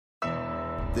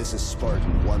This is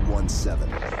Spartan 117.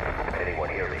 Anyone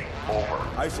hear me? Over.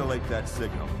 Isolate that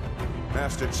signal.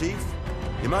 Master Chief,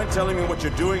 you mind telling me what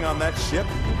you're doing on that ship?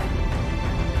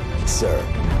 Sir,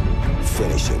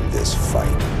 finishing this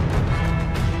fight.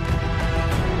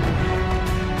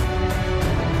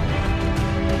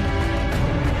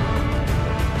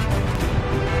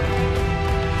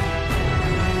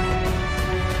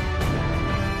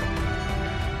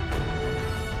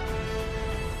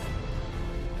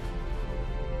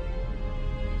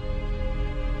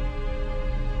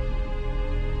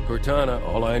 Cortana,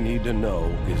 all I need to know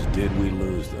is, did we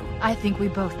lose them? I think we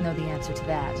both know the answer to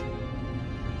that.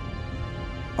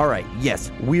 All right,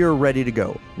 yes, we are ready to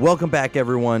go. Welcome back,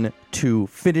 everyone, to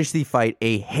Finish the Fight,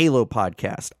 a Halo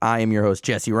podcast. I am your host,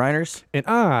 Jesse Reiners. And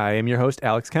I am your host,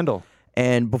 Alex Kendall.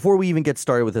 And before we even get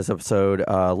started with this episode,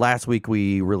 last week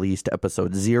we released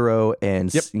episode 0,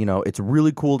 and you know, it's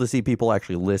really cool to see people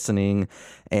actually listening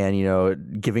and, you know,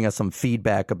 giving us some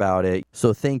feedback about it.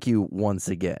 So thank you once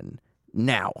again.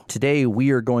 Now, today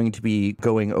we are going to be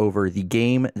going over the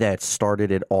game that started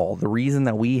it all. The reason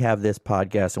that we have this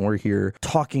podcast and we're here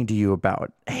talking to you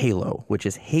about Halo, which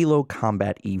is Halo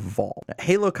Combat Evolved. Now,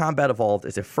 Halo Combat Evolved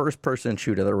is a first-person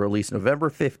shooter that released November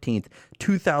 15th,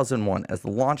 2001 as the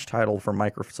launch title for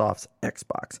Microsoft's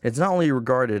Xbox. It's not only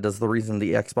regarded as the reason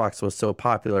the Xbox was so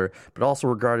popular, but also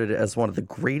regarded as one of the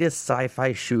greatest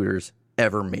sci-fi shooters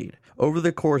ever made. Over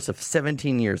the course of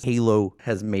 17 years, Halo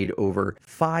has made over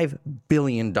 $5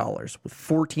 billion with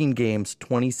 14 games,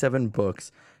 27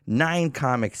 books, 9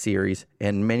 comic series,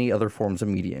 and many other forms of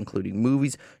media, including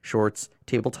movies, shorts,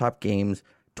 tabletop games,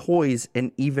 toys,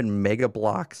 and even Mega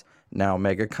Bloks, now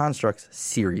Mega Construx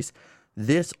series.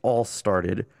 This all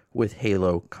started with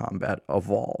Halo Combat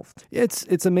Evolved.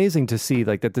 It's amazing to see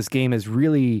like that this game has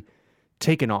really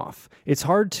taken off. It's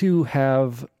hard to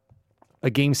have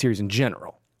a game series in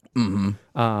general.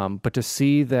 But to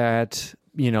see that,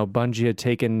 you know, Bungie had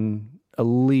taken a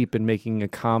leap in making a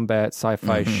combat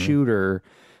sci-fi shooter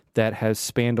that has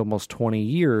spanned almost 20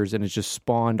 years and has just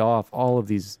spawned off all of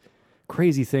these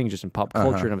crazy things just in pop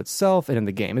culture and of itself and in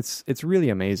the game. It's really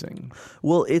amazing.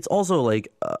 Well, it's also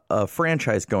like a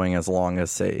franchise going as long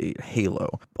as, say,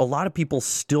 Halo. A lot of people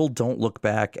still don't look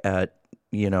back at,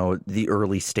 you know, the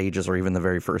early stages or even the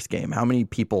very first game. How many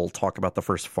people talk about the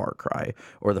first Far Cry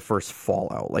or the first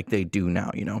Fallout like they do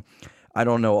now, you know? I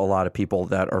don't know a lot of people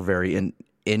that are very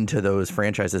into those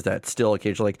franchises that still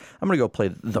occasionally like, I'm going to go play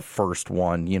the first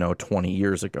one, you know, 20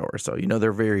 years ago or so. You know,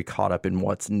 they're very caught up in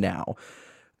what's now.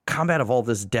 Combat Evolved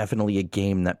is definitely a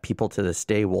game that people to this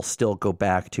day will still go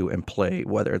back to and play,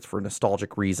 whether it's for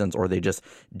nostalgic reasons or they just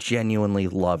genuinely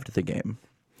loved the game.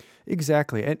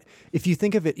 Exactly. And if you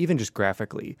think of it even just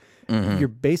graphically, you're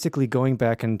basically going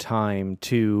back in time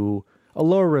to a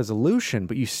lower resolution,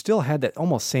 but you still had that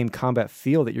almost same combat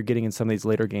feel that you're getting in some of these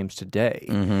later games today.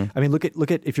 I mean, look at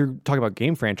if you're talking about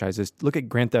game franchises, look at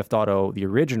Grand Theft Auto, the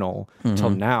original, till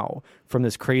now, from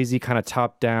this crazy kind of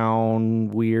top-down,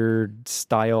 weird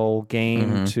style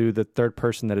game to the third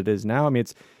person that it is now. I mean,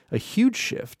 it's a huge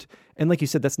shift. And like you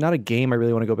said, that's not a game I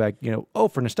really want to go back, you know,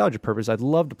 for nostalgia purpose, I'd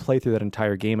love to play through that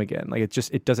entire game again. Like,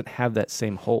 it doesn't have that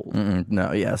same hold.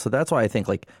 No, yeah. So that's why I think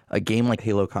like a game like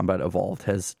Halo Combat Evolved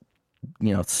has,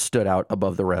 you know, stood out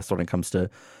above the rest when it comes to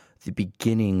the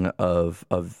beginning of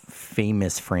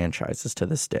famous franchises to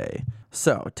this day.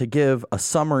 So to give a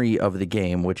summary of the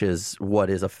game, which is what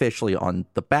is officially on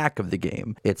the back of the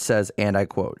game, it says, and I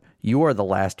quote, "You are the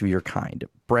last of your kind,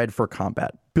 bred for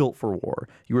combat, built for war.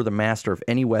 You are the master of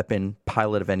any weapon,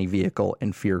 pilot of any vehicle,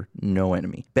 and fear no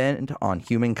enemy. Bent on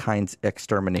humankind's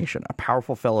extermination, a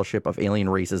powerful fellowship of alien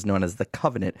races known as the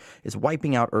Covenant is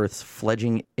wiping out Earth's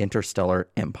fledgling interstellar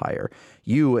empire.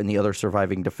 You and the other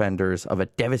surviving defenders of a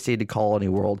devastated colony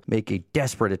world make a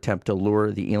desperate attempt to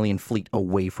lure the alien fleet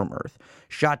away from Earth.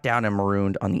 Shot down and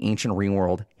marooned on the ancient ring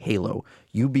world, Halo,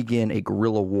 you begin a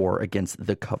guerrilla war against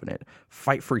the Covenant.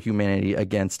 Fight for humanity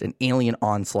against an alien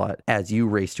onslaught as you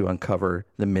race to uncover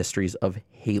the mysteries of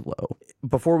Halo."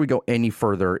 Before we go any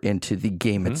further into the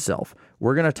game itself,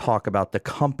 we're going to talk about the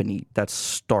company that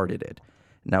started it.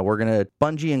 Now,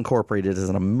 Bungie Incorporated is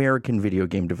an American video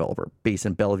game developer based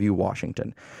in Bellevue,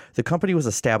 Washington. The company was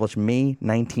established May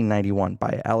 1991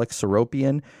 by Alex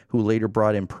Seropian, who later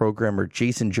brought in programmer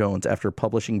Jason Jones after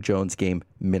publishing Jones' game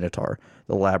Minotaur,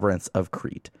 The Labyrinths of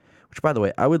Crete. Which, by the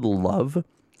way, I would love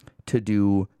to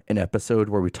do an episode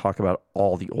where we talk about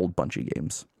all the old Bungie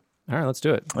games. All right, let's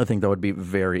do it. I think that would be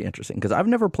very interesting, because I've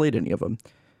never played any of them.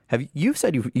 You've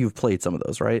said you've played some of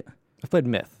those, right? I've played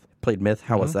Myth. Played Myth?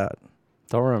 How was that?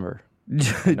 Don't remember.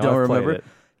 Don't remember?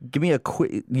 Give me a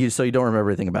quick... So you don't remember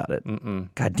anything about it? Mm-mm.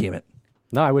 God damn it.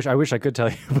 No, I wish I could tell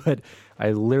you, but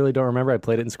I literally don't remember. I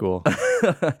played it in school.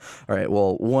 All right,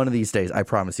 well, one of these days, I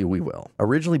promise you we will.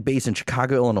 Originally based in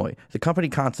Chicago, Illinois, the company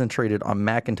concentrated on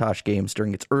Macintosh games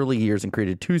during its early years and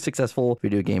created 2 successful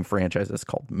video game franchises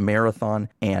called Marathon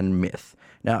and Myth.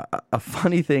 Now, a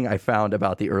funny thing I found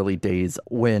about the early days,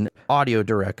 when audio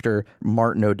director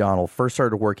Martin O'Donnell first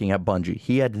started working at Bungie,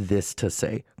 he had this to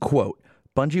say, quote,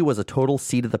 Bungie was a total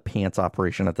seat-of-the-pants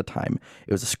operation at the time.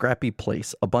 It was a scrappy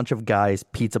place, a bunch of guys,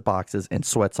 pizza boxes, and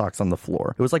sweat socks on the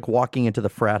floor. It was like walking into the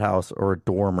frat house or a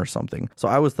dorm or something. So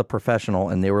I was the professional,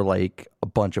 and they were like a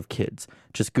bunch of kids,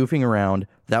 just goofing around.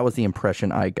 That was the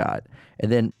impression I got.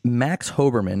 And then Max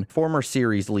Hoberman, former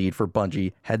series lead for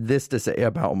Bungie, had this to say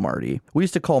about Marty. We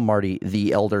used to call Marty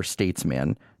the elder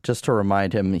statesman, just to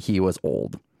remind him he was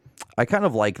old. I kind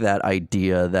of like that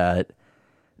idea that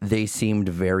they seemed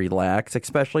very lax,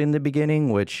 especially in the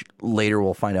beginning, which later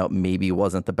we'll find out maybe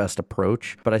wasn't the best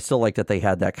approach. But I still like that they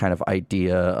had that kind of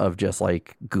idea of just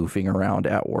like goofing around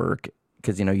at work.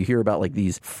 Because, you know, you hear about like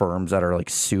these firms that are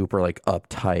like super like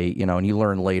uptight, you know, and you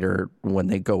learn later when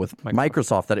they go with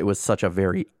Microsoft that it was such a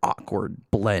very awkward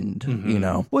blend, you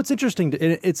know. Well, it's interesting.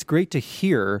 It's great to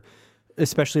hear,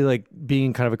 especially like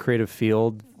being kind of a creative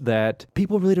field, that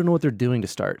people really don't know what they're doing to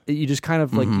start. You just kind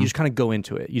of like, you just kind of go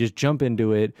into it. You just jump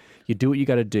into it. You do what you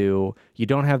got to do. You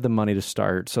don't have the money to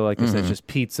start. So like I said, it's just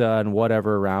pizza and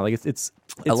whatever around. Like it's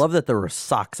I love that there were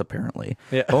socks apparently.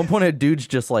 Yeah. At one point a dude's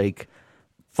just like,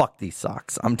 fuck these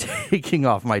socks. I'm taking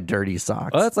off my dirty socks.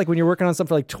 Well, that's like when you're working on something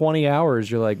for like 20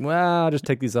 hours, you're like, well, I'll just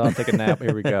take these off, take a nap.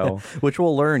 Here we go. Which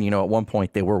we'll learn, you know, at one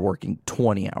point they were working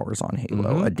 20 hours on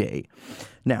Halo a day.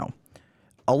 Now,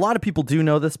 a lot of people do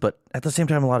know this, but at the same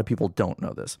time, a lot of people don't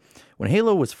know this. When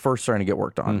Halo was first starting to get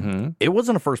worked on, it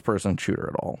wasn't a first-person shooter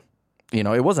at all. You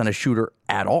know, it wasn't a shooter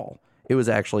at all. It was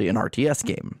actually an RTS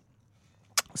game.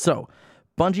 So,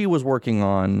 Bungie was working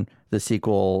on the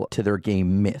sequel to their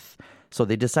game Myth. So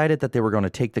they decided that they were going to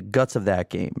take the guts of that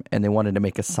game and they wanted to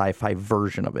make a sci-fi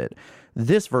version of it.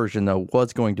 This version, though,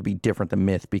 was going to be different than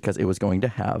Myth because it was going to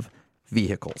have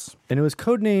vehicles. And it was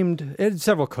codenamed, it had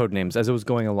several code names as it was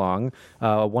going along,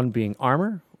 one being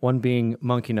Armor, one being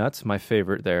Monkey Nuts, my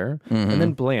favorite there, and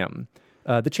then Blam.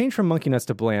 The change from Monkey Nuts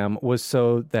to Blam was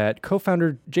so that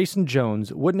co-founder Jason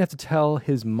Jones wouldn't have to tell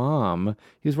his mom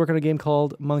he was working on a game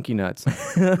called Monkey Nuts,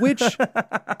 which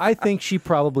I think she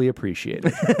probably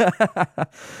appreciated.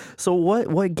 So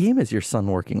what game is your son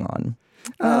working on?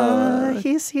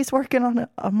 He's working on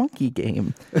a monkey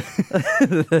game.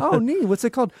 Oh, neat. What's it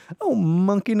called? Oh,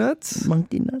 Monkey Nuts.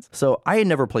 Monkey Nuts. So I had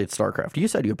never played StarCraft. You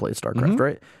said you had played StarCraft,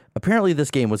 right? Apparently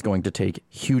this game was going to take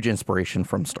huge inspiration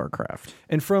from StarCraft.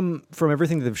 And from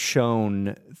everything that they've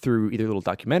shown through either little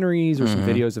documentaries or some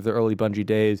videos of the early Bungie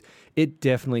days, it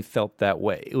definitely felt that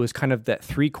way. It was kind of that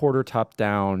 3/4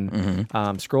 top-down,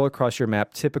 scroll across your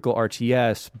map, typical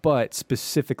RTS, but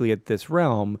specifically at this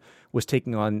realm was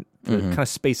taking on the kind of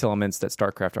space elements that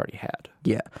StarCraft already had.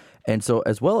 Yeah. And so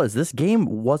as well as this game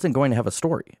wasn't going to have a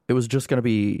story. It was just going to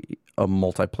be a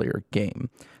multiplayer game.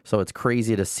 So it's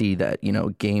crazy to see that, you know,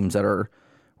 games that are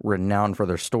renowned for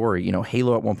their story, you know,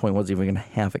 Halo at one point wasn't even going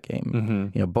to have a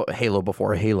game. You know, but Halo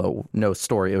before Halo, no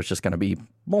story. It was just going to be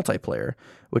multiplayer,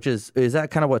 which is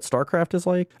that kind of what StarCraft is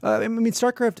like? I mean,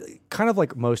 StarCraft, kind of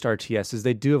like most RTSs,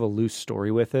 they do have a loose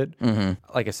story with it.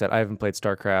 Like I said, I haven't played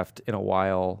StarCraft in a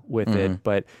while with it,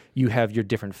 but you have your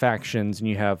different factions and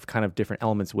you have kind of different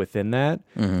elements within that.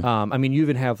 I mean, you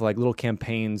even have like little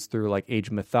campaigns through like Age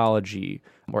of Mythology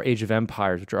or Age of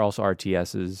Empires, which are also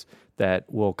RTSs that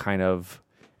will kind of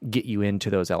get you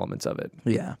into those elements of it.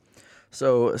 Yeah.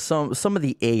 So some of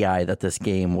the AI that this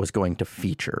game was going to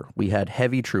feature, we had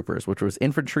heavy troopers, which was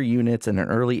infantry units and an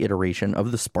early iteration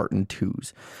of the Spartan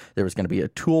 2s. There was going to be a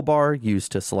toolbar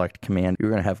used to select command. You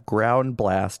were going to have ground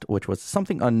blast, which was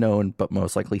something unknown, but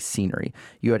most likely scenery.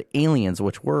 You had aliens,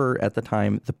 which were, at the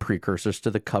time, the precursors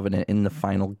to the Covenant in the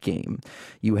final game.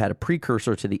 You had a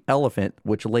precursor to the Elephant,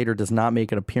 which later does not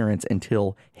make an appearance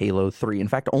until Halo 3. In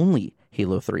fact, only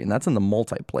Halo 3, and that's in the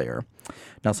multiplayer.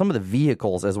 Now, some of the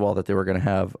vehicles as well that they were going to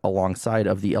have alongside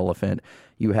of the Elephant,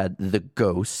 you had the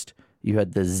Ghost, you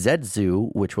had the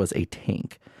Zetsu, which was a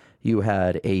tank. You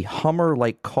had a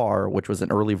Hummer-like car, which was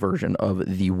an early version of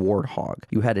the Warthog.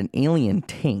 You had an alien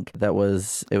tank it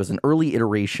was an early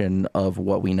iteration of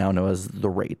what we now know as the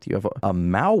Wraith. You have a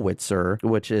Maowitzer,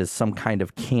 which is some kind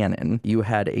of cannon. You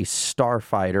had a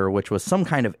Starfighter, which was some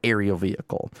kind of aerial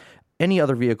vehicle. any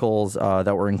other vehicles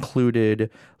that were included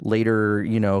later,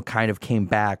 kind of came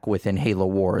back within Halo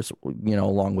Wars,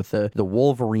 along with the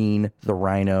Wolverine, the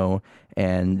Rhino,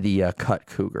 and the Cut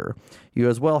Cougar. You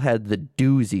as well had the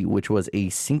Doozy, which was a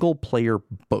single-player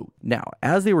boat. Now,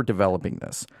 as they were developing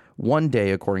this, one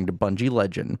day, according to Bungie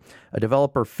legend, a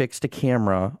developer fixed a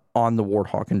camera on the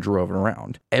Warthog and drove it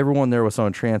around. Everyone there was so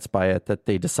entranced by it that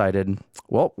they decided,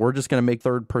 well, we're just going to make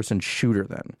third-person shooter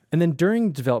then. And then during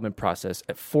the development process,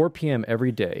 at 4 p.m.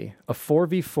 every day, a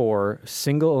 4v4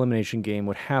 single elimination game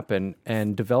would happen,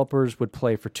 and developers would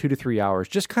play for 2 to 3 hours,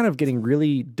 just kind of getting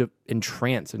really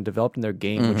entranced and developed in their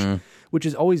game, which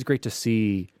is always great to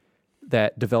see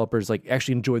that developers like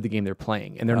actually enjoy the game they're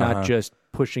playing, and they're not just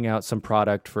pushing out some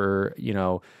product for,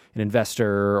 an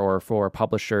investor or for a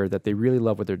publisher, that they really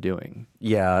love what they're doing.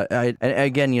 Yeah. And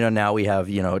again, now we have,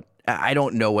 I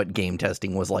don't know what game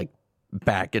testing was like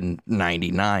back in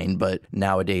 99, but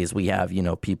nowadays we have,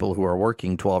 people who are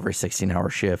working 12 or 16-hour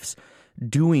shifts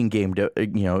doing game,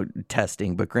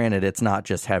 testing. But granted, it's not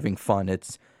just having fun.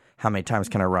 It's how many times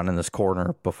can I run in this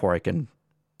corner before I can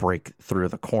break through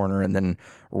the corner and then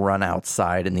run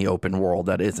outside in the open world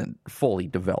that isn't fully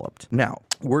developed. Now,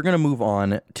 we're going to move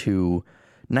on to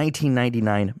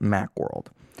 1999 Macworld.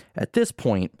 At this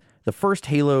point, the first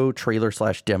Halo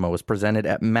trailer/demo was presented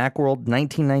at Macworld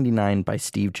 1999 by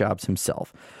Steve Jobs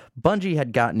himself. Bungie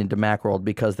had gotten into Macworld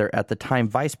because their, at the time,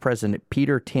 Vice President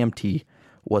Peter Tamte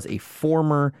was a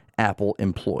former Apple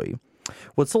employee.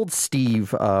 What sold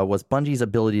Steve was Bungie's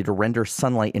ability to render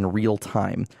sunlight in real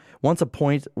time. Once a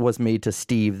point was made to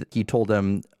Steve, he told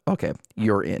him, okay,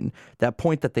 you're in. That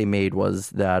point that they made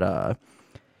was that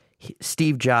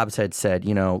Steve Jobs had said,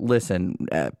 listen,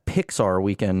 at Pixar,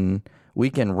 we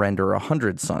can render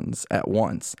 100 suns at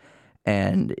once.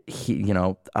 And he,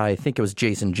 I think it was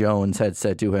Jason Jones had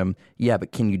said to him, yeah,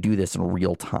 but can you do this in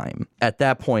real time? At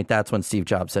that point, that's when Steve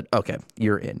Jobs said, okay,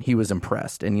 you're in. He was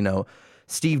impressed. And,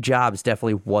 Steve Jobs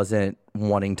definitely wasn't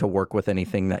wanting to work with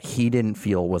anything that he didn't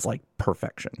feel was like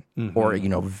perfection or,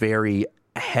 very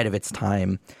ahead of its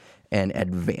time and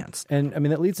advanced. And I mean,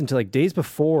 that leads into like days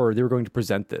before they were going to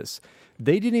present this,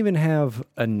 they didn't even have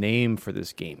a name for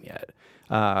this game yet.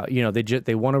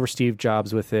 They won over Steve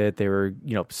Jobs with it. They were,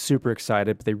 super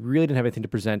excited, but they really didn't have anything to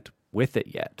present with it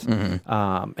yet.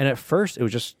 And at first it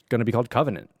was just going to be called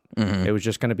Covenant. It was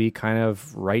just going to be kind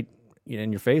of right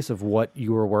in your face of what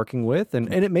you were working with,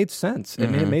 and it made sense.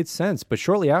 It made sense. But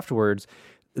shortly afterwards,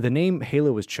 the name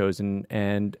Halo was chosen,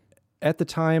 and at the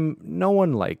time, no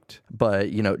one liked.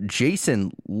 But,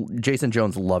 Jason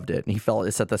Jones loved it. And he felt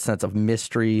it set the sense of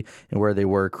mystery and where they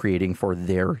were creating for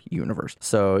their universe.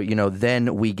 So,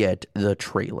 then we get the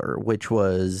trailer, which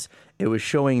was, it was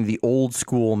showing the old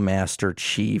school Master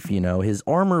Chief. His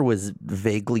armor was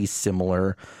vaguely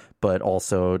similar, but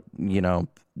also,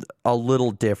 a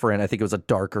little different. I think it was a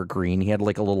darker green. He had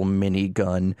like a little mini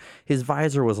gun. His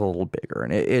visor was a little bigger,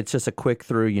 and it's just a quick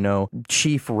through,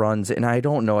 Chief runs, and I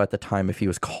don't know at the time if he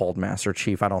was called Master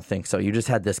Chief. I don't think so. You just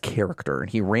had this character, and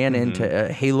he ran into a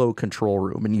Halo control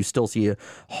room, and you still see a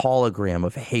hologram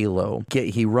of Halo.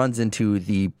 He runs into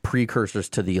the precursors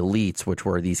to the Elites, which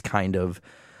were these kind of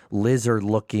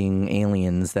lizard-looking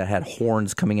aliens that had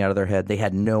horns coming out of their head. They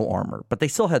had no armor, but they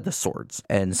still had the swords.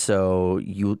 And so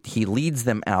he leads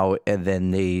them out, and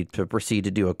then they proceed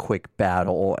to do a quick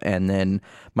battle. And then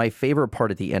my favorite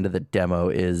part at the end of the demo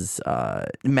is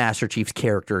Master Chief's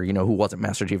character, who wasn't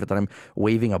Master Chief at the time,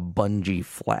 waving a Bungie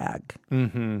flag.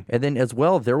 And then as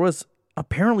well, there was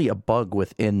apparently a bug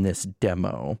within this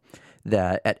demo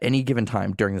that at any given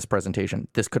time during this presentation,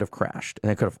 this could have crashed,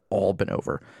 and it could have all been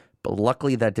over. But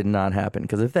luckily that did not happen,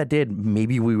 because if that did,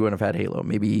 maybe we wouldn't have had Halo.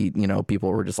 Maybe, people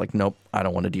were just like, nope, I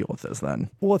don't want to deal with this then.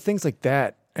 Well, things like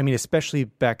that, I mean, especially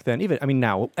back then,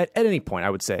 now, at any point, I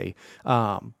would say.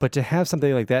 But to have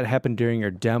something like that happen during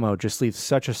your demo just leaves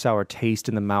such a sour taste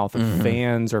in the mouth of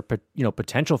fans or,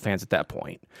 potential fans at that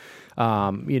point.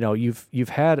 You've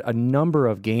had a number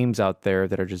of games out there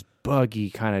that are just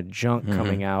buggy kind of junk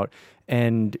coming out,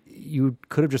 and you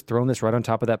could have just thrown this right on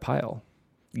top of that pile.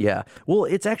 Yeah. Well,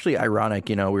 it's actually ironic,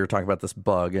 we were talking about this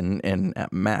bug and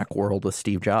at Macworld with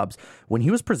Steve Jobs. When he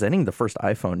was presenting the first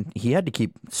iPhone, he had to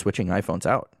keep switching iPhones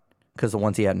out because the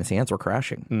ones he had in his hands were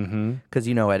crashing. Because,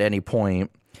 at any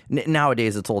point,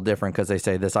 nowadays it's a little different because they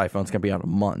say this iPhone's going to be out in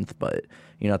a month. But,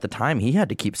 at the time, he had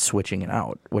to keep switching it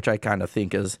out, which I kind of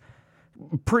think is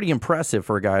pretty impressive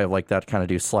for a guy like that to kind of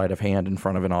do sleight of hand in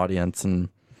front of an audience. And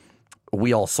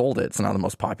we all sold it. It's now the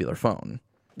most popular phone.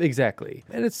 Exactly.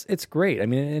 And it's great. I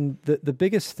mean, and the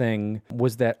biggest thing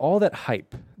was that all that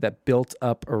hype that built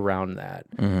up around that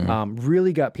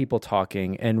really got people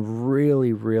talking and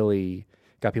really, really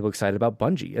got people excited about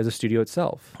Bungie as a studio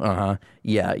itself.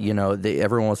 Yeah,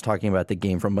 everyone was talking about the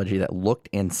game from Bungie that looked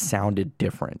and sounded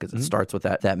different because it starts with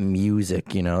that music,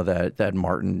 that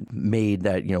Martin made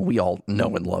that, we all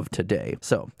know and love today.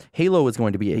 So Halo was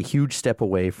going to be a huge step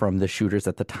away from the shooters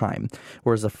at the time.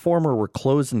 Whereas the former were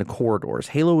closed into corridors,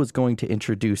 Halo was going to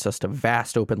introduce us to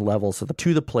vast open levels to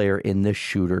the player in this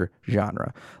shooter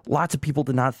genre. Lots of people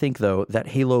did not think, though, that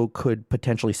Halo could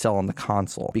potentially sell on the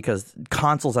console because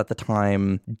consoles at the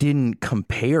time didn't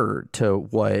compare to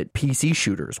what PC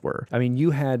shooters were. I mean,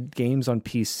 you had games on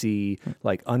PC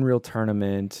like Unreal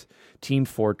Tournament, Team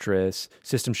Fortress,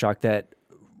 System Shock that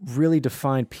really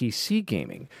defined PC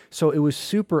gaming. So it was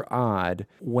super odd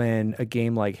when a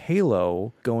game like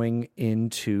Halo going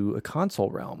into a console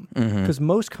realm. Because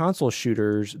most console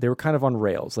shooters, they were kind of on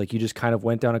rails. Like you just kind of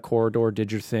went down a corridor,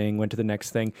 did your thing, went to the next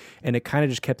thing, and it kind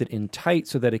of just kept it in tight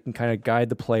so that it can kind of guide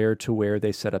the player to where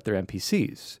they set up their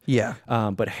NPCs. Yeah.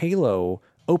 But Halo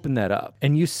opened that up,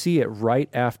 and you see it right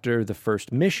after the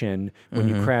first mission when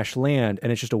you crash land,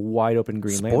 and it's just a wide open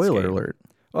green landscape. Spoiler alert.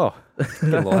 Oh,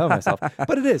 get a little ahead of myself.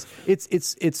 But it is.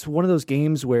 It's one of those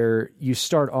games where you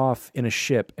start off in a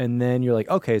ship and then you're like,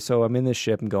 okay, so I'm in this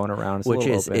ship and going around. It's Which a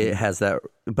little is, open. it has that,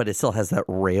 but it still has that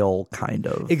rail kind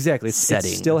of setting. It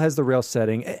still has the rail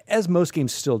setting, as most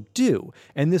games still do.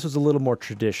 And this was a little more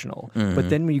traditional. But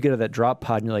then when you get to that drop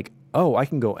pod and you're like, oh, I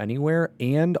can go anywhere,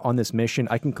 and on this mission,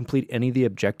 I can complete any of the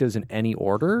objectives in any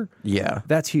order. Yeah.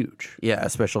 That's huge. Yeah,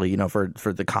 especially,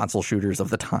 for the console shooters of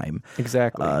the time.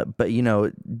 Exactly. But,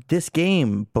 this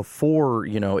game, before,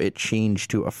 it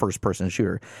changed to a first-person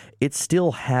shooter, it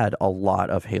still had a lot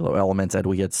of Halo elements, as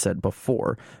we had said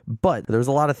before. But there's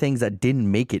a lot of things that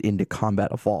didn't make it into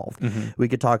Combat Evolved. We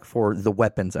could talk for the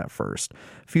weapons at first.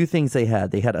 A few things they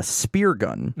had. They had a spear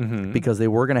gun because they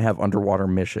were going to have underwater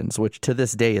missions, which to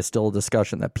this day is still a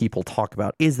discussion that people talk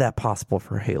about. Is that possible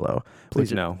for Halo?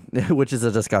 Please no. Which is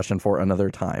a discussion for another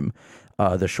time.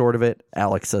 The short of it,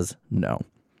 Alex says no.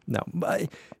 No.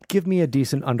 Give me a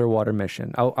decent underwater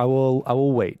mission. I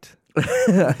will wait.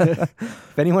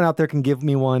 If anyone out there can give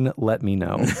me one, let me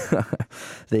know.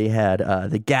 They had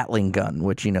the Gatling gun,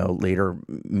 which, later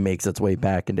makes its way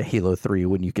back into Halo 3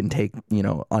 when you can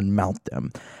unmount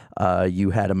them.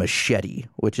 You had a machete,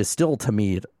 which is still, to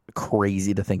me,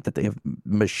 crazy to think that they have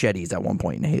machetes at one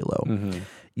point in Halo.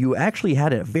 You actually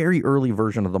had a very early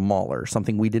version of the Mauler,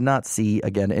 something we did not see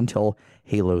again until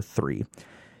Halo 3.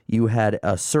 You had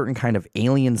a certain kind of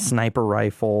alien sniper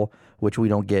rifle, which we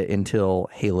don't get until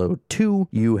Halo 2.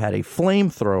 You had a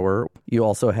flamethrower. You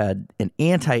also had an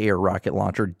anti-air rocket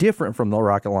launcher, different from the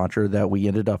rocket launcher that we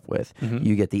ended up with.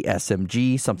 You get the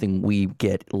SMG, something we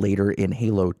get later in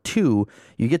Halo 2.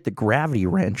 You get the gravity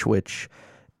wrench, which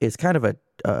is kind of a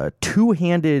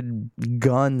two-handed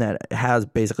gun that has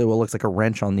basically what looks like a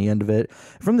wrench on the end of it.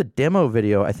 From the demo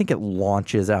video, I think it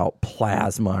launches out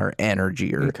plasma or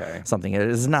energy or something.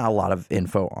 There's not a lot of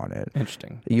info on it.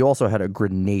 Interesting. You also had a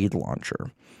grenade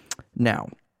launcher. Now,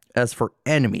 as for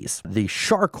enemies, the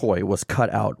Sharkoi was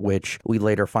cut out, which we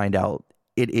later find out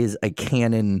it is a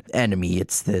canon enemy.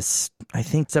 It's this, I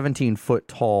think, 17-foot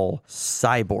tall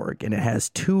cyborg, and it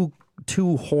has two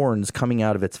horns coming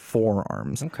out of its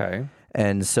forearms. Okay.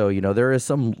 And so, there is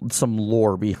some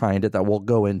lore behind it that we'll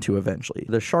go into eventually.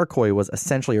 The Sharkoi was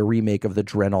essentially a remake of the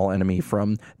Drenal enemy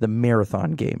from the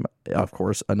Marathon game. Of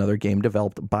course, another game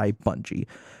developed by Bungie.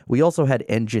 We also had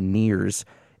engineers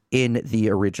in the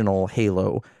original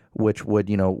Halo, which would,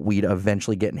 we'd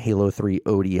eventually get in Halo 3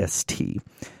 ODST.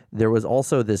 There was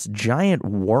also this giant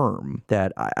worm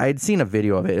that I'd seen a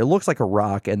video of it. It looks like a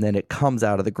rock, and then it comes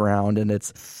out of the ground, and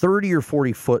it's 30 or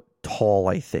 40 foot tall,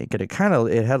 I think. And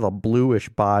it had a bluish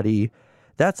body.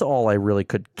 That's all I really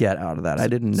could get out of that. I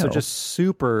didn't know. So just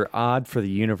super odd for the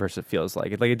universe, it feels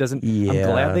like. Like it doesn't... Yeah.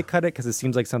 I'm glad they cut it because it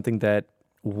seems like something that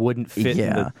wouldn't fit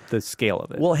in the scale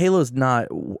of it. Well, Halo's not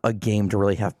a game to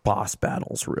really have boss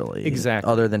battles, really.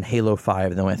 Exactly. Other than Halo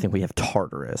 5, then I think we have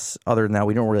Tartarus. Other than that,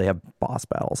 we don't really have boss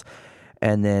battles.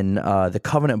 And then the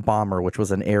Covenant Bomber, which was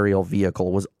an aerial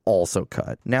vehicle, was also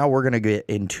cut. Now we're going to get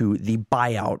into the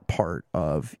buyout part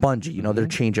of Bungie, their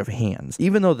change of hands.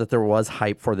 Even though that there was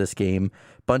hype for this game,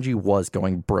 Bungie was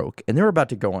going broke. And they were about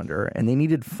to go under. And they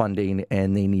needed funding,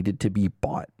 and they needed to be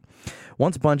bought.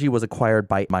 Once Bungie was acquired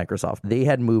by Microsoft, they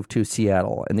had moved to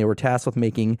Seattle, and they were tasked with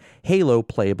making Halo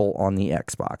playable on the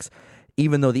Xbox,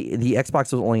 even though the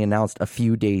Xbox was only announced a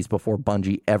few days before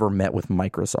Bungie ever met with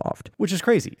Microsoft. Which is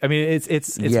crazy. I mean,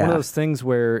 it's one of those things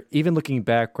where even looking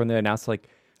back when they announced, like,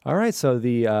 all right, so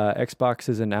the Xbox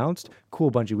is announced.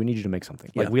 Cool, Bungie, we need you to make something.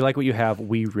 Like, we like what you have.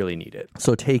 We really need it.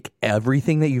 So take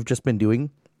everything that you've just been doing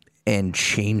and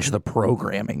change the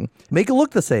programming. Make it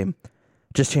look the same.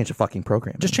 Just change the fucking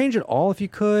program. Just change it all if you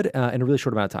could in a really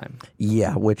short amount of time.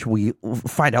 Yeah, which we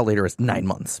find out later is 9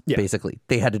 months, Yeah. basically.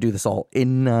 They had to do this all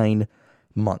in 9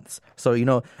 months.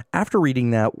 So, after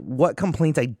reading that, what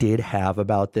complaints I did have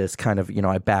about this kind of,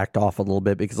 I backed off a little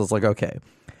bit because I was like, okay,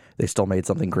 they still made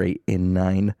something great in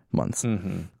 9 months.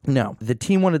 Now, the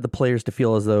team wanted the players to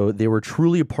feel as though they were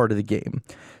truly a part of the game.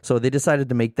 So they decided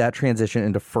to make that transition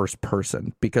into first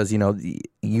person because,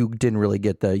 you didn't really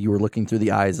get you were looking through the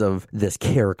eyes of this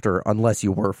character unless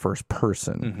you were first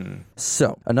person.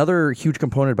 So another huge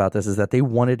component about this is that they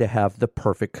wanted to have the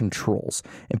perfect controls.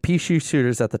 And PC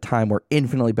shooters at the time were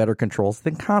infinitely better controls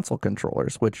than console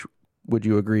controllers, which would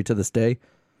you agree to this day?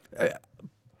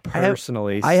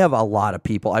 Personally, I have a lot of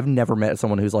people. I've never met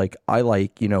someone who's like, I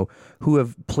like, who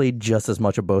have played just as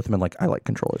much of both of them and like, I like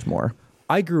controllers more.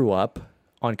 I grew up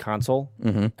on console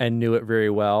and knew it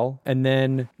very well. And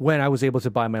then when I was able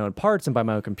to buy my own parts and buy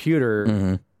my own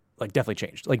computer, like definitely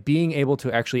changed. Like being able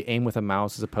to actually aim with a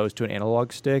mouse as opposed to an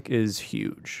analog stick is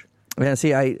huge. Yeah,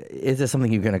 see, is this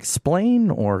something you can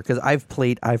explain, or because I've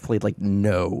played like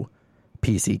no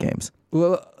PC games.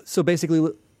 Well, so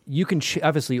basically, you can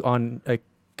obviously on a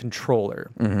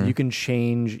controller, you can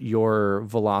change your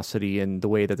velocity and the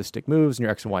way that the stick moves and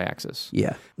your X and Y axis.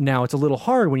 Yeah. Now it's a little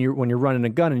hard when you're running a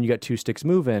gun and you got two sticks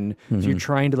moving, so you're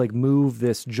trying to like move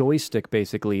this joystick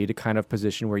basically to kind of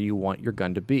position where you want your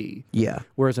gun to be. Yeah.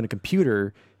 Whereas in a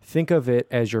computer, think of it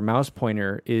as your mouse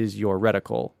pointer is your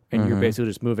reticle, and you're basically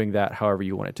just moving that however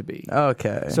you want it to be.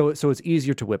 Okay. So it's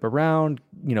easier to whip around,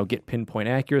 get pinpoint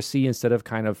accuracy instead of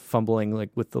kind of fumbling like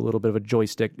with a little bit of a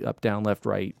joystick up, down, left,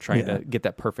 right, trying to get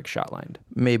that perfect shot lined.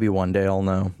 Maybe one day I'll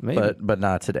know, but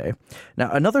not today. Now,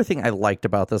 another thing I liked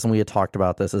about this, and we had talked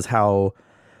about this, is how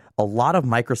a lot of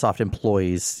Microsoft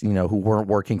employees, who weren't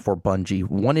working for Bungie,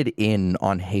 wanted in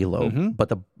on Halo, but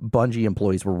the Bungie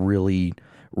employees were really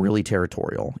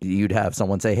territorial. You'd have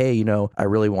someone say, hey, I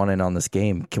really want in on this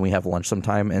game. Can we have lunch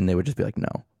sometime? And they would just be like,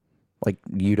 no, like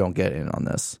you don't get in on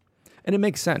this. And it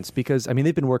makes sense because,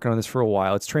 they've been working on this for a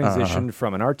while. It's transitioned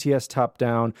from an RTS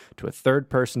top-down to a third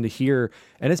person to here,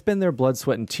 and it's been their blood,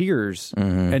 sweat, and tears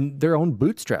and their own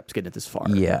bootstraps getting it this far.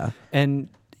 Yeah. And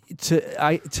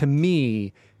to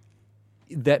me,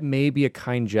 that may be a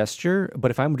kind gesture,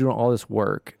 but if I'm doing all this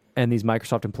work and these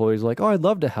Microsoft employees are like, oh, I'd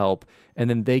love to help, and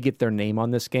then they get their name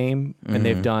on this game, and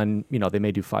they've done, they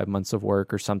may do 5 months of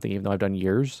work or something, even though I've done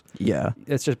years. Yeah.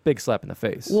 It's just a big slap in the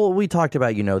face. Well, we talked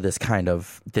about, this kind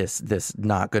of, this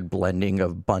not good blending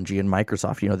of Bungie and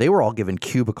Microsoft. They were all given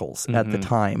cubicles at the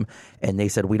time, and they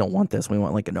said, we don't want this. We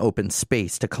want like an open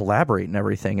space to collaborate and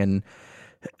everything. And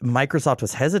Microsoft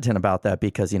was hesitant about that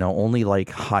because, only like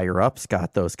higher ups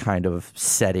got those kind of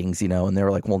settings, and they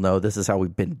were like, well, no, this is how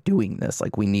we've been doing this.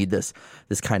 Like we need this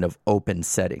kind of open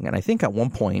setting. And I think at one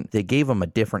point they gave them a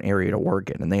different area to work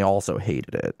in and they also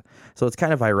hated it. So it's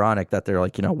kind of ironic that they're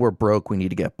like, we're broke, we need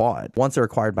to get bought. Once they're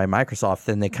acquired by Microsoft,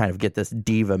 then they kind of get this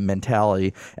diva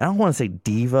mentality. And I don't want to say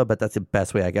diva, but that's the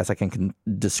best way I guess I can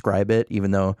describe it, even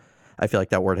though I feel like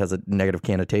that word has a negative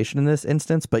connotation in this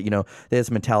instance, but they have this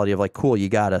mentality of like, cool, you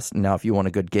got us. Now, if you want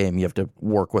a good game, you have to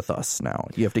work with us now.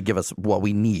 You have to give us what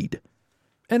we need.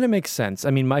 And it makes sense.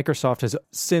 Microsoft has,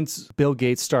 since Bill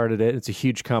Gates started it, it's a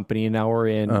huge company, and now we're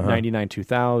in 99,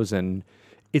 2000.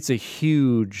 It's a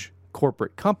huge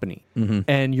corporate company.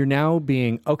 And you're now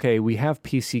being, okay, we have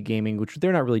PC gaming, which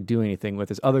they're not really doing anything with.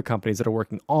 There's other companies that are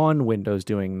working on Windows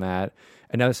doing that.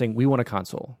 And now they're saying, we want a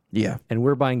console. Yeah. And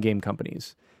we're buying game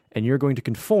companies. And you're going to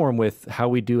conform with how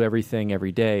we do everything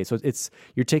every day. So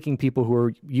you're taking people who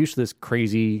are used to this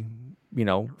crazy,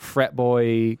 frat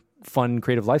boy, fun,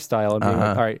 creative lifestyle and being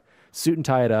like, all right, suit and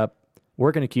tie it up,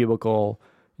 work in a cubicle,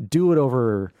 do it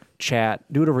over chat,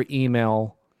 do it over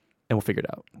email, and we'll figure it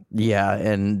out. Yeah,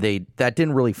 and that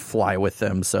didn't really fly with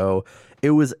them. So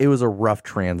it was a rough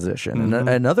transition. And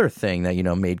another thing that,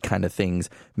 made kind of things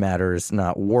matters,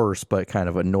 not worse, but kind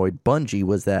of annoyed Bungie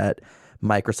was that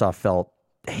Microsoft felt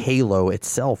Halo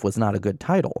itself was not a good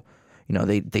title.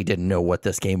 They didn't know what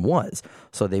this game was.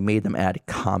 So they made them add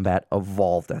Combat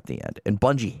Evolved at the end. And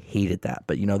Bungie hated that,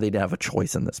 but they didn't have a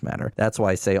choice in this matter. That's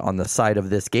why I say on the side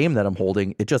of this game that I'm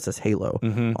holding, it just says Halo.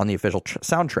 On the official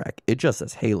soundtrack, it just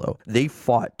says Halo. They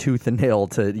fought tooth and nail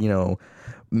to,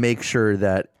 make sure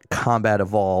that Combat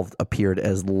Evolved appeared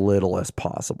as little as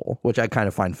possible, which I kind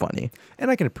of find funny. And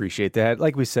I can appreciate that.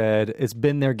 Like we said, it's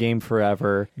been their game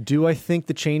forever. Do I think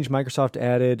the change Microsoft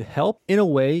added helped? In a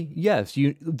way, yes.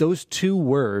 Those two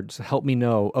words help me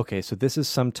know, okay, so this is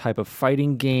some type of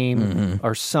fighting game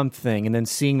or something. And then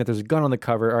seeing that there's a gun on the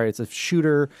cover, all right, it's a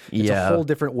shooter. It's a whole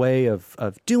different way of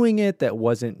doing it that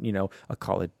wasn't, a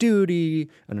Call of Duty,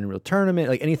 an Unreal Tournament,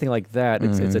 like anything like that.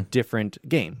 It's a different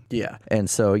game. Yeah. And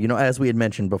so, as we had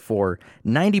mentioned before,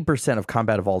 90% of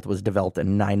Combat Evolved was developed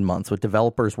in 9 months, with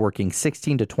developers working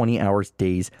 16 to 20 hours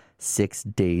days, 6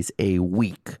 days a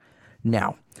week.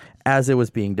 Now, as it was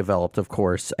being developed, of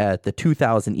course, at the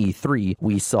 2000 E3,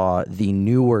 we saw the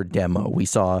newer demo.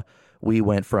 We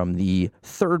went from the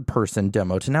third-person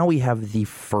demo to now we have the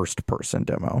first-person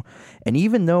demo. And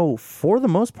even though, for the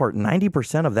most part,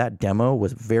 90% of that demo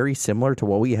was very similar to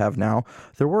what we have now,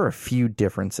 there were a few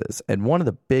differences. And one of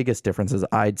the biggest differences,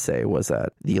 I'd say, was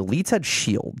that the elites had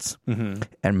shields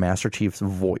and Master Chief's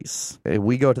voice.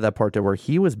 We go to that part where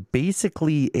he was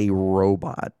basically a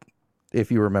robot,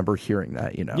 if you remember hearing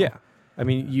that, Yeah. I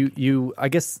mean, I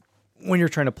guess when you're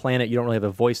trying to plan it, you don't really have a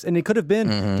voice. And it could have been,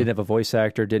 didn't have a voice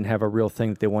actor, didn't have a real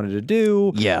thing that they wanted to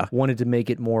do. Yeah. Wanted to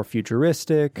make it more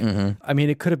futuristic. I mean,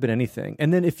 it could have been anything.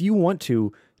 And then if you want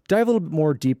to dive a little bit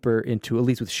more deeper into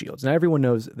elites with shields. Now, everyone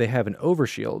knows they have an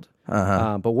overshield.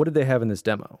 But what did they have in this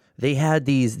demo? They had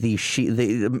these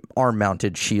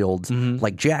arm-mounted shields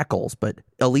like jackals, but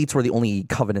elites were the only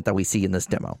covenant that we see in this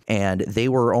demo. And they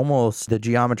were the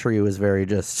geometry was very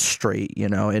just straight,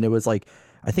 and it was like,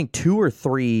 I think 2 or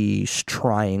 3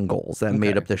 triangles that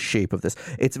made up the shape of this.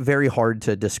 It's very hard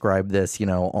to describe this,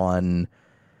 on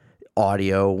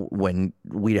audio when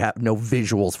we have no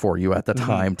visuals for you at the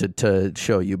time to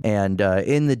show you. And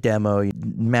in the demo,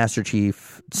 Master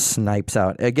Chief snipes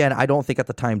out. Again, I don't think at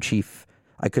the time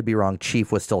I could be wrong,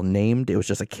 Chief was still named. It was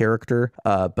just a character.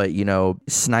 But,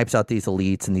 snipes out these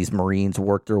elites, and these Marines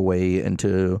work their way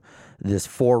into this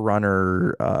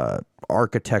Forerunner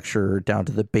architecture down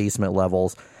to the basement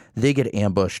levels. They get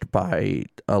ambushed by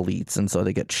elites, and so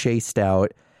they get chased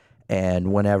out.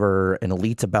 And whenever an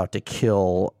elite's about to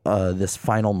kill this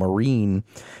final Marine,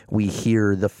 we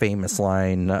hear the famous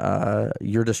line,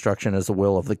 your destruction is the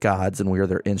will of the gods, and we are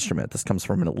their instrument. This comes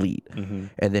from an elite.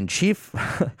 And then Chief,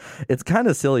 it's kind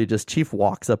of silly, just Chief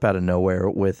walks up out of nowhere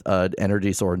with an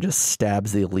energy sword and just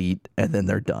stabs the elite, and then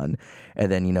they're done. And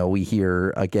then, we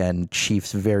hear, again,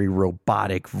 Chief's very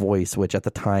robotic voice, which at the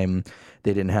time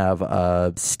they didn't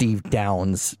have Steve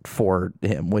Downes for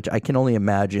him, which I can only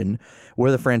imagine where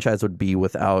the franchise would be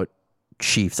without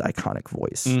Chief's iconic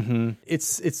voice.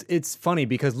 It's funny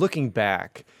because looking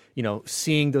back,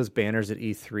 seeing those banners at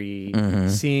E3,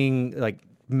 seeing like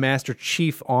Master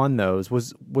Chief on those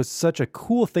was such a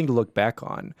cool thing to look back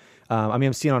on.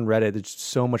 I'm seeing on Reddit, there's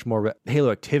so much more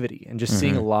Halo activity, and just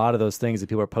seeing a lot of those things that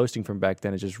people are posting from back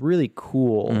then is just really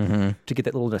cool to get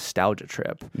that little nostalgia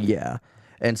trip. Yeah.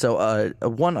 And so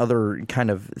one other kind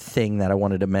of thing that I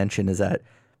wanted to mention is that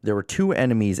there were 2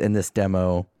 enemies in this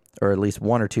demo, or at least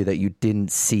 1 or 2 that you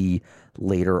didn't see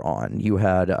later on. You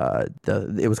had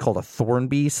it was called a Thorn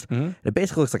Beast. It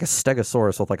basically looks like a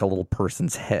Stegosaurus with like a little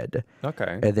person's head.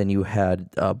 Okay. And then you had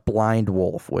a Blind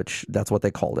Wolf, which that's what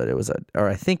they called it. It was or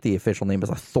I think the official name is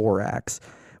a Thorax,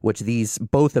 which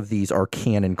both of these are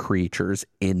canon creatures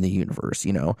in the universe,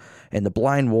 And the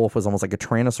Blind Wolf was almost like a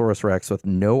Tyrannosaurus Rex with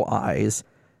no eyes,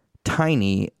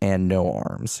 tiny, and no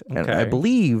arms. And I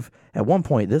believe at one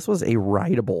point this was a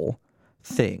rideable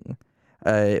thing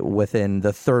within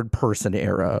the third-person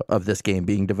era of this game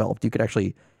being developed. You could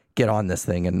actually get on this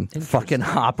thing and fucking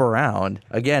hop around.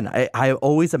 Again, I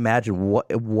always imagine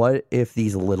what if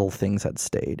these little things had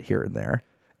stayed here and there.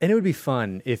 And it would be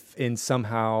fun if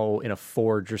somehow in a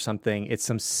forge or something, it's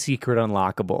some secret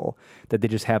unlockable that they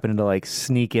just happen to like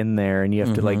sneak in there, and you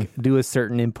have to like do a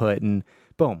certain input, and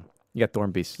boom, you got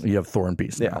Thorn Beast. You have Thorn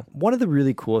Beast now. One of the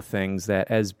really cool things that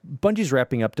as Bungie's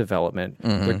wrapping up development,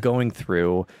 they're going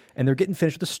through and they're getting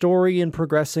finished with the story and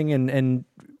progressing and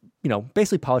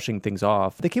basically polishing things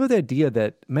off. They came up with the idea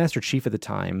that Master Chief at the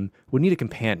time would need a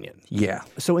companion. Yeah.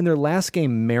 So in their last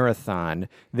game, Marathon,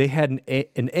 they had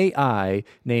an AI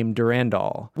named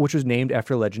Durandal, which was named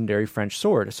after a legendary French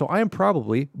sword. So I am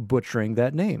probably butchering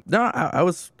that name. No, I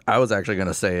was I was actually going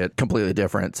to say it completely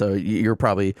different. So you're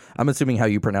probably, I'm assuming how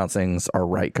you pronounce things are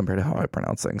right compared to how I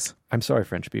pronounce things. I'm sorry,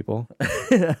 French people.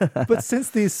 But since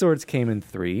these swords came in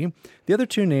 3, the other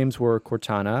 2 names were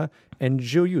Cortana and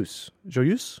Joyeuse.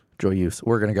 Joyeuse? Joyeuse.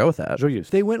 We're going to go with that.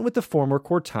 Joyeuse. They went with the former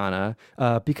Cortana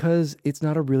because it's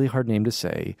not a really hard name to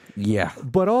say. Yeah.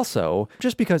 But also,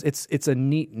 just because it's a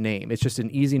neat name. It's just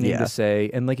an easy name to say.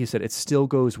 And like you said, it still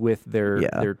goes with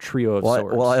their trio of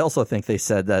swords. Well, I also think they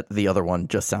said that the other one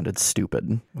just sounded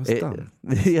stupid. It's dumb.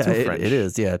 Yeah, too French. it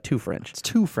is. Yeah, too French. It's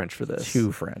too French for this.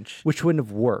 Too French. Which wouldn't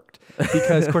have worked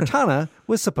because Cortana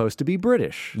was supposed to be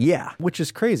British. Yeah. Which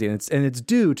is crazy. And it's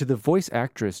due to the voice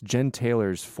actress Jen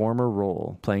Taylor's former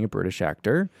role playing a British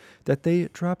actor that they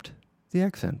dropped the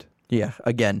accent. Yeah.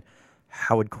 Again,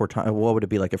 how would Cortana, what would it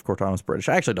be like if Cortana was British?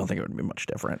 I actually don't think it would be much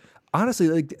different. Honestly,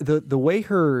 like the way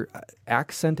her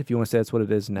accent, if you want to say that's what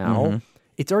it is now,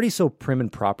 it's already so prim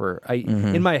and proper.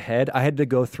 In my head, I had to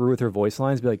go through with her voice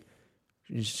lines and be like,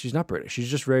 she's not British. She's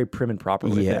just very prim and proper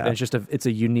with it. And it's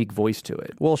a unique voice to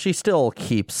it. Well, she still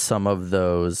keeps some of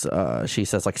those, she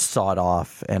says, like, sawed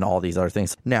off and all these other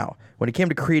things. Now, when it came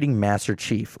to creating Master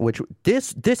Chief, which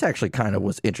this actually kind of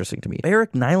was interesting to me.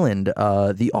 Eric Nyland,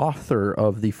 the author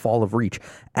of The Fall of Reach,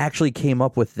 actually came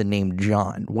up with the name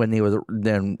John when they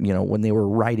were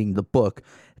writing the book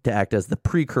to act as the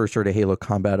precursor to Halo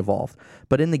Combat Evolved.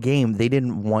 But in the game, they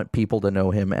didn't want people to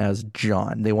know him as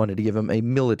John. They wanted to give him a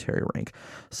military rank.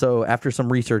 So after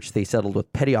some research, they settled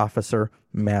with Petty Officer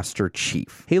Master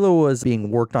Chief. Halo was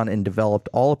being worked on and developed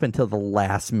all up until the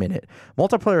last minute.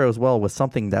 Multiplayer as well was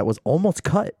something that was almost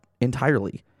cut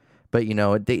entirely. But,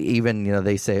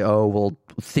 they say, oh, well,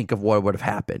 think of what would have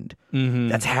happened. Mm-hmm.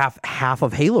 That's half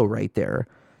of Halo right there.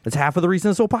 That's half of the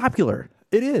reason it's so popular.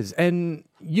 It is, and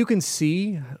you can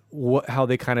see how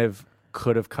they kind of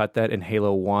could have cut that in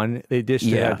Halo 1. They just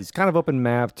had these kind of open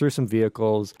maps through some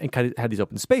vehicles and kind of had these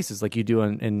open spaces like you do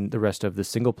in the rest of the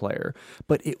single player.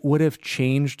 But it would have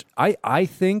changed. I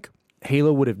think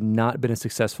Halo would have not been as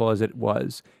successful as it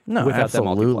was without that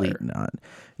multiplayer. Not.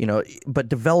 But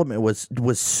development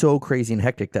was so crazy and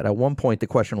hectic that at one point the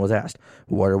question was asked,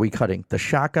 what are we cutting, the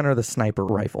shotgun or the sniper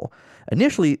rifle?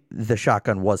 Initially, the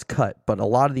shotgun was cut, but a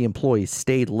lot of the employees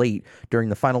stayed late during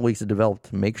the final weeks of development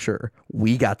to make sure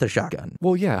we got the shotgun.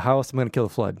 Well, yeah, how else am I going to kill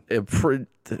the Flood?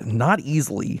 Not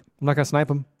easily. I'm not going to snipe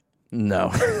him.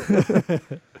 No.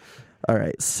 All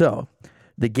right, so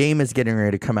the game is getting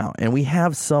ready to come out, and we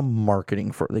have some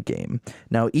marketing for the game.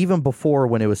 Now, even before,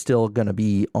 when it was still going to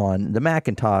be on the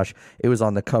Macintosh, it was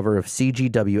on the cover of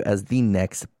CGW as the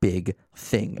next big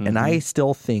thing. Mm-hmm. And I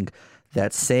still think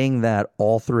that saying that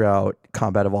all throughout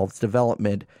Combat Evolved's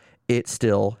development, it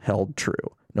still held true.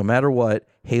 No matter what,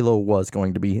 Halo was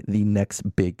going to be the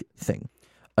next big thing.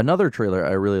 Another trailer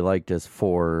I really liked is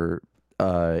for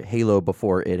Halo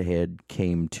before it had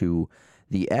came to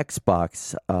the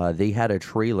Xbox. They had a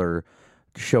trailer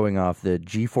showing off the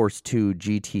GeForce 2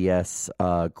 GTS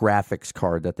graphics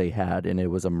card that they had, and it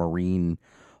was a Marine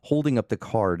holding up the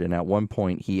card, and at one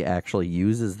point he actually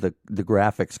uses the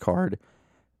graphics card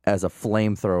as a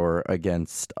flamethrower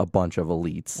against a bunch of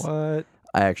elites. What?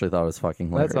 I actually thought it was fucking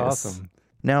hilarious. That's awesome.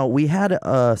 Now, we had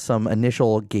some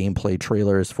initial gameplay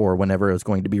trailers for whenever it was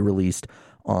going to be released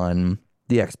on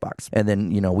the Xbox. And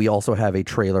then, we also have a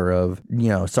trailer of,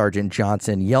 Sergeant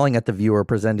Johnson yelling at the viewer,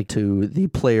 presenting to the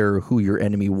player who your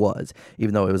enemy was,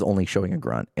 even though it was only showing a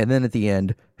grunt. And then at the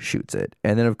end, shoots it.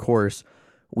 And then, of course,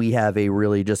 we have a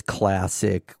really just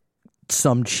classic,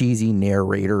 some cheesy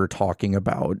narrator talking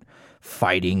about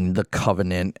fighting the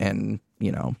Covenant and,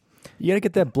 You got to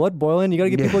get that blood boiling. You got to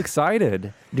get people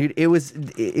excited. Dude, it was,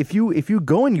 if you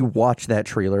go and you watch that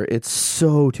trailer, it's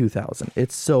so 2000.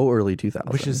 It's so early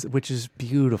 2000. Which is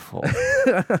beautiful.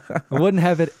 I wouldn't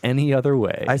have it any other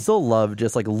way. I still love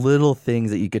just like little things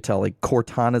that you could tell. Like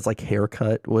Cortana's like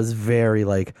haircut was very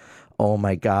like, oh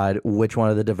my God, which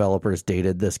one of the developers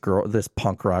dated this girl, this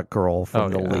punk rock girl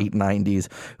from the late 90s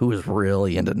who was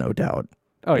really into No Doubt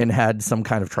and had some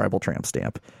kind of tribal tramp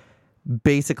stamp.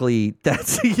 Basically,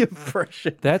 that's the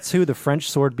impression. That's who the French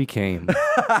sword became.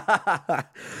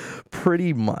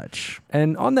 Pretty much.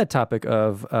 And on that topic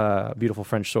of beautiful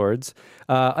French swords,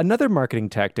 another marketing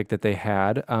tactic that they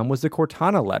had was the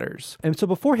Cortana letters. And so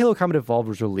before Halo Combat Evolved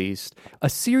was released, a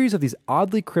series of these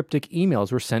oddly cryptic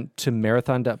emails were sent to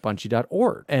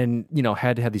marathon.bungie.org and,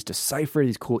 had to have these deciphered,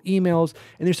 these cool emails,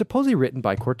 and they're supposedly written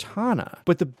by Cortana.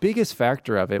 But the biggest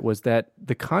factor of it was that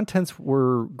the contents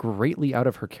were greatly out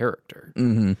of her character,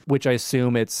 which I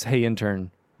assume it's, hey,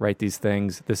 intern, write these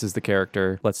things. This is the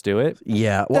character. Let's do it.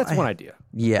 Yeah. Well, that's one idea.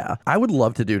 Yeah. I would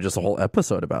love to do just a whole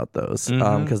episode about those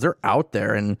because they're out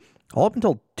there. And all up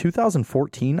until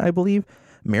 2014, I believe,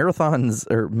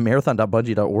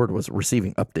 Marathon.bungie.org was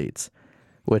receiving updates,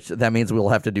 which that means we'll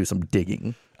have to do some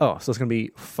digging. Oh, so it's going to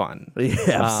be fun.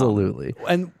 Yeah, absolutely.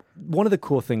 And one of the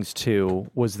cool things, too,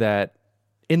 was that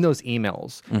in those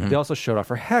emails, they also showed off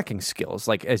her hacking skills.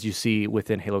 Like, as you see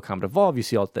within Halo Combat Evolved, you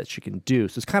see all that she can do.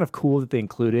 So it's kind of cool that they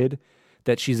included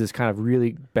that she's this kind of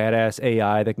really badass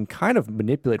AI that can kind of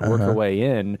manipulate, work her way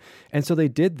in. And so they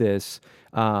did this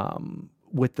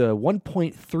with the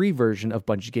 1.3 version of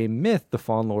Bungie game Myth, The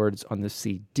Fallen Lords, on the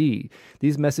CD.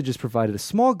 These messages provided a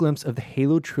small glimpse of the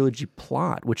Halo trilogy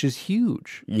plot, which is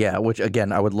huge. Yeah, which,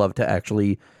 again, I would love to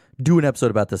actually do an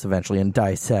episode about this eventually and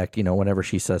dissect, whenever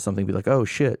she says something, be like, oh,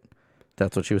 shit,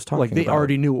 that's what she was talking about. Like, they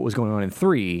already knew what was going on in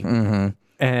 3,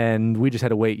 and we just had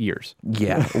to wait years.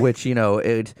 Yeah, which,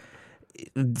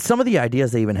 some of the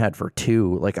ideas they even had for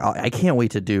 2, like I can't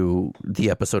wait to do the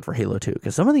episode for Halo 2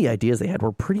 because some of the ideas they had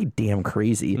were pretty damn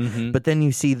crazy. But then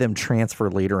you see them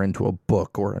transfer later into a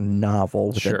book or a novel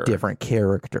with a different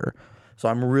character. So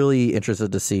I'm really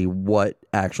interested to see what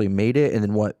actually made it and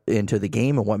then what into the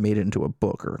game and what made it into a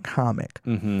book or a comic.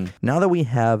 Now that we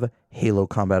have Halo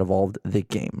Combat Evolved, the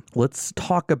game, let's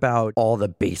talk about all the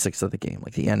basics of the game,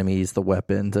 like the enemies, the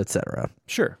weapons, etc.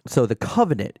 Sure. So the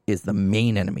Covenant is the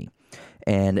main enemy.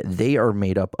 And they are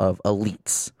made up of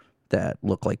elites that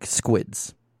look like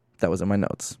squids. That was in my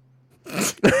notes. Well,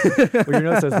 your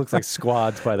note says looks like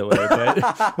squads, by the way.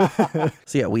 But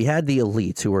So yeah, we had the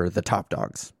elites who were the top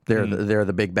dogs. They're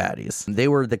the big baddies. They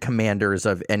were the commanders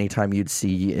of any time you'd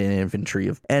see an infantry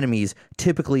of enemies.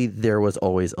 Typically, there was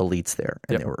always elites there,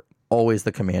 and they were always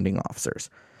the commanding officers.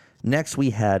 Next,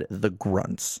 we had the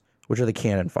grunts, which are the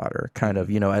cannon fodder. Kind of,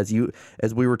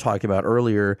 as we were talking about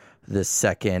earlier, the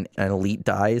second an elite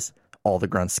dies, all the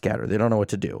grunts scatter. They don't know what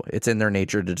to do. It's in their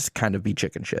nature to just kind of be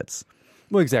chicken shits.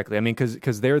 Well, exactly. I mean,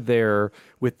 because they're there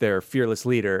with their fearless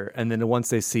leader, and then once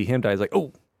they see him die, it's like,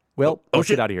 oh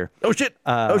shit, out of here. Oh shit.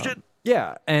 Oh shit.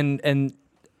 Yeah, and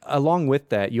along with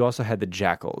that, you also had the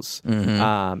Jackals.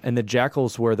 And the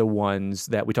Jackals were the ones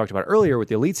that we talked about earlier with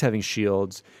the elites having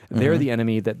shields. They're the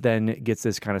enemy that then gets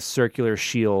this kind of circular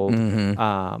shield.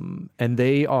 And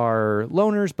they are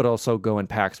loners, but also go in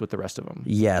packs with the rest of them.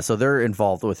 Yeah, so they're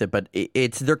involved with it, but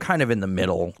they're kind of in the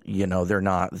middle. They're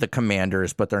not the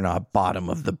commanders, but they're not bottom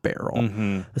of the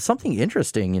barrel. Something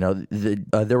interesting,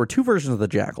 there were 2 versions of the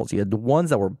Jackals. You had the ones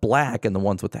that were black and the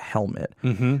ones with the helmet,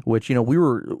 which,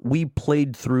 we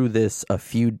played through this a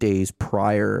few days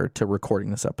prior to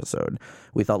recording this episode.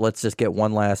 We thought, let's just get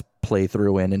one last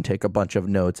playthrough in and take a bunch of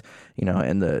notes,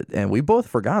 and we both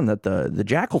forgotten that the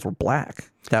Jackals were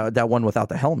black. That one without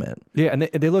the helmet. Yeah, and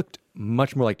they looked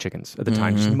much more like chickens at the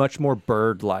time, just much more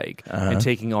bird-like, and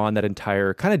taking on that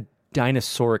entire kind of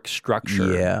dinosauric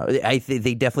structure. Yeah,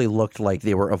 they definitely looked like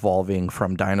they were evolving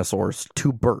from dinosaurs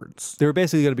to birds. They were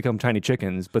basically going to become tiny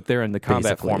chickens, but they're in the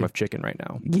combat form of chicken right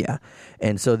now. Yeah,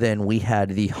 and so then we had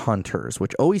the hunters,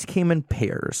 which always came in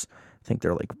pairs. I think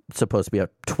they're like supposed to be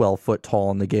 12 foot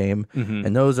tall in the game.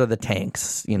 And those are the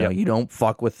tanks. You don't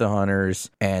fuck with the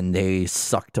hunters and they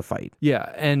suck to fight.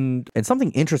 Yeah. And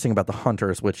something interesting about the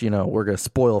hunters, which, we're going to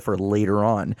spoil for later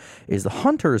on, is the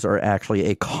hunters are actually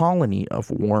a colony of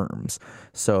worms.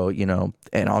 So, and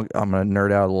I'm going to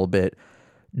nerd out a little bit.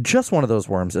 Just one of those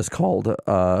worms is called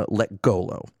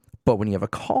Letgolo. But when you have a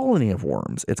colony of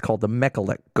worms, it's called the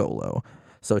Mechaletgolo.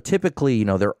 So typically,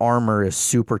 their armor is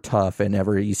super tough, and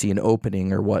whenever you see an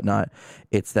opening or whatnot,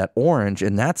 it's that orange,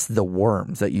 and that's the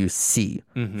worms that you see.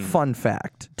 Fun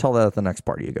fact. Tell that at the next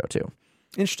party you go to.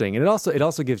 Interesting. And it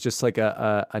also gives just like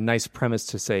a nice premise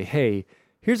to say, hey,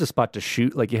 here's a spot to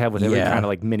shoot, like you have with every kind of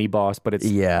like mini boss, but it's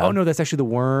oh no, that's actually the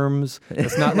worms.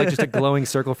 It's not like just a glowing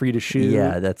circle for you to shoot.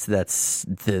 Yeah, that's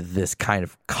this kind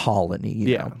of colony.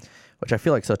 You know? Which I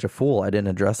feel like such a fool. I didn't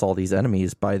address all these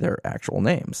enemies by their actual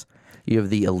names. You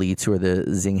have the elites who are the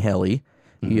Zingheli.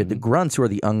 You had the grunts who are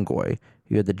the Ungoi.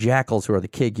 You had the jackals who are the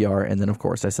Kigyar. And then, of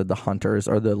course, I said the hunters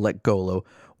are the Letgolo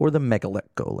or the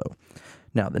Mechaletgolo.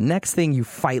 Now, the next thing you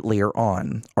fight later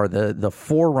on are the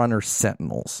Forerunner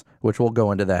Sentinels, which we'll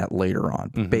go into that later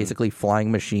on. Basically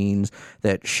flying machines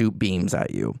that shoot beams at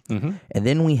you. And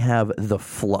then we have the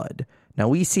Flood. Now,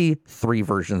 we see 3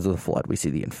 versions of the Flood. We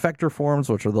see the Infector forms,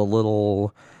 which are the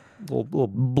little things. Little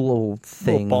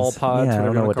ball pods. Yeah, I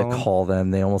don't know what to call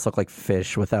them. They almost look like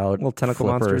fish without little tentacle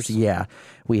flippers. monsters. Yeah.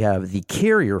 We have the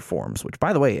carrier forms, which,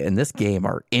 by the way, in this game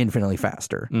are infinitely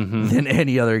faster than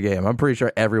any other game. I'm pretty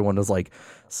sure everyone was like,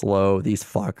 slow these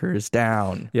fuckers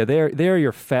down. Yeah, they are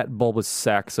your fat bulbous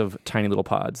sacks of tiny little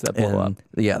pods that blow up.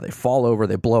 Yeah, they fall over,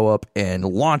 they blow up, and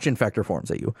launch infector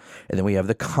forms at you. And then we have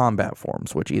the combat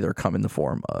forms, which either come in the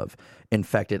form of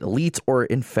infected elites or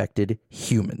infected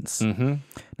humans.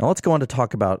 Now, Now let's go on to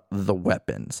talk about the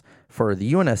weapons for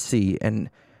the UNSC. And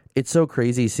it's so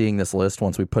crazy seeing this list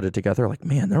once we put it together. Like,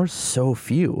 man, there were so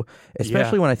few,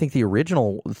 especially when I think the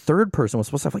original third person was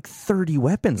supposed to have like 30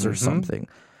 weapons or something.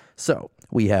 So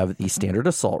we have the standard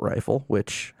assault rifle,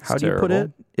 which, how do you put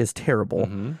it, is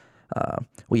terrible.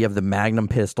 We have the Magnum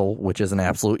pistol, which is an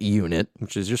absolute unit.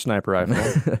 Which is your sniper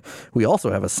rifle. We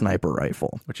also have a sniper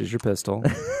rifle. Which is your pistol.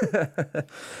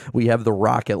 We have the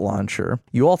rocket launcher.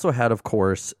 You also had, of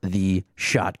course, the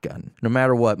shotgun. No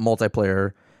matter what,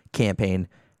 multiplayer campaign,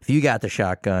 if you got the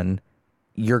shotgun,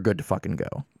 you're good to fucking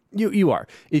go. You are.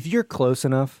 If you're close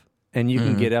enough and you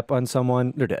can get up on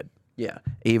someone, they're dead. Yeah.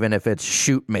 Even if it's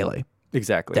shoot melee.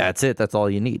 Exactly. That's it. That's all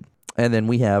you need. And then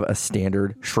we have a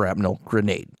standard shrapnel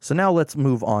grenade. So now let's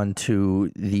move on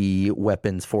to the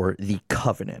weapons for the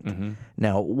Covenant.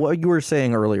 Now, what you were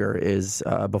saying earlier is,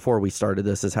 before we started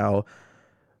this, is how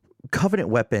Covenant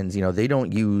weapons, they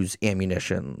don't use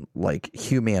ammunition like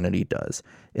humanity does.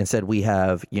 Instead, we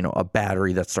have, a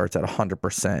battery that starts at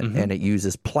 100% and it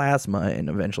uses plasma, and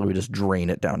eventually we just drain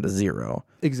it down to 0.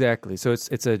 Exactly. So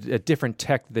it's a different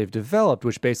tech that they've developed,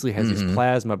 which basically has these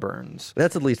plasma burns.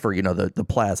 That's at least for, the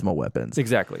plasma weapons.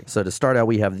 Exactly. So to start out,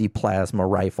 we have the plasma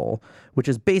rifle, which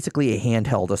is basically a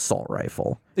handheld assault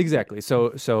rifle. Exactly.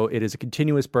 So it is a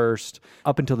continuous burst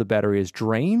up until the battery is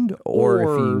drained,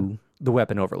 Or if the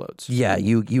weapon overloads. Yeah,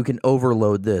 you can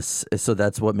overload this, so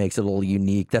that's what makes it a little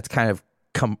unique. That's kind of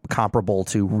comparable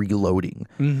to reloading.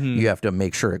 You have to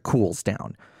make sure it cools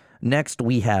down. Next,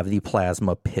 we have the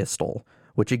plasma pistol,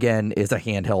 which again is a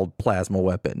handheld plasma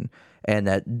weapon. And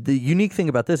that the unique thing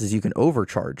about this is you can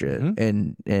overcharge it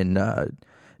and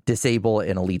disable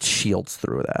an elite's shields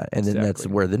through that. And then that's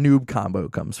where the noob combo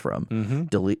comes from.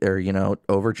 Delete, or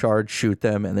overcharge, shoot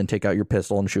them, and then take out your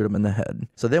pistol and shoot them in the head.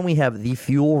 So then we have the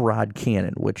fuel rod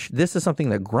cannon, which this is something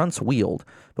that grunts wield,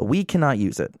 but we cannot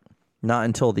use it. Not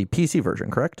until the PC version,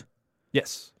 correct?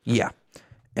 Yes. Yeah.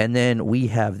 And then we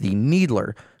have the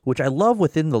Needler, which I love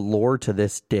within the lore to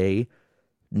this day.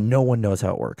 No one knows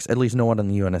how it works, at least no one on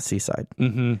the UNSC side.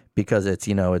 Because it's,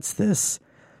 it's this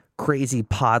crazy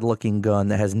pod-looking gun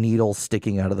that has needles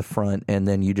sticking out of the front, and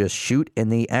then you just shoot,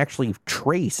 and they actually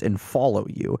trace and follow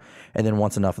you. And then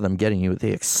once enough of them getting you, they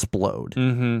explode.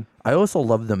 I also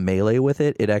love the melee with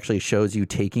it. It actually shows you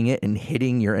taking it and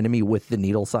hitting your enemy with the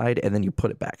needle side, and then you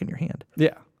put it back in your hand.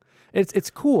 Yeah.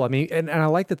 It's cool. I mean, and I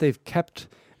like that they've kept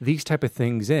these type of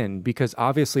things in, because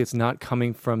obviously it's not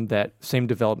coming from that same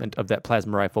development of that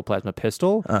plasma rifle, plasma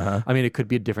pistol. I mean, it could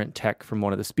be a different tech from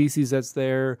one of the species that's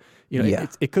there.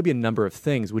 It could be a number of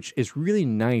things, which is really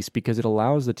nice because it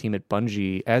allows the team at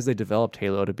Bungie, as they developed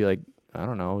Halo, to be like, I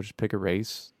don't know, just pick a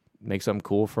race, make something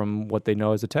cool from what they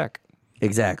know as a tech.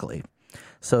 Exactly.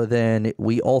 So then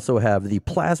we also have the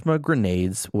plasma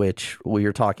grenades, which we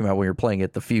were talking about when we were playing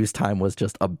it. The fuse time was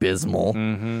just abysmal.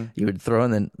 You would throw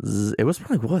and then it was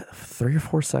probably, 3 or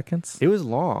 4 seconds? It was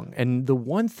long. And the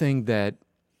one thing that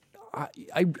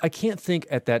I can't think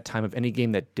at that time of any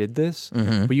game that did this,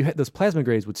 but you had those plasma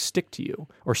grenades would stick to you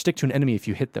or stick to an enemy if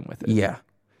you hit them with it. Yeah.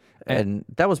 And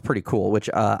that was pretty cool, which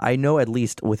I know at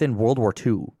least within World War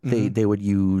II, they would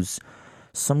use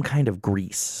some kind of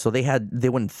grease. So they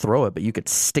wouldn't throw it, but you could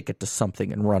stick it to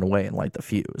something and run away and light the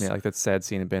fuse. Yeah, like that sad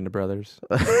scene in Band of Brothers.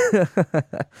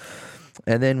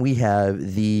 And then we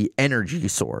have the energy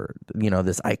sword,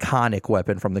 this iconic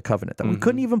weapon from the Covenant that we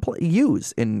couldn't even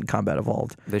use in Combat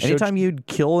Evolved. Anytime you'd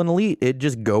kill an elite, it'd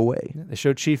just go away. They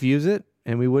showed Chief use it,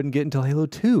 and we wouldn't get until Halo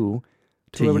 2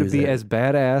 to be able to be as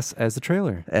badass as the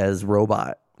trailer. As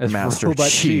Master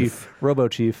Chief. Robo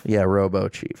Chief. Yeah, Robo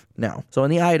Chief. Now, so in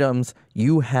the items,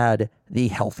 you had the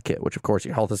health kit, which of course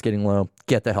your health is getting low.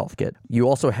 Get the health kit. You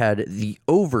also had the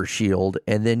overshield,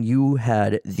 and then you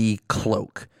had the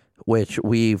cloak, which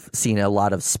we've seen a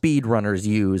lot of speedrunners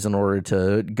use in order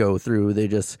to go through. They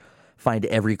just find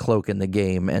every cloak in the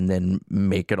game and then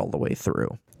make it all the way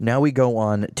through. Now we go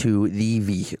on to the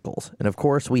vehicles. And of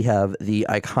course, we have the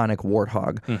iconic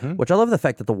Warthog, which I love the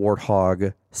fact that the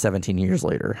Warthog, 17 years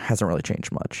later, hasn't really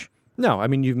changed much. No, I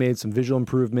mean, you've made some visual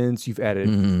improvements. You've added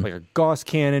like a Gauss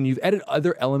cannon. You've added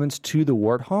other elements to the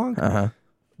Warthog.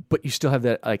 But you still have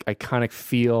that like iconic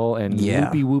feel and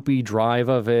whoopy drive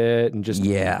of it, and just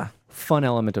fun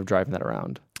element of driving that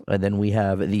around. And then we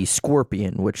have the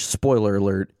Scorpion, which, spoiler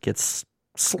alert, gets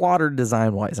slaughtered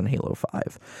design-wise in Halo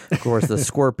 5. Of course, the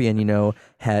Scorpion,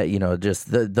 had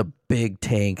just the big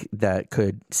tank that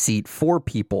could seat 4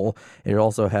 people. It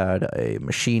also had a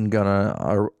machine gun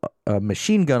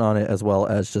on it, as well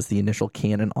as just the initial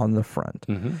cannon on the front.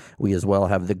 We as well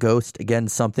have the Ghost, again,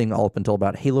 something all up until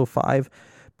about Halo 5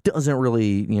 doesn't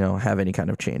really, have any kind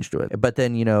of change to it. But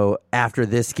then, after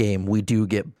this game, we do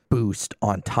get boost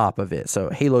on top of it. So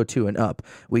Halo 2 and up,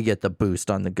 we get the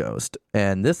boost on the Ghost.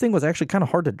 And this thing was actually kind of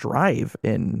hard to drive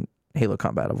in Halo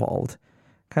Combat Evolved.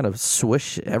 Kind of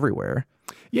swish everywhere.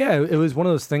 Yeah, it was one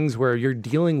of those things where you're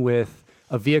dealing with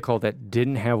a vehicle that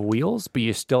didn't have wheels, but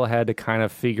you still had to kind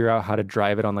of figure out how to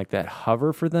drive it on like that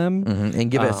hover for them.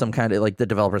 And give it some kind of, like the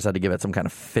developers had to give it some kind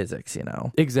of physics,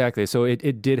 Exactly. So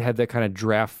it did have that kind of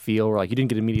draft feel where like you didn't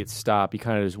get immediate stop. You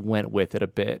kind of just went with it a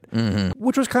bit,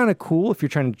 which was kind of cool if you're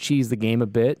trying to cheese the game a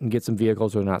bit and get some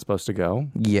vehicles where they're not supposed to go.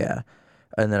 Yeah.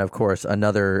 And then, of course,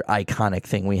 another iconic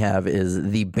thing we have is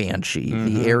the Banshee,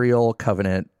 the aerial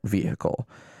Covenant vehicle.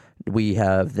 We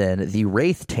have then the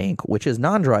Wraith tank, which is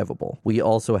non-drivable. We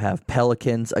also have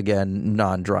Pelicans, again,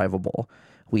 non-drivable.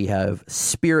 We have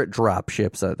Spirit drop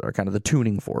ships that are kind of the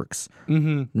tuning forks,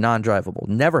 non-drivable.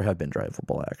 Never have been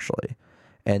drivable, actually.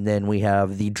 And then we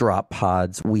have the drop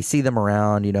pods. We see them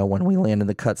around, when we land in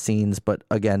the cutscenes, but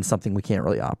again, something we can't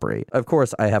really operate. Of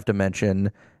course, I have to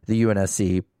mention the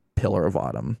UNSC Pillar of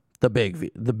Autumn, the big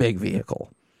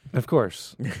vehicle. Of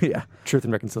course. Yeah. Truth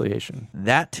and reconciliation.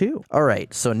 That too. All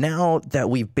right. So now that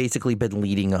we've basically been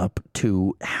leading up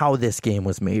to how this game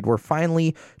was made, we're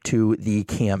finally to the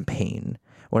campaign.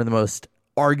 One of the most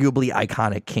arguably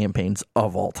iconic campaigns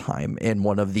of all time and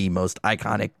one of the most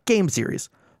iconic game series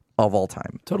of all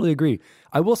time. Totally agree.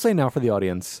 I will say now for the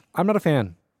audience, I'm not a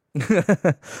fan.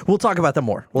 We'll talk about them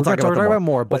more. We'll talk about them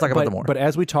more. But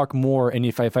as we talk more, and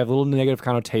if I have a little negative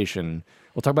connotation,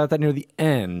 we'll talk about that near the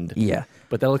end. Yeah.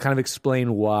 But that'll kind of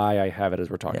explain why I have it as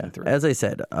we're talking through. As I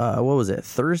said, what was it?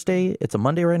 Thursday? It's a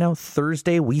Monday right now.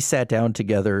 Thursday, we sat down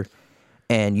together,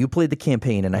 and you played the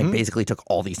campaign, and I basically took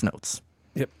all these notes.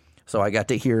 Yep. So I got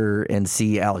to hear and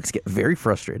see Alex get very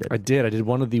frustrated. I did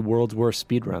one of the world's worst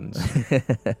speedruns.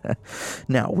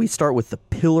 Now, we start with the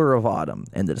Pillar of Autumn,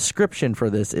 and the description for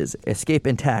this is escape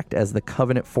intact as the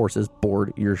Covenant forces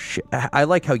board your ship. I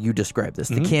like how you describe this.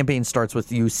 The campaign starts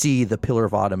with you see the Pillar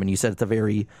of Autumn, and you said it's a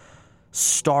very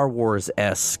Star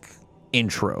Wars-esque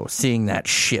intro, seeing that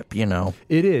ship,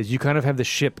 It is. You kind of have the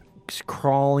ship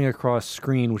crawling across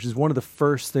screen, which is one of the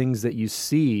first things that you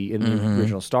see in the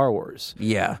original Star Wars.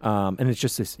 Yeah. And it's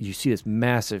just this, you see this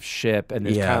massive ship and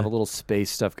there's kind of a little space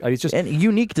stuff. It's just, and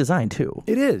unique design too.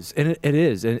 It is. And it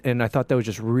is. And I thought that was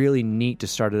just really neat to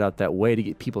start it out that way to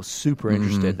get people super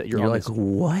interested that you're on like, this.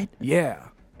 What? Yeah.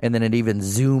 And then it even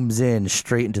zooms in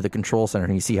straight into the control center,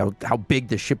 and you see how big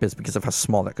the ship is because of how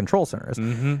small that control center is.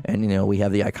 And, we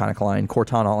have the iconic line,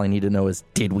 Cortana, all I need to know is,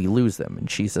 did we lose them? And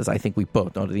she says, I think we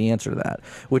both know the answer to that,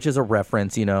 which is a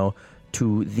reference,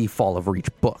 to the Fall of Reach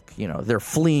book. They're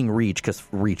fleeing Reach because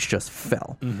Reach just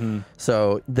fell.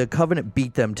 So the Covenant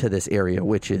beat them to this area,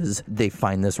 which is they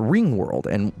find this ring world,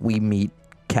 and we meet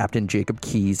Captain Jacob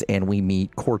Keyes, and we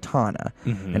meet Cortana.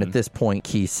 And at this point,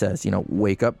 Keyes says,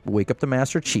 wake up the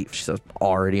Master Chief. She says,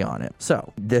 already on it.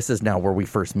 So this is now where we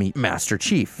first meet Master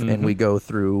Chief, and we go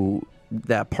through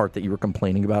that part that you were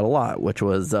complaining about a lot, which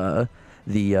was the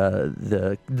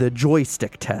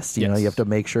joystick test. You have to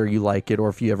make sure you like it, or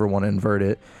if you ever want to invert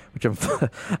it. Which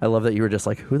I love that you were just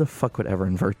like, who the fuck would ever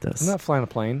invert this? I'm not flying a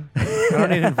plane. I don't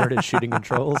need inverted shooting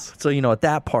controls. So at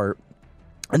that part.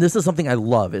 And this is something I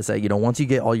love, is that, once you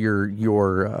get all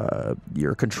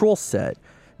your control set,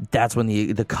 that's when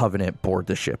the Covenant board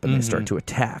the ship and they start to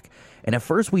attack. And at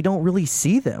first, we don't really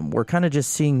see them. We're kind of just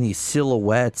seeing these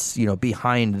silhouettes,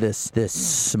 behind this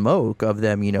smoke of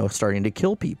them, starting to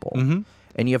kill people.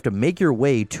 And you have to make your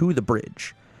way to the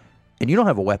bridge. And you don't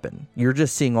have a weapon. You're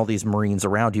just seeing all these Marines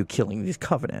around you killing these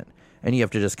Covenant. And you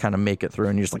have to just kind of make it through,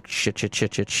 and you're just like, shit.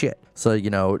 So,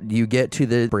 you get to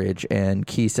the bridge, and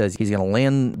Key says he's going to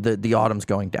land, the Autumn's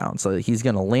going down, so he's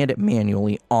going to land it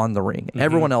manually on the ring.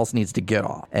 Everyone else needs to get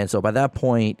off. And so by that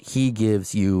point, he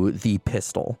gives you the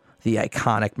pistol, the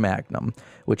iconic Magnum,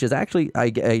 which is actually,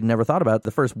 I never thought about it,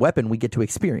 the first weapon we get to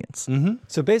experience.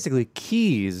 So basically,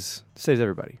 Keyes saves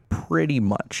everybody. Pretty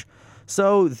much.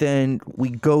 So then we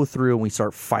go through and we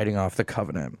start fighting off the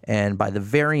Covenant. And by the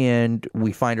very end,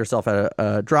 we find ourselves at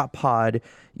a drop pod.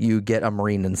 You get a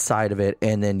Marine inside of it,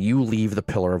 and then you leave the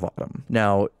Pillar of Autumn.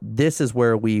 Now, this is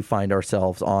where we find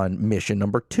ourselves on mission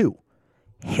number 2,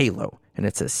 Halo. And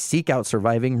it says, seek out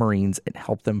surviving Marines and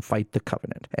help them fight the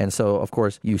Covenant. And so, of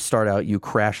course, you start out, you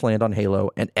crash land on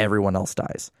Halo, and everyone else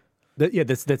dies.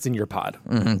 That's in your pod.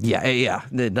 Yeah.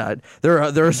 There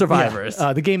are survivors.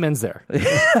 The game ends there.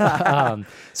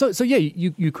 So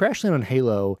you crash land on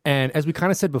Halo, and as we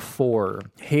kind of said before,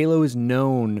 Halo is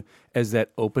known as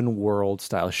that open world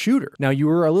style shooter. Now, you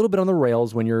were a little bit on the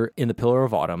rails when you're in the Pillar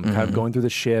of Autumn, kind of going through the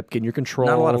ship, getting your controls.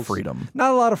 Not a lot of freedom.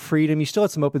 Not a lot of freedom. You still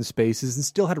had some open spaces and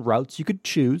still had routes you could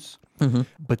choose.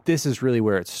 But this is really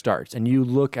where it starts. And you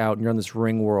look out and you're on this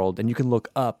ring world, and you can look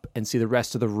up and see the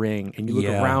rest of the ring, and you look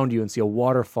around you and see a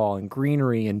waterfall and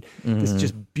greenery and this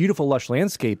just beautiful lush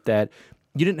landscape that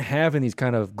you didn't have in these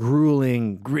kind of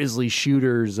grueling, grisly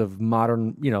shooters of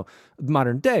modern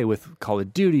day with Call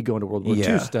of Duty, going to World War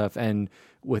II stuff, and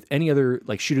with any other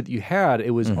like shooter that you had,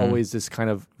 it was always this kind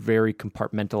of very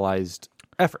compartmentalized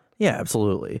effort. Yeah,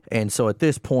 absolutely. And so at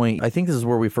this point, I think this is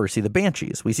where we first see the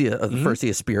Banshees. We see first see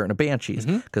a Spirit and a Banshees,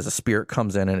 because a Spirit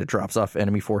comes in and it drops off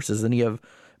enemy forces, and you have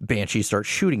Banshees start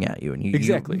shooting at you, and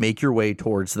you make your way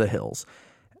towards the hills.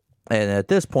 And at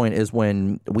this point is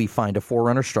when we find a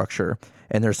Forerunner structure,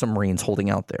 and there's some Marines holding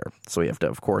out there. So we have to,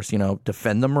 of course,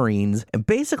 defend the Marines. And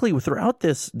basically, throughout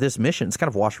this mission, it's kind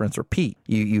of wash, rinse, repeat.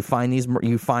 You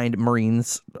find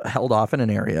Marines held off in an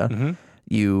area.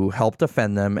 You help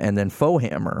defend them, and then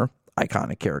Foehammer,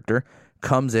 iconic character,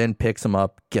 comes in, picks them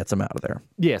up, gets them out of there.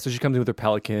 Yeah, so she comes in with her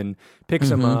Pelican, picks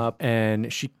them up,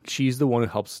 and she's the one who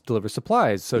helps deliver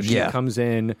supplies. So she comes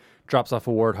in, drops off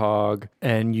a Warthog,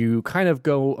 and you kind of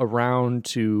go around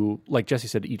to, like Jesse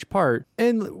said, each part,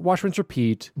 and wash, rinse,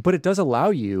 repeat. But it does allow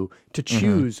you to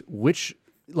choose which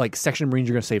section of Marines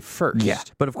you're going to save first. Yeah.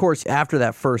 But of course, after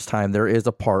that first time, there is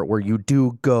a part where you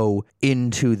do go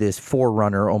into this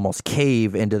Forerunner almost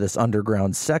cave into this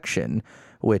underground section,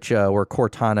 which where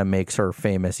Cortana makes her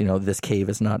famous. This cave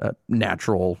is not a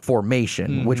natural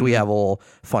formation, which we have a little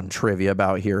fun trivia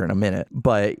about here in a minute.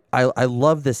 But I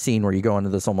love this scene where you go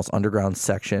into this almost underground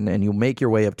section and you make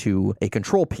your way up to a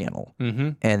control panel,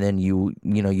 and then you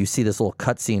see this little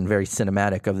cutscene, very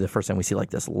cinematic, of the first time we see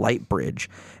like this light bridge,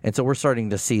 and so we're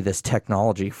starting to see this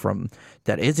technology from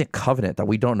that isn't Covenant, that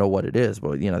we don't know what it is,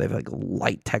 but they have like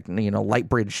light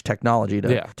bridge technology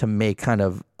to make kind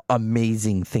of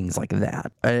amazing things like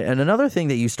that. And another thing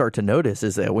that you start to notice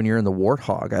is that when you're in the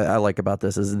Warthog, I like about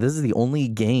this is the only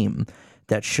game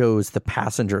that shows the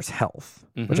passenger's health,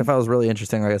 which I thought was really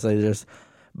interesting. Like I said, just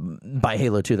by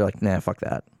Halo 2, they're like, nah, fuck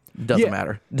that. Doesn't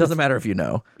matter. Doesn't matter if you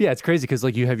know. Yeah, it's crazy because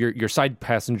you have your side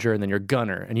passenger and then your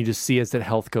gunner, and you just see as that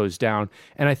health goes down.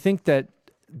 And I think that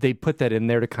they put that in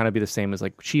there to kind of be the same as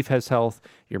Chief has health,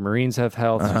 your Marines have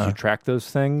health, so you track those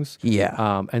things.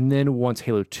 Yeah. And then once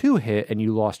Halo 2 hit and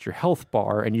you lost your health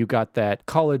bar and you got that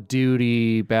Call of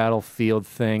Duty Battlefield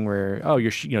thing where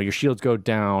your shields go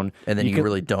down, and then you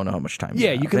really don't know how much time.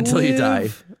 Yeah, you can until you die.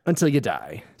 Until you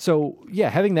die. So yeah,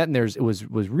 having that in there was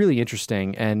really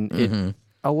interesting, and it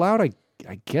allowed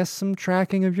I guess some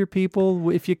tracking of your people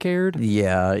if you cared.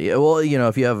 Yeah. Well,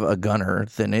 if you have a gunner,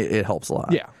 then it helps a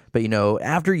lot. Yeah. But,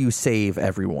 after you save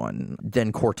everyone,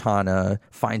 then Cortana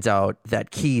finds out that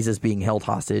Keyes is being held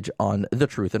hostage on the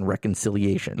Truth and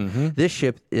Reconciliation. This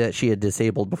ship that she had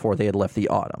disabled before they had left the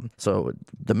Autumn. So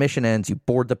the mission ends, you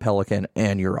board the Pelican,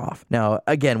 and you're off. Now,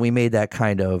 again, we made that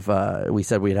kind of, we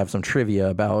said we'd have some trivia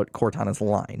about Cortana's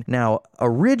line. Now,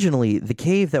 originally, the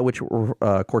cave that which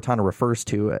Cortana refers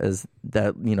to as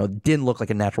that, didn't look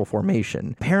like a natural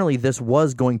formation. Apparently, this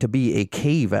was going to be a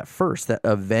cave at first that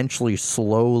eventually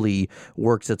slowly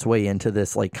works its way into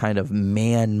this kind of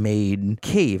man-made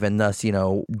cave, and thus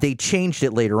they changed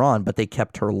it later on, but they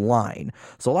kept her line.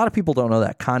 So a lot of people don't know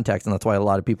that context, and that's why a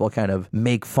lot of people kind of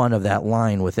make fun of that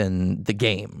line within the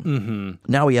game.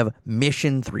 Now we have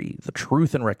Mission 3, the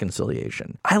Truth and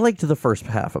Reconciliation. I liked the first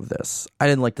half of this. I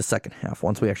didn't like the second half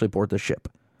once we actually board the ship.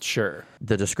 Sure.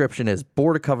 The description is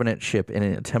board a Covenant ship in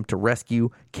an attempt to rescue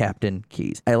Captain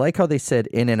Keyes. I like how they said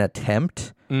in an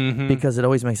attempt, because it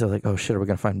always makes us like, oh shit, are we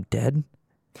going to find him dead?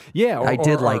 Yeah, I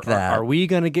did like that. Are we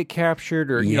going to get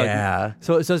captured? Or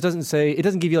so it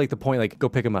doesn't give you the point go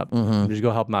pick him up, just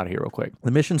go help him out of here real quick.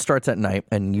 The mission starts at night,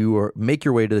 and you make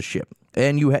your way to the ship,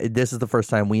 and this is the first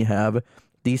time we have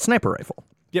the sniper rifle.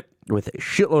 Yep, with a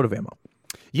shitload of ammo.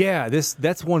 Yeah,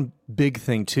 that's one big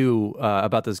thing too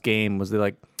about this game was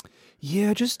they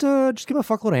just give him a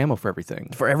fuckload of ammo for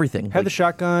everything. For everything. Have the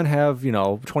shotgun, have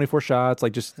 24 shots,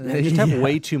 just have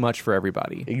way too much for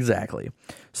everybody. Exactly.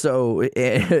 So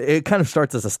it kind of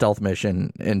starts as a stealth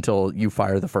mission until you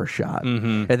fire the first shot,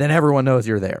 and then everyone knows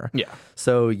you're there. Yeah.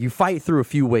 So you fight through a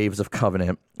few waves of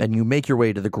Covenant, and you make your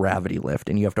way to the gravity lift,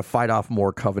 and you have to fight off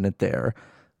more Covenant there.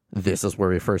 This is where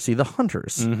we first see the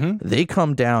Hunters. They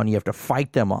come down, you have to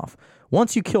fight them off.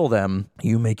 Once you kill them,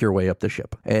 you make your way up the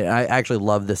ship. And I actually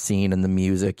love the scene and the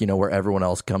music, where everyone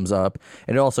else comes up.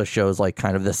 And it also shows like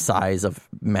kind of the size of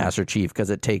Master Chief because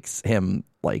it takes him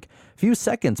like a few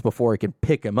seconds before it can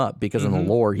pick him up because in the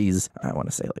lore he's, I want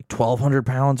to say like 1,200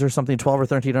 pounds or something, 12 or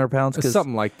 1,300 pounds.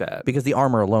 Something like that. Because the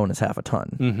armor alone is half a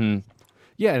ton.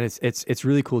 Yeah, and it's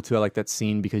really cool too. I like that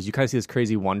scene because you kind of see this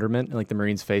crazy wonderment in like the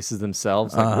Marines' faces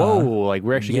themselves. Like, whoa, like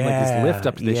we're actually getting like this lift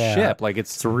up to this ship. Like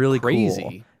it's really crazy.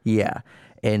 Cool. Yeah.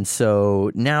 And so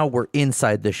now we're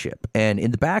inside the ship. And in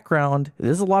the background,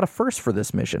 there's a lot of firsts for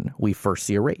this mission. We first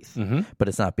see a Wraith, but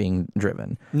it's not being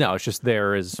driven. No, it's just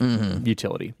there as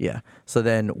utility. Yeah. So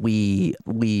then we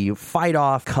fight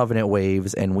off Covenant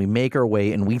waves and we make our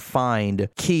way and we find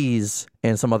Keyes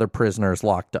and some other prisoners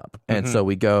locked up. And so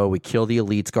we kill the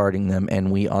elites guarding them,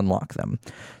 and we unlock them.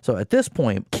 So at this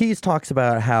point, Keyes talks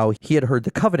about how he had heard the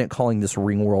Covenant calling this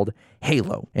ring world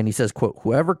Halo. And he says, quote,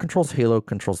 whoever controls Halo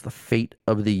controls the fate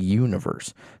of the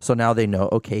universe. So now they know,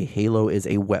 okay, Halo is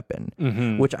a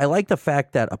weapon, which I like the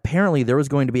fact that apparently there was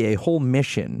going to be a whole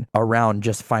mission around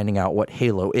just finding out what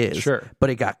Halo is. Sure.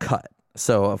 But it got cut.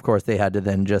 So, of course, they had to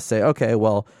then just say, okay,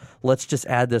 well, let's just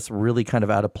add this really kind of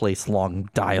out of place long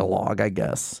dialogue, I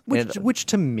guess. Which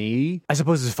to me, I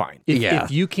suppose is fine.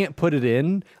 If you can't put it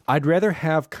in, I'd rather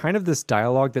have kind of this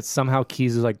dialogue that somehow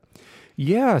Keyes is like,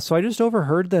 yeah, so I just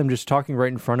overheard them just talking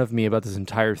right in front of me about this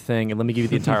entire thing, and let me give you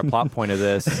the entire plot point of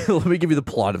this. Let me give you the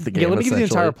plot of the game. Yeah, let me give you the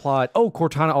entire plot. Oh,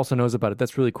 Cortana also knows about it.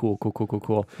 That's really cool.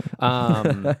 Cool.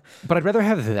 But I'd rather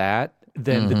have that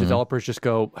than the developers just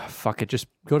go, fuck it, just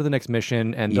go to the next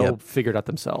mission, and they'll figure it out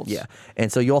themselves. Yeah,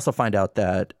 and so you also find out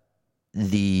that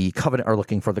the Covenant are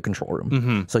looking for the control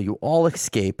room. So you all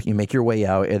escape, you make your way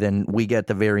out, and then we get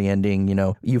the very ending,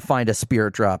 you find a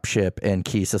spirit drop ship, and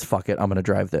Key says, fuck it, I'm going to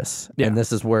drive this. Yeah. And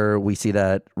this is where we see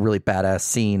that really badass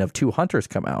scene of two hunters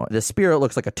come out. The spirit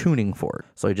looks like a tuning fork.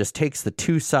 So he just takes the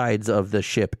two sides of the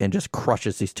ship and just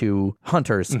crushes these two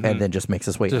hunters and then just makes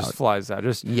his way out. Just flies out.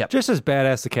 Just as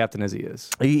badass the captain as he is.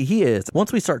 He is.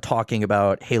 Once we start talking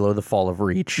about Halo, the Fall of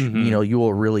Reach, you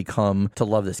will really come to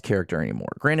love this character anymore.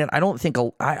 Granted, I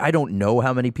don't know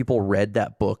how many people read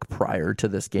that book prior to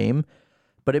this game,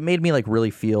 but it made me like really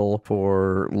feel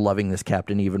for loving this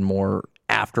captain even more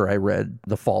after I read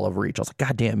The Fall of Reach. I was like,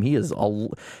 God damn, he's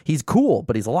cool,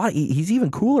 but he's even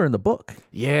cooler in the book.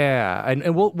 Yeah,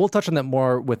 and we'll touch on that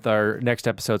more with our next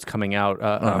episodes coming out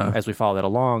as we follow that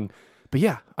along. But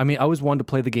yeah, I mean, I was one to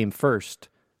play the game first,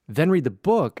 then read the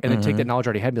book, and then take that knowledge I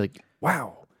already had and be like,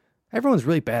 wow. Everyone's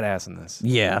really badass in this.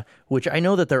 Yeah, which I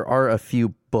know that there are a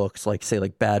few books, like say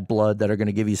like Bad Blood, that are going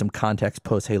to give you some context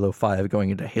post Halo 5 going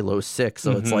into Halo 6.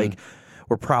 So it's like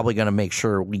we're probably going to make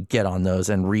sure we get on those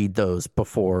and read those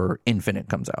before Infinite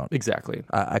comes out. Exactly.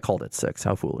 I called it 6.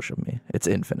 How foolish of me. It's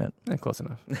Infinite. Close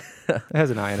enough. It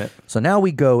has an eye in it. So now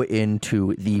we go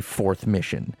into the fourth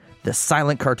mission, the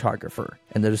Silent Cartographer.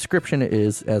 And the description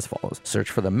is as follows. Search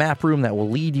for the map room that will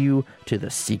lead you to the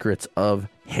secrets of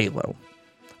Halo.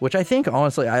 Which I think,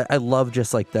 honestly, I love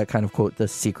just like that kind of quote, the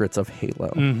secrets of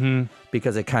Halo.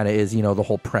 Because it kind of is, the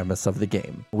whole premise of the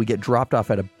game. We get dropped off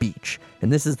at a beach.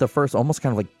 And this is the first almost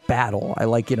kind of like battle. I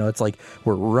like, it's like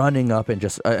we're running up and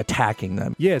just attacking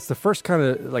them. Yeah, it's the first kind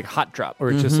of like hot drop where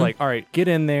it's just like, all right, get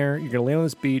in there. You're going to land on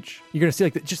this beach. You're going to see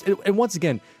like and once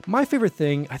again, my favorite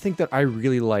thing I think that I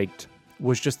really liked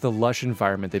was just the lush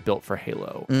environment they built for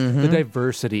Halo. The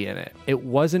diversity in it. It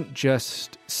wasn't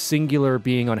just singular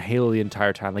being on Halo the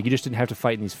entire time. Like, you just didn't have to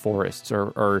fight in these forests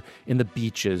or in the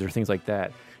beaches or things like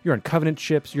that. You're on Covenant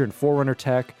ships, you're in Forerunner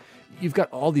tech. You've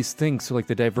got all these things. So, like,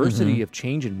 the diversity of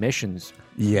change and missions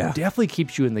definitely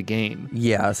keeps you in the game.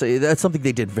 Yeah, so that's something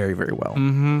they did very, very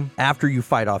well. After you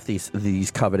fight off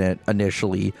these Covenant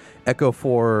initially, Echo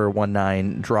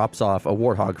 419 drops off a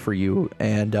Warthog for you,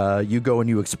 and you go and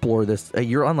you explore this.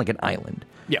 You're on, like, an island.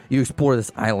 Yeah. You explore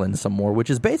this island some more, which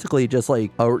is basically just,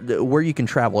 like, where you can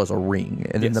travel as a ring.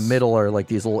 And in the middle are, like,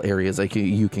 these little areas like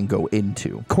you can go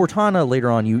into. Cortana,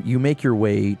 later on, you make your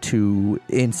way to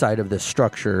inside of this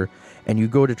structure, and you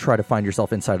go to try to find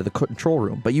yourself inside of the control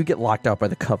room, but you get locked out by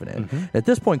the Covenant. At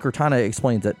this point, Cortana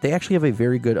explains that they actually have a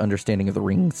very good understanding of the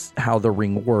rings, how the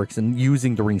ring works, and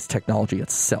using the ring's technology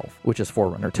itself, which is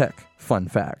Forerunner tech. Fun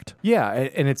fact. Yeah,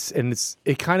 and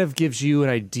it kind of gives you an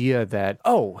idea that,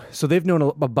 so they've known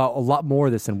about a lot more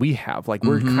of this than we have. Like,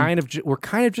 we're kind of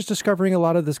just discovering a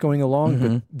lot of this going along,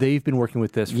 but they've been working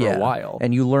with this for a while.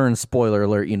 And you learn, spoiler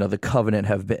alert, the Covenant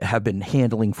have been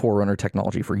handling Forerunner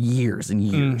technology for years and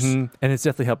years. And it's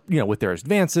definitely helped, with their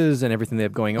advances and everything they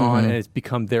have going on, and it's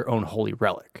become their own holy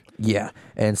relic. Yeah,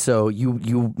 and so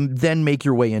you then make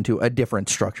your way into a different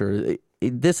structure.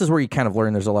 this is where you kind of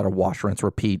learn there's a lot of wash, rinse,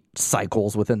 repeat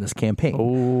cycles within this campaign.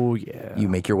 Oh, yeah. You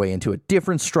make your way into a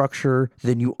different structure,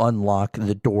 then you unlock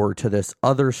the door to this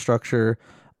other structure.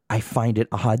 I find it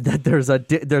odd that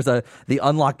the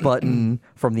unlock button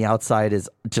from the outside is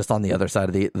just on the other side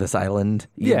of this island.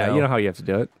 You know how you have to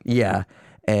do it. Yeah.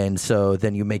 And so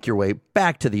then you make your way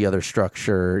back to the other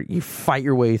structure, you fight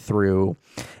your way through,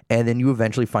 and then you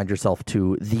eventually find yourself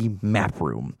to the map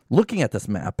room. Looking at this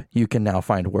map, you can now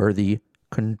find where the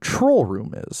control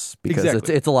room is. Because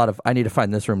it's a lot of, I need to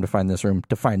find this room, to find this room,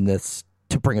 to find this,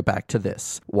 to bring it back to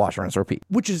this. Wash, rinse, repeat.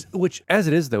 Which as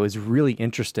it is though, is really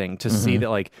interesting to see that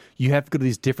like you have to go to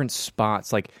these different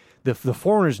spots. Like the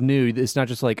Foreigners knew it's not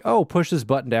just like, oh, push this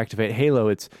button to activate Halo.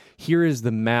 It's here is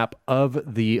the map of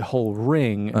the whole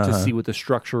ring to see what the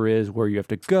structure is, where you have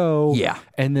to go. Yeah.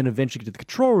 And then eventually get to the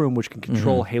control room, which can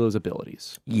control Halo's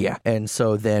abilities. Yeah. And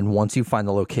so then once you find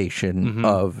the location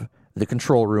of the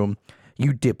control room,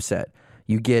 you dipset.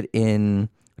 You get in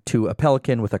to a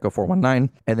Pelican with Echo 419,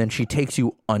 and then she takes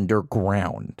you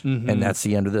underground. And that's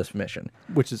the end of this mission.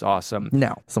 Which is awesome.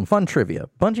 Now, some fun trivia.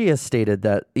 Bungie has stated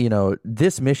that,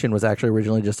 this mission was actually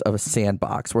originally just a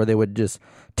sandbox where they would just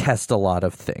test a lot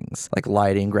of things, like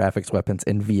lighting, graphics, weapons,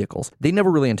 and vehicles. They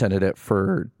never really intended it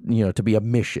for, to be a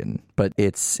mission, but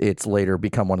it's later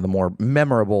become one of the more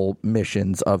memorable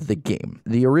missions of the game.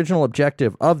 The original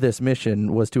objective of this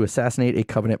mission was to assassinate a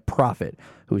Covenant prophet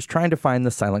who was trying to find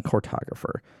the silent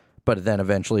cartographer. But then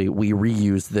eventually we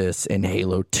reused this in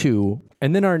Halo 2.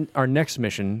 And then our next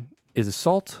mission is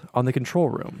Assault on the Control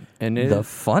Room. And the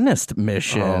funnest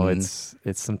mission. Oh, it's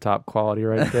some top quality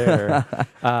right there.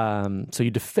 So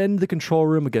you defend the control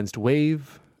room against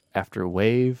wave after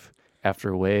wave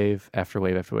after wave after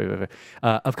wave after wave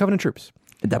of Covenant troops.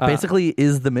 That basically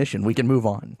is the mission. We can move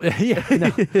on. Yeah.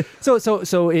 No.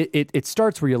 So it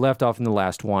starts where you left off in the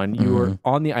last one. You were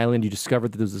on the island. You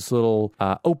discovered that there's this little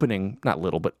opening, not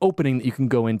little, but opening that you can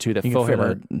go into. That you can fit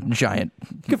a giant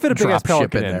you can fit a big ass ship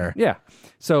Pelican in there. Yeah.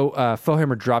 So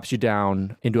Foehammer drops you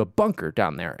down into a bunker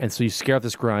down there, and so you scare off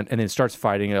this grunt, and then it starts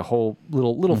fighting. A whole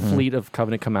little fleet of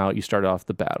Covenant come out. You start off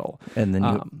the battle, and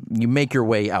then you make your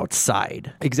way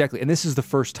outside. Exactly, and this is the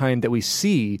first time that we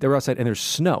see that we're outside, and there's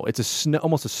snow. It's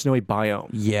almost a snowy biome.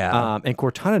 Yeah. And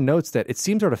Cortana notes that it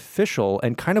seems artificial,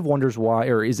 and kind of wonders why,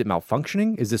 or is it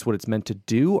malfunctioning? Is this what it's meant to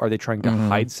do? Are they trying to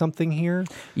hide something here?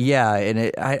 Yeah,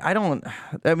 and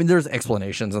I mean, there's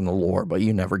explanations in the lore, but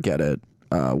you never get it.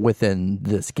 Within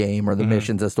this game or the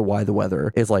missions as to why the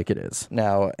weather is like it is.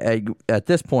 Now, at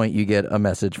this point, you get a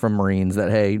message from Marines that,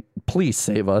 hey, please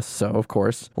save us. So, of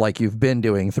course, like you've been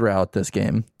doing throughout this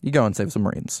game, you go and save some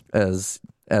Marines as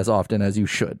often as you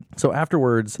should. So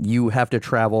afterwards, you have to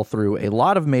travel through a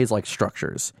lot of maze-like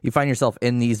structures. You find yourself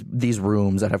in these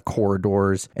rooms that have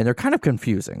corridors, and they're kind of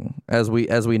confusing, as we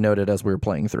noted as we were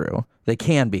playing through. They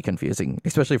can be confusing,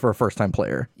 especially for a first-time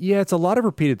player. Yeah, it's a lot of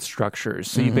repeated structures.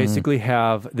 So you basically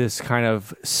have this kind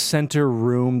of center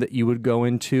room that you would go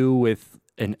into with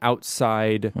an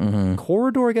outside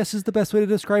corridor, I guess is the best way to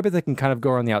describe it, that can kind of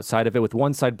go around the outside of it with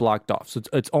one side blocked off. So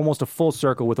it's almost a full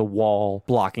circle with a wall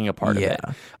blocking a part of it.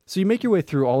 So you make your way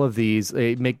through all of these.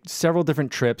 They make several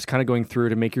different trips kind of going through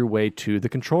to make your way to the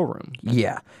control room.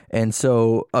 Yeah. And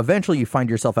so eventually you find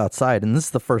yourself outside, and this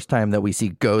is the first time that we see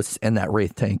ghosts and that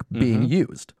Wraith tank being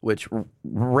used, which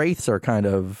Wraiths are kind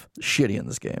of shitty in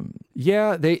this game.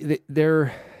 Yeah,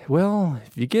 they're... Well,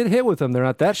 if you get hit with them, they're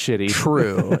not that shitty.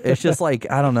 True. It's just like,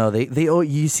 I don't know.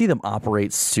 You see them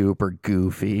operate super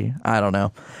goofy. I don't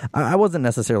know. I wasn't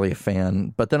necessarily a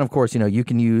fan, but then of course, you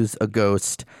can use a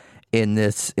ghost in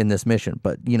this mission.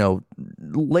 But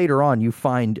later on, you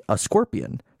find a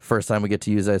Scorpion. First time we get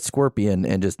to use a Scorpion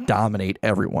and just dominate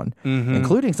everyone,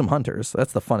 including some hunters.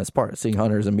 That's the funnest part, seeing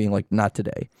hunters and being like, not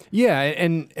today. Yeah,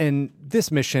 and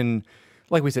this mission,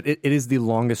 like we said, it is the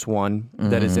longest one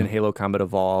that is in Halo Combat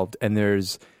Evolved, and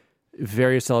there's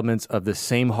various elements of the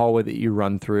same hallway that you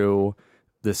run through,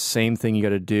 the same thing you got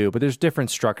to do, but there's different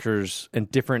structures and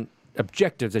different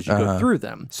objectives as you go through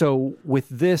them. So with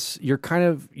this, you're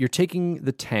taking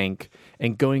the tank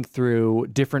and going through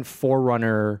different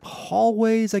Forerunner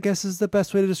hallways, I guess is the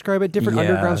best way to describe it, different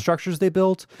underground structures they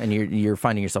built. And you're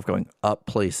finding yourself going up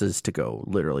places to go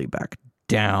literally back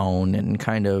down, and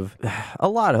kind of a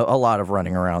lot of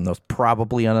running around. Those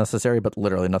probably unnecessary, but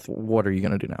literally nothing. What are you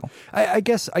going to do now? I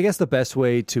guess the best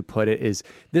way to put it is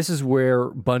this is where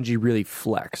Bungie really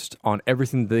flexed on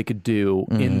everything that they could do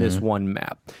in this one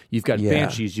map. You've got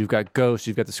Banshees, you've got Ghosts,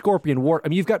 you've got the Scorpion War. I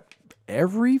mean, you've got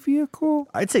every vehicle.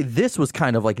 I'd say this was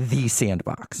kind of like the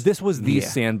sandbox. This was the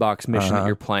sandbox mission that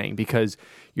you're playing, because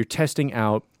you're testing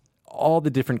out all the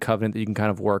different Covenant that you can kind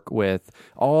of work with,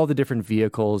 all the different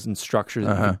vehicles and structures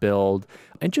that you can build,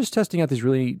 and just testing out these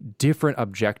really different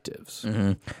objectives.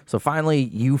 So finally,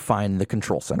 you find the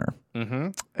control center.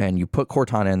 And you put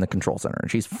Cortana in the control center,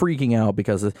 and she's freaking out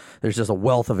because there's just a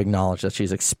wealth of knowledge that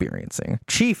she's experiencing.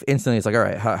 Chief instantly is like, all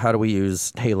right, how do we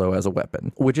use Halo as a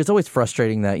weapon? Which is always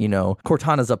frustrating that,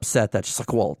 Cortana's upset that she's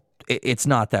like, well, it's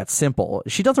not that simple.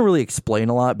 She doesn't really explain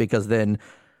a lot because then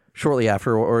shortly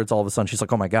afterwards, all of a sudden, she's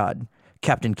like, oh my God,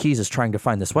 Captain Keyes is trying to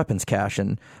find this weapons cache,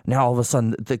 and now all of a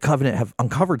sudden the Covenant have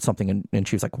uncovered something, and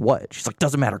she's like, what? She's like,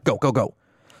 doesn't matter, go.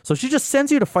 So she just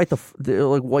sends you to fight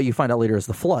what you find out later is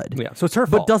the Flood. Yeah, so it's her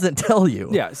fault. But doesn't tell you.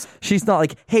 Yes. She's not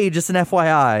like, hey, just an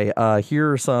FYI,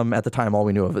 here are some, at the time, all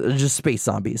we knew of, just space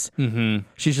zombies.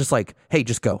 She's just like, hey,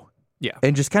 just go. Yeah.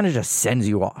 And just kind of just sends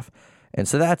you off. And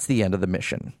so that's the end of the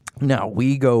mission. Now,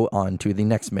 we go on to the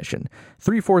next mission,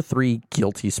 343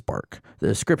 Guilty Spark. The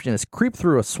description is creep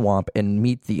through a swamp and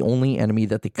meet the only enemy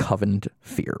that the Covenant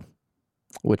fear.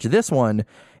 Which this one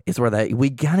is where we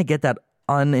kind of get that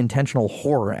unintentional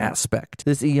horror aspect.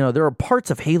 There are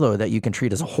parts of Halo that you can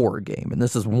treat as a horror game, and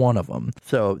this is one of them.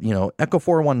 So, Echo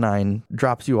 419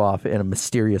 drops you off in a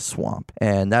mysterious swamp,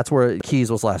 and that's where Keyes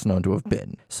was last known to have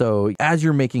been. So, as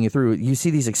you're making it through, you see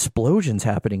these explosions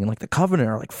happening, and like the Covenant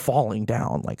are like falling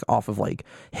down, like off of like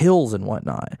hills and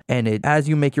whatnot. And as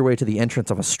you make your way to the entrance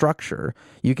of a structure,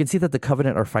 you can see that the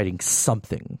Covenant are fighting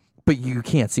something, but you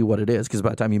can't see what it is because by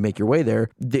the time you make your way there,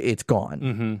 it's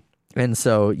gone. And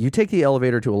so you take the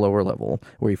elevator to a lower level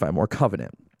where you find more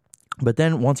Covenant. But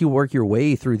then once you work your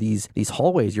way through these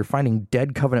hallways, you're finding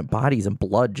dead Covenant bodies and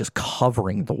blood just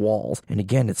covering the walls. And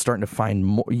again, it's starting to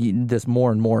find this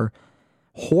more and more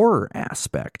horror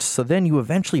aspect. So then you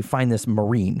eventually find this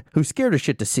Marine who's scared as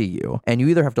shit to see you. And you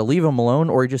either have to leave him alone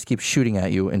or he just keeps shooting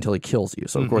at you until he kills you.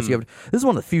 So of course this is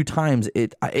one of the few times,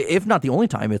 if not the only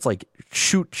time, it's like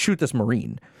shoot this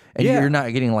Marine. And you're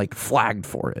not getting like flagged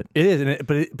for it. It is,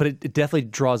 but it definitely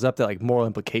draws up that like moral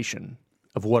implication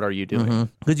of what are you doing?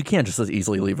 Because you can't just as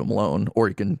easily leave him alone, or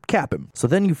you can cap him. So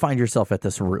then you find yourself at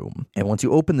this room, and once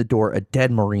you open the door, a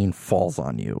dead Marine falls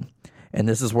on you. And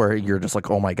this is where you're just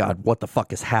like, oh my God, what the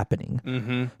fuck is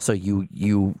happening? So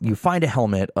you find a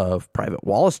helmet of Private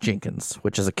Wallace Jenkins,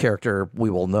 which is a character we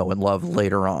will know and love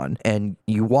later on, and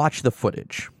you watch the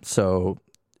footage. So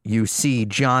you see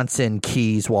Johnson,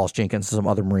 Keyes, Wallace Jenkins, and some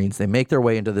other Marines. They make their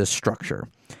way into this structure.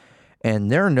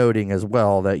 And they're noting as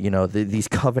well that, these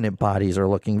Covenant bodies are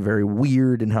looking very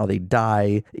weird and how they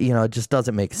die. It just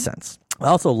doesn't make sense. I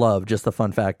also love just the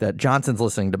fun fact that Johnson's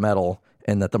listening to metal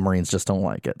and that the Marines just don't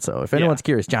like it. So if anyone's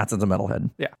curious, Johnson's a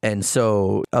metalhead. Yeah. And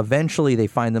so eventually they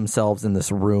find themselves in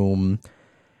this room,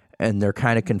 and they're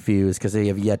kind of confused because they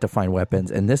have yet to find weapons.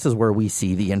 And this is where we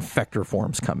see the infector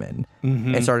forms come in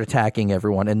and start attacking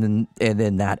everyone. And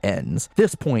then that ends.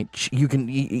 This point, you can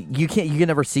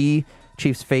never see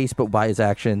Chief's face, but by his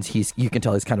actions, you can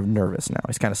tell he's kind of nervous now.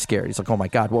 He's kind of scared. He's like, oh my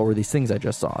God, what were these things I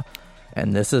just saw?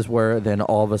 And this is where then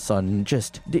all of a sudden,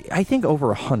 I think over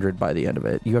 100 by the end of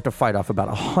it, you have to fight off about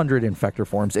 100 infector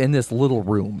forms in this little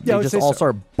room. Yeah, they just all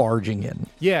start barging in.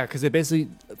 Yeah, because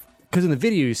because in the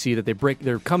video you see that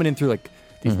they're coming in through like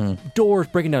these doors,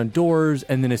 breaking down doors,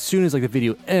 and then as soon as like the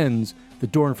video ends, the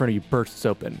door in front of you bursts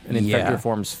open and infector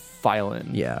forms file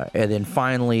in. Yeah, and then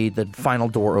finally the final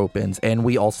door opens, and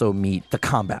we also meet the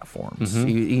combat forms.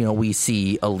 We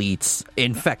see elites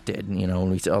infected,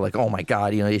 and we see like, oh my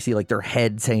God, you see like their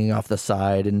heads hanging off the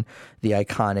side and the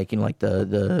iconic, like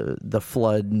the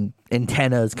Flood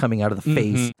antennas coming out of the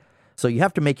face. So you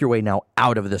have to make your way now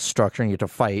out of this structure, and you have to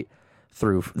fight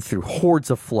through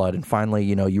hordes of Flood, and finally,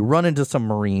 you run into some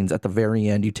Marines at the very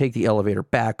end. You take the elevator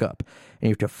back up, and you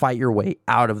have to fight your way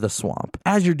out of the swamp.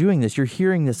 As you're doing this, you're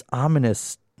hearing this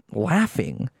ominous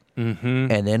laughing,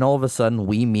 and then all of a sudden,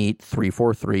 we meet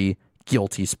 343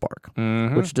 Guilty Spark,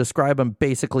 which describe them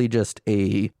basically just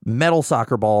a metal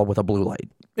soccer ball with a blue light.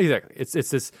 Exactly. It's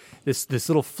this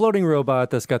little floating robot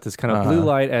that's got this kind of blue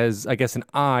light as, I guess, an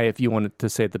eye, if you wanted to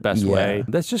say it the best way.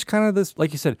 That's just kind of this,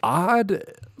 like you said, odd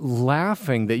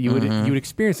laughing that you would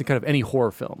experience in kind of any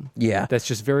horror film. Yeah. That's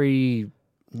just very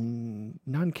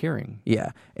non-caring.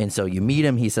 Yeah. And so you meet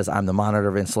him. He says, I'm the monitor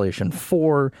of Installation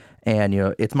 4, and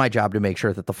it's my job to make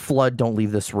sure that the Flood don't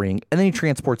leave this ring. And then he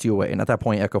transports you away. And at that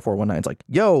point, Echo 419's like,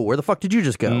 yo, where the fuck did you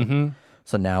just go?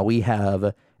 So now we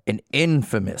have an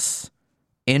infamous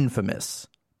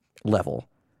level,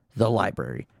 the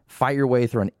library. Fight your way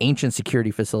through an ancient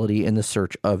security facility in the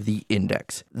search of the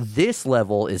Index. This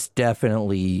level is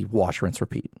definitely wash, rinse,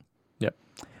 repeat. Yep.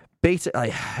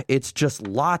 basically, it's just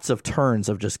lots of turns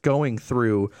of just going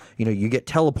through. You get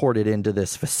teleported into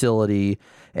this facility,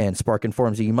 and Spark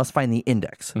informs you must find the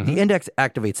index. The index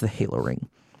activates the Halo ring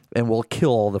and will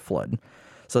kill all the Flood.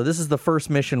 So this is the first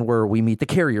mission where we meet the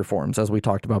carrier forms, as we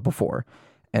talked about before,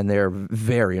 and they're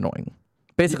very annoying.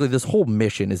 Basically, this whole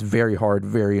mission is very hard,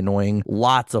 very annoying,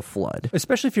 lots of Flood.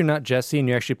 Especially if you're not Jesse and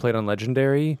you actually played on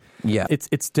Legendary. Yeah.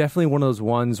 It's definitely one of those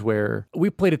ones where we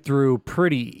played it through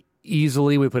pretty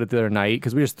easily. We put it the other night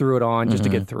because we just threw it on just to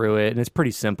get through it, and it's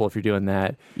pretty simple if you're doing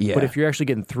that. Yeah. But if you're actually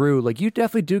getting through, like, you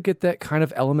definitely do get that kind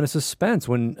of element of suspense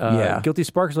when Guilty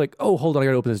Spark is like, oh, hold on, I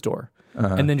gotta open this door.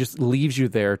 And then just leaves you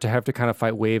there to have to kind of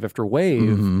fight wave after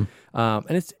wave.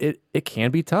 And it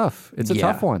can be tough. It's a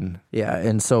tough one. Yeah,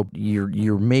 and so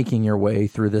you're making your way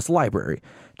through this library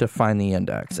to find the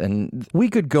index. And we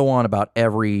could go on about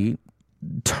every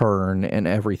turn and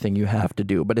everything you have to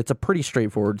do, but it's a pretty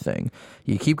straightforward thing.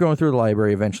 You keep going through the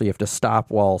library. Eventually you have to stop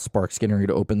while Spark's getting ready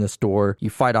to open this door. You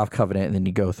fight off Covenant, and then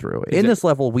you go through. In this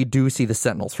level, we do see the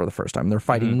Sentinels for the first time. They're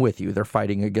fighting with you. They're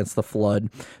fighting against the Flood.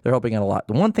 They're helping out a lot.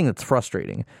 The one thing that's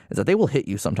frustrating is that they will hit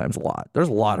you sometimes a lot. There's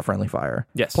a lot of friendly fire.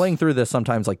 Yes. Playing through this,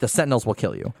 sometimes like the Sentinels will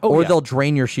kill you, they'll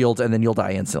drain your shields, and then you'll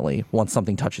die instantly once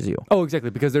something touches you. Oh,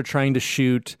 exactly, because they're trying to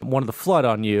shoot one of the Flood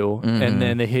on you, and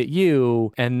then they hit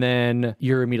you, and then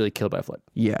you're immediately killed by a Flood.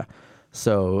 Yeah.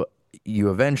 So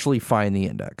you eventually find the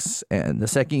index, and the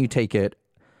second you take it,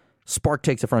 Spark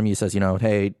takes it from you, says,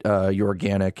 hey, you're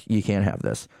organic, you can't have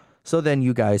this. So then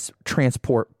you guys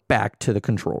transport back to the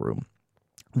control room.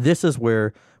 This is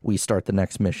where we start the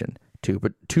next mission,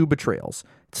 two betrayals.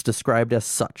 It's described as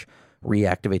such.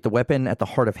 Reactivate the weapon at the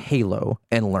heart of Halo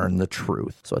and learn the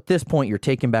truth. So at this point, you're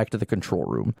taken back to the control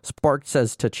room. Spark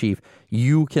says to Chief,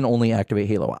 you can only activate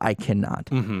Halo. I cannot.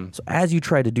 So as you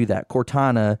try to do that,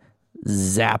 Cortana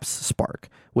zaps Spark,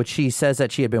 which she says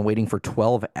that she had been waiting for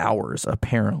 12 hours,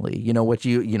 apparently.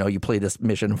 You play this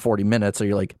mission in 40 minutes, so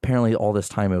you're like, apparently all this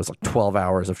time it was like 12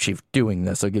 hours of Chief doing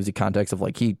this. So it gives you context of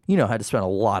like he, had to spend a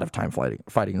lot of time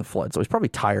fighting the Flood. So he's probably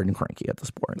tired and cranky at this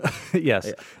point.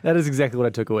 Yes, that is exactly what I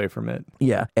took away from it.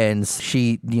 Yeah. And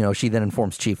she then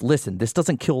informs Chief, listen, this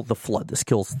doesn't kill the Flood. This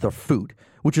kills the food,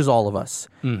 which is all of us.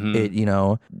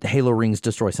 The Halo rings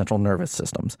destroy central nervous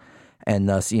systems. And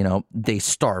thus, they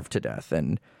starve to death.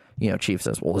 And, Chief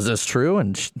says, well, is this true?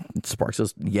 And Spark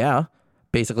says, yeah.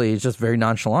 Basically, he's just very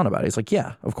nonchalant about it. He's like,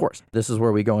 yeah, of course. This is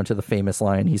where we go into the famous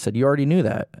line. He said, you already knew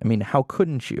that. I mean, how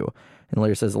couldn't you? And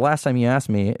Leia says, the last time you asked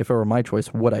me if it were my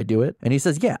choice, would I do it? And he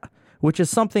says, yeah, which is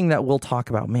something that we'll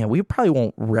talk about. Man, we probably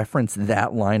won't reference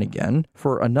that line again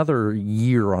for another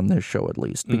year on this show, at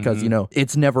least, because,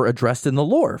 it's never addressed in the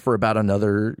lore for about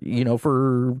another,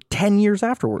 for 10 years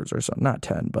afterwards or so. Not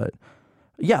 10, but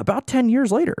yeah, about 10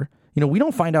 years later. We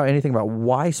don't find out anything about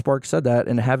why Spark said that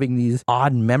and having these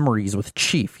odd memories with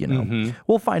Chief,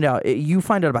 We'll find out. You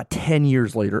find out about 10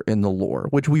 years later in the lore,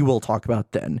 which we will talk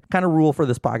about then. Kind of rule for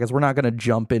this podcast, we're not going to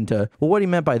jump into, well, what he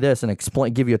meant by this and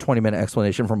give you a 20-minute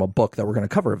explanation from a book that we're going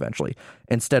to cover eventually.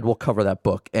 Instead, we'll cover that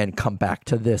book and come back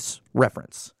to this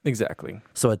reference. Exactly.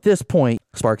 So at this point,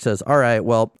 Spark says, all right,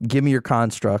 well, give me your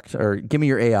construct or give me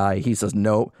your AI. He says,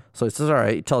 no. So he says, all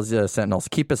right, he tells the Sentinels,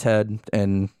 keep his head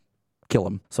and kill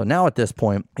him. So now at this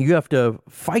point, you have to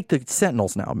fight the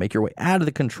Sentinels now, make your way out of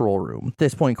the control room. At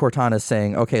this point, Cortana is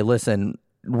saying, okay, listen,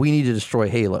 we need to destroy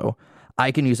Halo.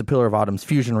 I can use a Pillar of Autumn's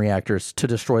fusion reactors to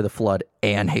destroy the Flood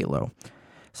and Halo.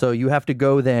 So you have to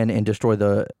go then and destroy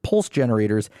the pulse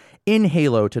generators in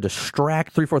Halo to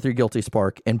distract 343 Guilty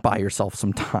Spark and buy yourself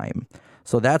some time.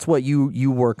 So that's what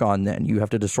you work on then. You have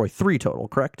to destroy 3 total,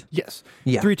 correct? Yes.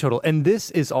 Yeah. 3 total. And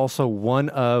this is also one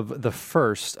of the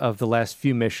first of the last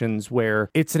few missions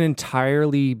where it's an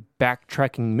entirely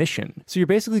backtracking mission. So you're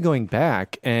basically going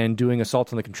back and doing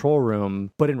assault on the control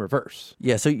room, but in reverse.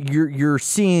 Yeah, so you're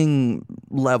seeing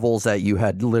levels that you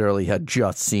had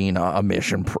just seen a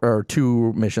mission or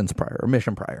 2 missions prior, or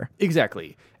mission prior.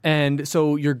 Exactly. And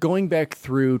so you're going back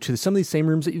through to some of these same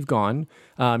rooms that you've gone.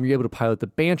 You're able to pilot the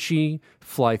Banshee,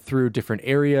 fly through different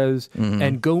areas,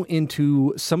 and go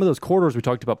into some of those corridors we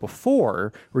talked about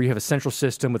before, where you have a central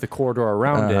system with a corridor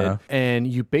around it, and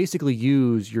you basically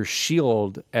use your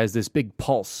shield as this big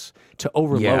pulse to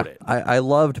overload it. I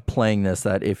loved playing this.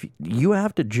 That if you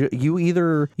have to,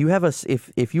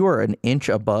 if you are an inch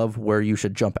above where you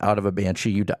should jump out of a Banshee,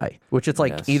 you die. Which it's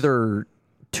like either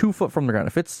 2 foot from the ground.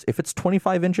 If it's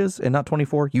 25 inches and not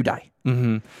 24, you die.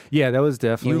 Yeah, that was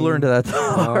definitely... You learned that the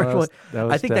hard way.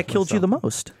 I think that killed you the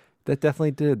most. That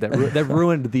definitely did. That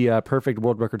ruined the perfect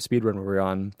world record speedrun we were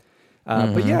on.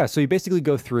 But yeah, so you basically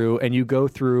go through, and you go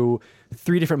through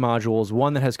 3 different modules.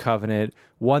 One that has Covenant,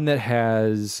 one that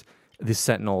has the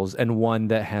Sentinels, and one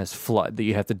that has Flood that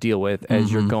you have to deal with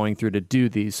as you're going through to do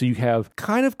these. So you have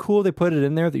kind of cool, they put it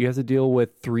in there that you have to deal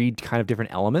with 3 kind of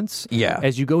different elements. Yeah.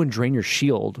 As you go and drain your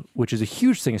shield, which is a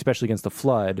huge thing, especially against the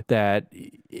Flood, that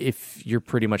if you're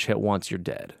pretty much hit once, you're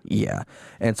dead. Yeah.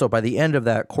 And so by the end of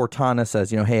that, Cortana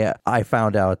says, hey, I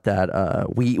found out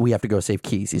that we have to go save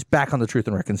Keyes. He's back on the Truth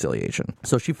and Reconciliation.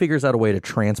 So she figures out a way to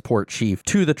transport Chief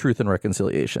to the Truth and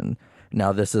Reconciliation.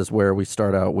 Now, this is where we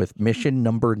start out with mission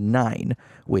number 9,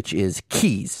 which is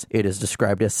Keyes. It is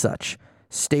described as such.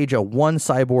 Stage a 1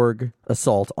 cyborg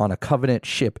assault on a Covenant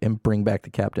ship and bring back the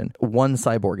captain. 1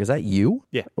 cyborg. Is that you?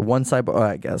 Yeah. 1 cyborg,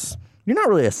 I guess. You're not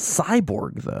really a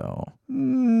cyborg, though.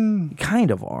 You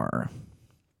kind of are.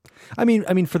 I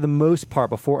mean, for the most part,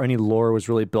 before any lore was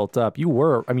really built up,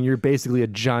 you're basically a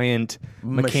giant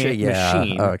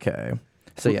machine. Okay.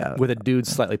 So, yeah. With a dude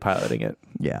slightly piloting it.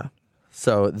 Yeah.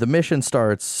 So the mission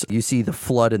starts, you see the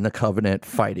Flood and the Covenant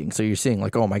fighting. So you're seeing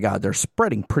like, oh my God, they're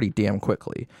spreading pretty damn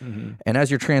quickly. And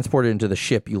as you're transported into the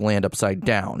ship, you land upside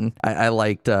down. I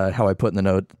liked how I put in the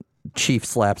note, Chief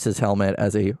slaps his helmet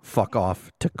as a fuck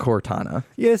off to Cortana.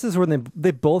 Yeah, this is when they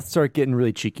both start getting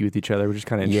really cheeky with each other, which is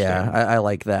kind of interesting. Yeah, I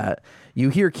like that. You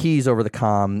hear Keyes over the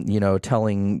comm,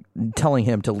 telling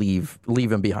him to leave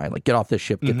him behind, like get off this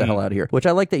ship, get the hell out of here. Which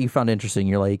I like that you found interesting.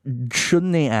 You're like,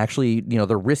 shouldn't they actually,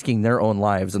 they're risking their own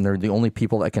lives and they're the only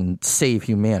people that can save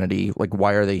humanity. Like,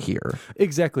 why are they here?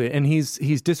 Exactly, and he's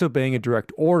disobeying a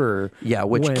direct order. Yeah,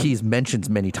 which Keyes mentions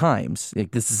many times.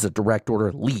 Like, this is a direct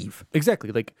order. Leave.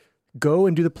 Exactly, like. Go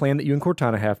and do the plan that you and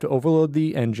Cortana have to overload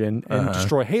the engine and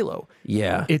destroy Halo.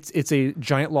 Yeah. It's a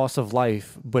giant loss of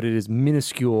life, but it is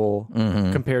minuscule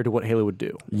compared to what Halo would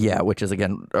do. Yeah, which is,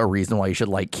 again, a reason why you should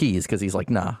like Keyes, because he's like,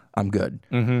 nah, I'm good.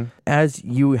 As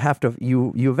you have to,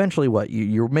 you eventually,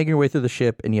 you're making your way through the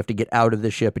ship, and you have to get out of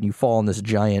the ship, and you fall in this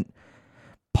giant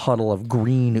puddle of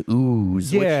green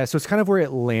ooze. Yeah, so it's kind of where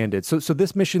it landed. So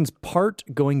this mission's part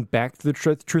going back to the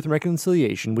Truth and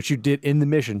Reconciliation, which you did in the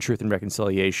mission, Truth and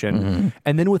Reconciliation,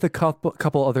 and then with a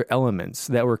couple other elements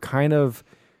that were kind of,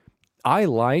 I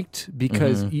liked,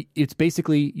 because it's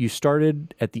basically you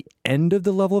started at the end of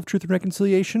the level of Truth and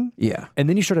Reconciliation. Yeah. And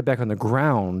then you started back on the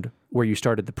ground where you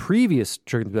started the previous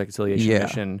Truth and Reconciliation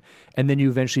mission. And then you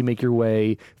eventually make your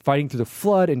way fighting through the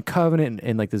Flood and Covenant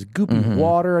and like this goopy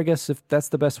water, I guess, if that's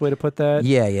the best way to put that.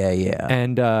 Yeah.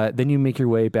 And then you make your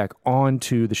way back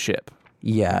onto the ship.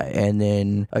 Yeah, and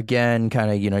then again, kind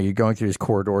of, you're going through these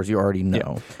corridors you already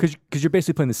know. Because you're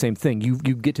basically playing the same thing. You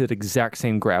get to the exact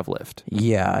same grav lift.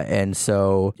 Yeah, and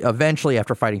so eventually,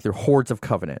 after fighting through hordes of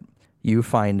Covenant, you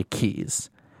find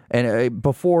Keyes. And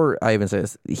before I even say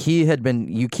this,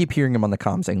 you keep hearing him on the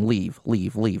comm saying, leave,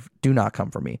 do not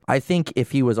come for me. I think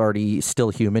if he was already still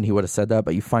human, he would have said that,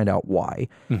 but you find out why.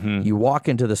 You walk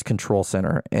into this control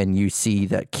center and you see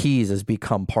that Keyes has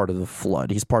become part of the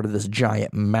Flood. He's part of this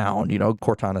giant mound.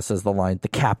 Cortana says the line, the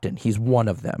captain, he's one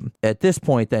of them. At this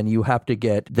point, then you have to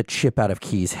get the chip out of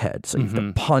Keyes' head. So you have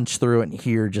to punch through it and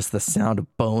hear just the sound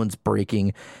of bones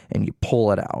breaking, and you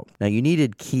pull it out. Now, you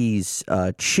needed Keyes'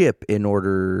 chip in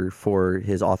order for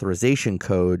his authorization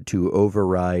code to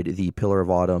override the Pillar of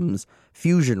Autumn's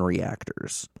fusion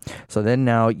reactors. So then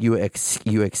now you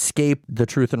escape the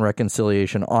Truth and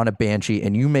Reconciliation on a Banshee,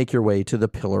 and you make your way to the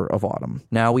Pillar of Autumn.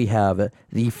 Now we have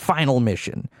the final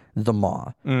mission, the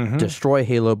Maw. Destroy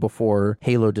Halo before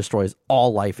Halo destroys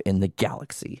all life in the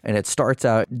galaxy. And it starts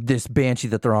out, this Banshee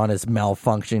that they're on is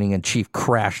malfunctioning, and Chief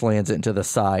crash lands it into the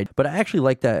side. But I actually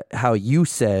like that how you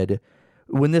said,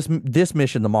 when this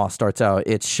mission, the Maw, starts out,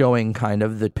 it's showing kind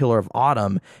of the Pillar of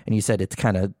Autumn, and you said it's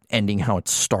kind of ending how it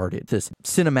started. This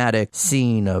cinematic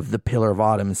scene of the Pillar of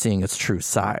Autumn seeing its true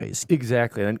size.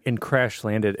 Exactly, and crash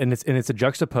landed, and it's a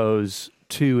juxtapose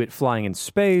to it flying in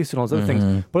space and all those other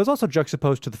things, but it's also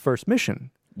juxtaposed to the first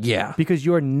mission. Yeah. Because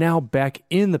you are now back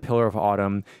in the Pillar of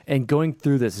Autumn and going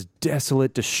through this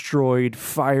desolate, destroyed,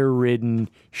 fire-ridden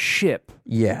ship.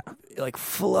 Yeah. Like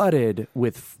flooded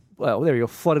with... Well, there you go,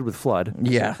 flooded with flood.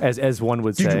 Yeah. As one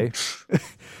would say.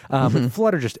 But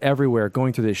flood are just everywhere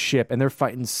going through this ship, and they're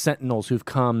fighting Sentinels who've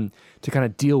come to kind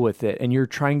of deal with it, and you're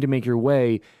trying to make your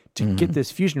way to get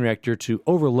this fusion reactor to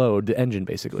overload the engine,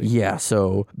 basically. Yeah,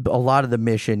 so a lot of the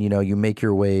mission, you make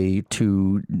your way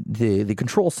to the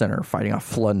control center fighting off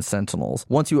Flood and Sentinels.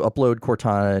 Once you upload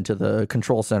Cortana into the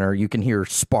control center, you can hear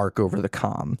Spark over the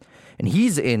comm. And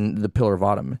he's in the Pillar of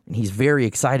Autumn, and he's very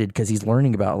excited because he's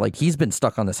learning about, like, he's been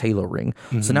stuck on this Halo ring.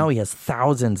 So now he has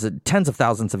tens of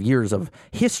thousands of years of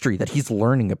history that he's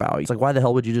learning about. He's like, why the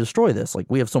hell would you destroy this? Like,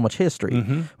 we have so much history,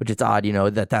 which it's odd,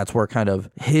 that's where kind of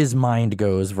his mind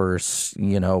goes versus,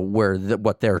 where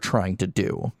what they're trying to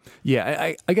do.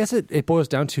 Yeah, I guess it boils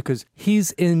down to because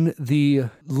he's in the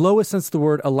lowest sense of the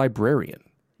word, a librarian.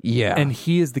 Yeah. And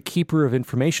he is the keeper of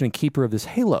information and keeper of this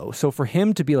halo. So for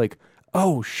him to be like,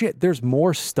 oh shit, there's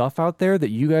more stuff out there that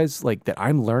you guys like that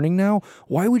I'm learning now.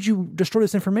 Why would you destroy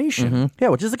this information? Mm-hmm. Yeah,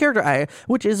 which is the character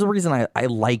which is the reason I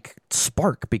like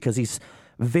Spark, because he's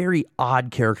a very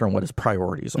odd character and what his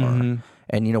priorities are. Mm-hmm.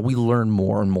 And we learn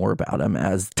more and more about him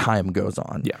as time goes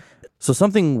on. Yeah. So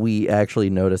something we actually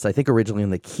noticed, I think originally in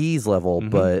the Keys level, Mm-hmm.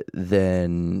 but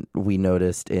then we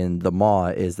noticed in the Maw,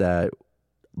 is that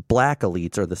black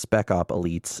elites or the Spec Op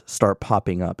elites start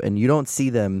popping up, and you don't see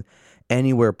them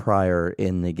anywhere prior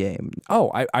in the game.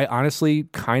 Oh, I honestly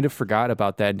kind of forgot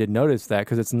about that and didn't notice that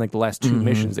because it's in like the last two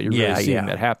missions that you're really seeing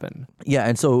that happen. Yeah,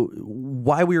 and so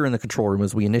why we were in the control room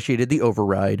is we initiated the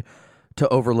override to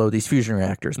overload these fusion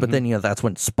reactors, but then that's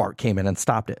when Spark came in and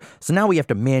stopped it. So now we have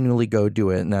to manually go do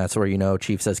it, and that's where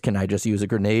Chief says, "Can I just use a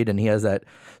grenade?" And he has that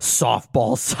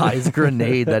softball-sized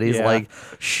grenade that he's like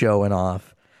showing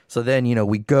off. So then,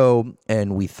 we go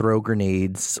and we throw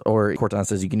grenades, or Cortana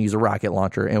says you can use a rocket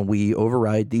launcher, and we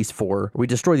override we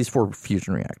destroy these 4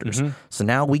 fusion reactors. So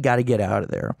now we got to get out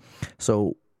of there.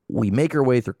 So we make our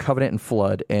way through Covenant and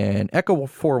Flood, and Echo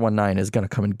 419 is going to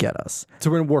come and get us. So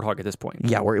we're in Warthog at this point.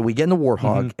 Yeah, we get in the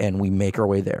Warthog, and we make our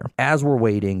way there. As we're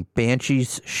waiting,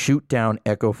 Banshees shoot down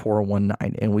Echo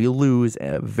 419, and we lose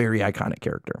a very iconic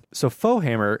character. So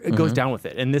Foehammer goes down with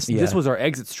it, and this was our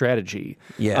exit strategy.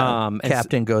 Yeah,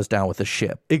 Captain goes down with the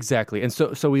ship. Exactly, and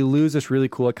so we lose this really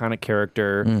cool iconic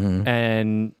character,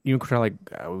 and you're kind of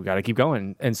like, we got to keep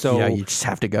going. And so you just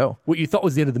have to go. What you thought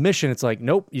was the end of the mission, it's like,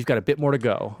 nope, you've got a bit more to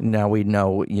go. Now we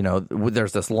know,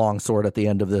 there's this longsword at the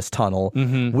end of this tunnel.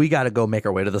 We got to go make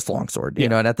our way to this longsword.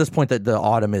 And at this point that the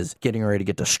Autumn is getting ready to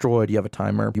get destroyed, you have a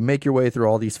timer. You make your way through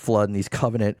all these Flood and these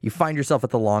Covenant. You find yourself at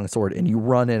the longsword, and you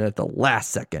run in at the last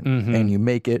second, and you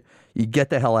make it. You get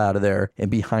the hell out of there,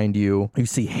 and behind you, you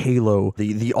see Halo.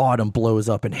 The Autumn blows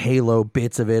up, and Halo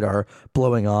bits of it are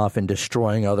blowing off and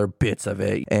destroying other bits of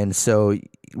it. And so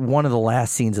one of the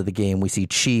last scenes of the game, we see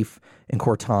Chief and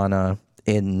Cortana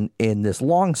in this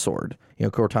longsword.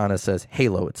 Cortana says,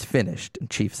 "Halo, it's finished." And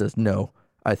Chief says, "No,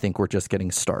 I think we're just getting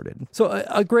started." So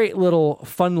a great little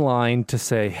fun line to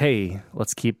say, hey,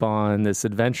 let's keep on this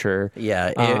adventure.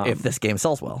 Yeah, if this game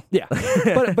sells well. Yeah,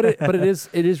 but it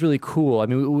is really cool. I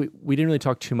mean, we didn't really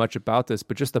talk too much about this,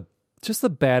 but just the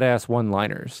badass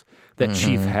one-liners that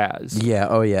Chief has. Yeah,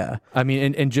 oh yeah. I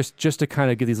mean, and just to kind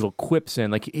of get these little quips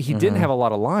in, like he didn't have a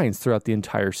lot of lines throughout the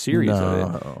entire series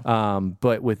of it.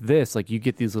 But with this, like you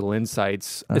get these little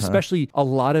insights, especially a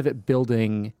lot of it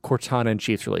building Cortana and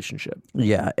Chief's relationship.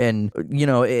 Yeah, and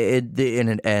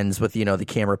it ends with the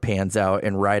camera pans out,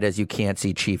 and right as you can't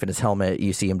see Chief in his helmet,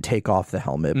 you see him take off the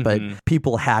helmet. But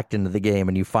people hacked into the game,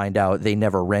 and you find out they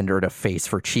never rendered a face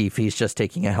for Chief. He's just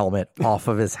taking a helmet off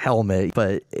of his helmet.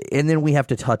 And then we have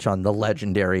to touch on the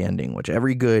legendary ending, which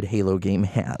every good Halo game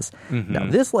has. Now,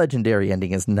 this legendary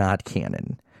ending is not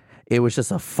canon. It was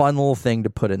just a fun little thing to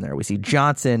put in there. We see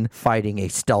Johnson fighting a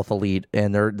stealth elite,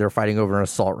 and they're fighting over an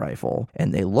assault rifle.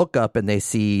 And they look up and they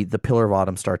see the Pillar of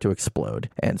Autumn start to explode.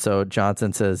 And so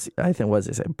Johnson says, I think, what does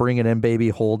he say? "Bring it in, baby,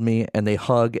 hold me." And they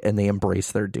hug and they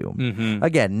embrace their doom.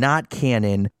 Again, not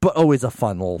canon, but always a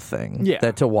fun little thing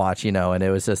that to watch, And it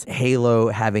was just Halo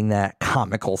having that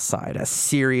comical side, as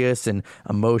serious and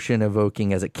emotion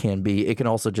evoking as it can be. It can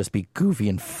also just be goofy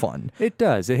and fun. It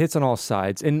does. It hits on all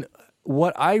sides. And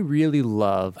what I really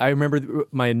love, I remember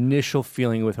my initial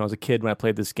feeling with when I was a kid when I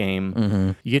played this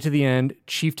game. You get to the end,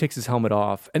 Chief takes his helmet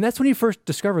off, and that's when you first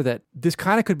discover that this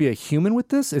kind of could be a human with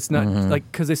this. It's not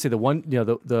like, because they say the one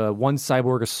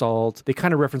cyborg assault, they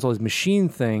kind of reference all these machine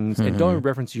things and don't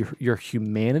reference your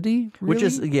humanity, really?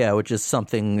 Which is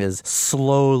something is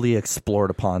slowly explored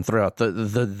upon throughout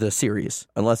the series.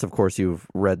 Unless, of course, you've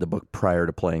read the book prior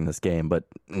to playing this game, but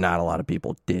not a lot of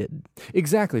people did.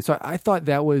 Exactly. So I thought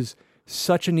that was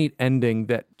such a neat ending,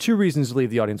 that 2 reasons to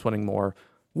leave the audience wanting more.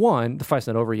 1, the fight's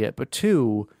not over yet, but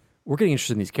 2, we're getting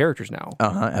interested in these characters now.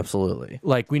 Absolutely.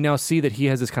 Like, we now see that he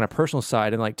has this kind of personal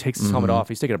side and like takes his helmet off.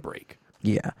 He's taking a break.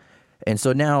 Yeah. And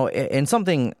so now, and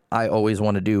something I always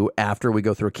want to do after we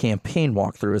go through a campaign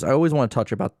walkthrough is I always want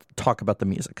to talk about the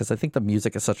music, because I think the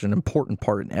music is such an important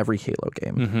part in every Halo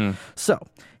game. So,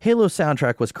 Halo's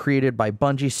soundtrack was created by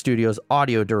Bungie Studios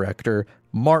audio director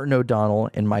Martin O'Donnell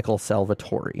and Michael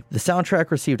Salvatore. The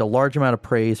soundtrack received a large amount of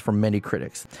praise from many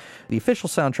critics. The official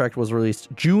soundtrack was released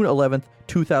June 11th,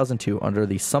 2002 under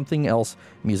the Something Else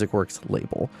Music Works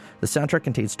label. The soundtrack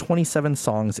contains 27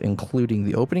 songs, including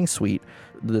the opening suite,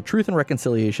 The Truth and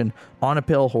Reconciliation, On a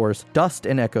Pale Horse, Dust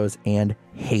and Echoes, and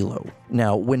Halo.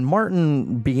 Now, when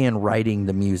Martin began writing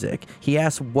the music, he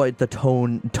asked what the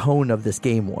tone of this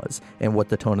game was and what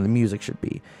the tone of the music should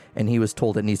be. And he was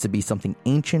told it needs to be something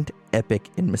ancient, epic,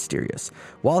 and mysterious.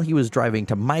 While he was driving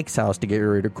to Mike's house to get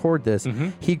ready to record this,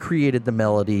 he created the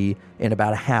melody in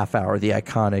about a half hour, the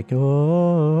iconic,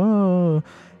 oh,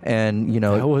 and, you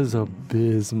know... That was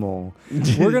abysmal.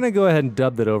 We're going to go ahead and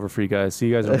dub that over for you guys, so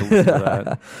you guys don't listen to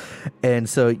that. And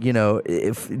so, you know,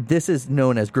 if this is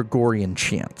known as Gregorian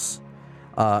chants,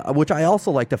 which I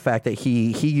also like the fact that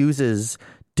he uses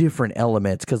different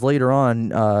elements, because later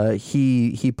on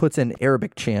he puts in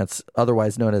Arabic chants,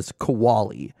 otherwise known as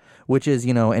qawwali, which is,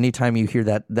 you know, anytime you hear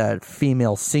that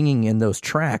female singing in those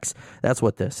tracks, that's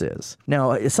what this is.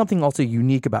 Now, something also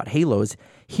unique about Halo is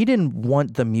he didn't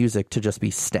want the music to just be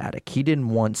static. He didn't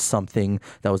want something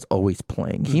that was always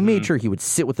playing. He made sure he would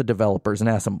sit with the developers and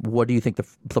ask them, what do you think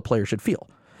the player should feel?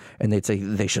 And they'd say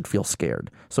they should feel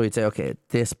scared. So he'd say, okay, at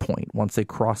this point, once they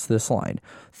cross this line,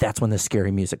 that's when the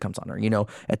scary music comes on. Or, you know,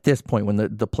 at this point when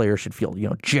the player should feel, you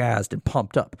know, jazzed and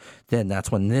pumped up, then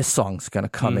that's when this song's going to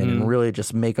come in and really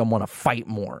just make them want to fight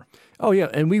more. Oh, yeah.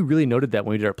 And we really noted that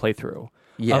when we did our playthrough.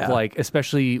 Yeah. Of, like,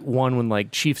 especially one when,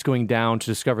 like, Chief's going down to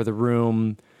discover the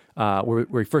room where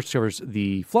he first discovers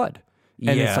the flood.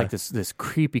 And it's like this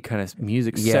creepy kind of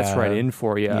music sets right in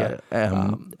for you. Yeah.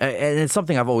 And it's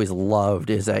something I've always loved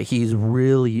is that he's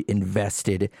really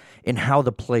invested in how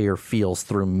the player feels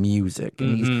through music.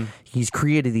 And he's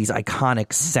created these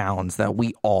iconic sounds that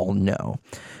we all know.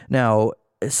 Now,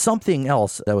 something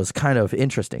else that was kind of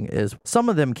interesting is some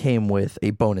of them came with a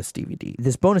bonus DVD.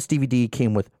 This bonus DVD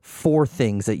came with 4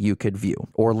 things that you could view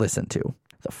or listen to.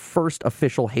 The first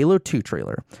official Halo 2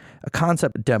 trailer, a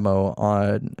concept demo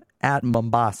at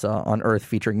Mombasa on Earth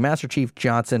featuring Master Chief,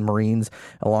 Johnson, Marines,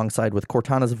 alongside with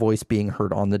Cortana's voice being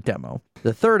heard on the demo.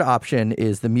 The third option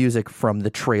is the music from the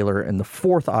trailer, and the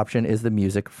fourth option is the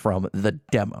music from the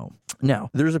demo. Now,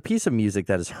 there's a piece of music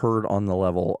that is heard on the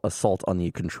level Assault on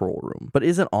the Control Room, but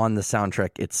isn't on the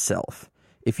soundtrack itself.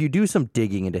 If you do some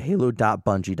digging into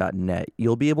halo.bungie.net,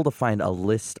 you'll be able to find a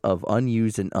list of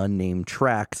unused and unnamed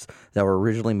tracks that were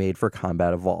originally made for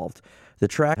Combat Evolved. The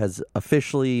track has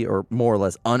officially, or more or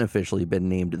less unofficially, been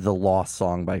named the Lost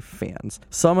Song by fans.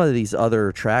 Some of these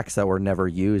other tracks that were never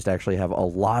used actually have a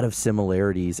lot of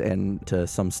similarities and to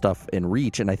some stuff in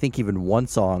Reach, and I think even one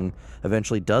song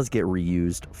eventually does get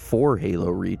reused for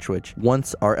Halo Reach, which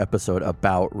once our episode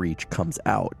about Reach comes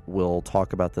out, we'll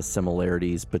talk about the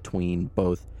similarities between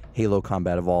both Halo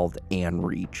Combat Evolved and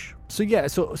Reach. So yeah,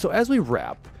 so as we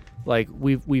wrap, like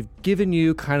we've given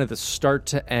you kind of the start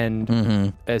to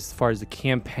end as far as the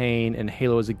campaign and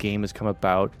Halo as a game has come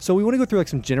about. So we want to go through like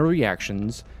some general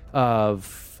reactions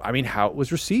of, I mean, how it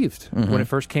was received when it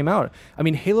first came out. I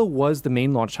mean, Halo was the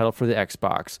main launch title for the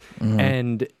Xbox,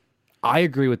 and I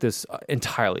agree with this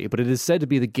entirely, but it is said to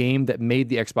be the game that made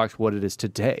the Xbox what it is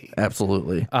today.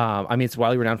 Absolutely. I mean, it's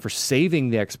widely renowned for saving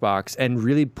the Xbox and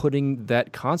really putting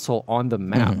that console on the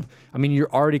map. I mean,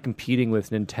 you're already competing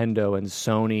with Nintendo and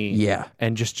Sony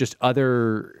and just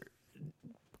other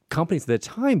companies at the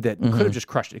time that could have just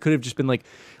crushed it. It could have just been like,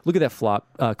 look at that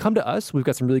flop. Come to us. We've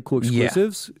got some really cool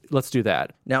exclusives. Let's do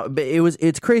that. Now, but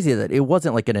it's crazy that it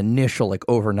wasn't like an initial like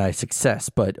overnight success,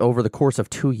 but over the course of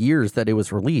 2 years that it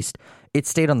was released, it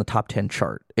stayed on the top 10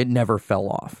 chart. It never fell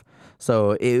off.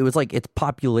 So it was like its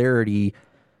popularity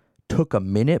took a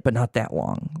minute, but not that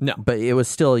long. No. But it was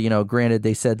still, you know, granted,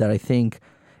 they said that I think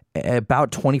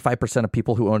about 25% of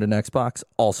people who owned an Xbox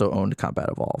also owned Combat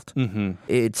Evolved.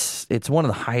 It's one of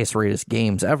the highest rated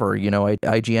games ever. You know,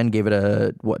 IGN gave it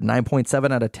a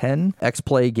 9.7 out of 10.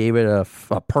 XPlay gave it a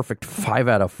perfect 5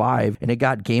 out of 5, and it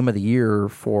got Game of the Year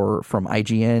from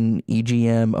IGN,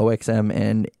 EGM, OXM,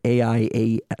 and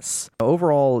AIAS.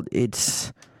 Overall,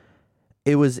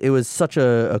 it was such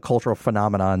a cultural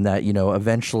phenomenon that, you know,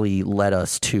 eventually led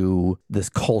us to this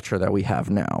culture that we have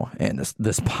now and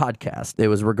this podcast. It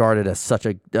was regarded as such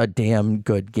a damn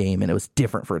good game, and it was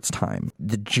different for its time.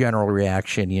 The general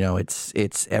reaction, you know,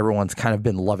 it's everyone's kind of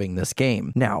been loving this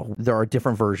game. Now, there are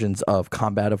different versions of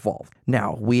Combat Evolved.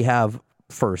 Now, we have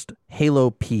first,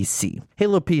 Halo PC.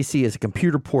 Halo PC is a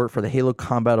computer port for the Halo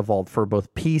Combat Evolved for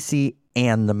both PC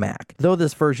and the Mac. Though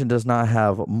this version does not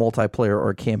have multiplayer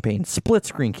or campaign split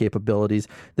screen capabilities,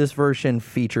 this version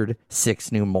featured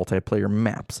 6 new multiplayer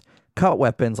maps. Cut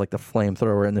weapons like the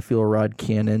flamethrower and the fuel rod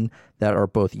cannon that are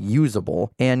both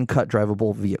usable, and cut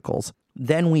drivable vehicles.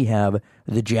 Then we have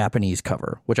the Japanese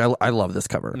cover, which I love this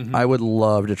cover. I would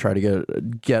love to try to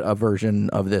get a version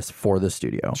of this for the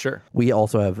studio. Sure. We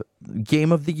also have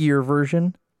Game of the Year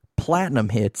version, Platinum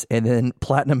Hits, and then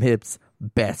Platinum Hits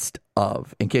Best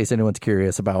of, in case anyone's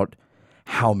curious about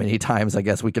how many times I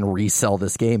guess we can resell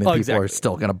this game and people exactly. are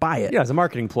still going to buy it. Yeah, as a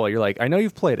marketing ploy, you're like, I know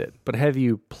you've played it, but have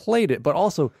you played it? But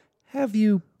also, have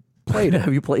you played it?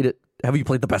 Have you played it? Have you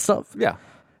played the best of? Yeah.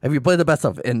 Have you played the best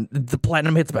of? And the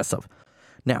Platinum hits best of.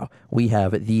 Now, we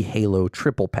have the Halo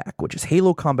Triple Pack, which is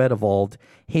Halo Combat Evolved,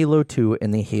 Halo 2,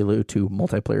 and the Halo 2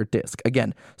 multiplayer disc.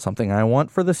 Again, something I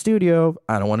want for the studio.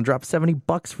 I don't want to drop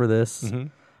 $70 for this. Mm-hmm.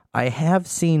 I have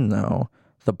seen, though,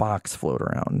 the box float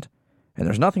around. And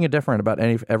there's nothing different about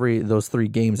those 3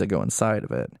 games that go inside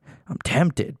of it. I'm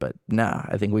tempted, but nah.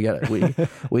 I think we got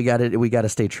to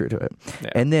stay true to it. Yeah.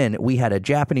 And then we had a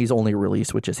Japanese only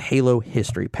release, which is Halo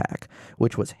History Pack,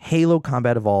 which was Halo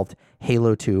Combat Evolved,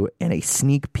 Halo 2, and a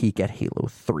sneak peek at Halo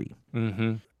 3.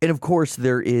 Mm-hmm. And of course,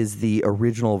 there is the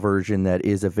original version that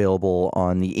is available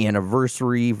on the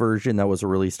anniversary version that was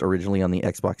released originally on the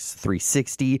Xbox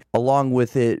 360, along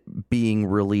with it being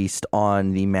released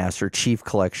on the Master Chief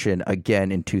Collection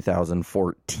again in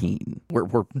 2014. We're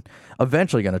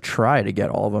eventually going to try to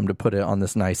get all of them to put it on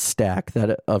this nice stack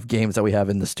of games that we have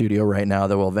in the studio right now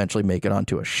that will eventually make it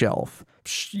onto a shelf.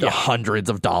 Yeah.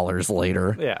 Hundreds of dollars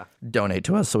later. Yeah. Donate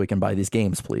to us so we can buy these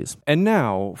games, please. And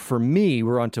now, for me,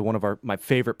 we're on to one of my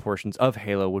favorite portions of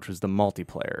Halo, which was the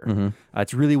multiplayer. Mm-hmm.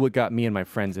 It's really what got me and my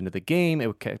friends into the game.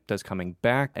 It kept us coming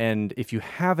back. And if you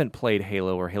haven't played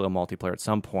Halo or Halo multiplayer at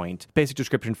some point, basic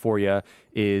description for you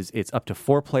is it's up to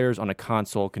 4 players on a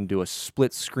console, can do a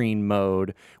split screen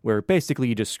mode where basically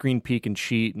you just screen peek and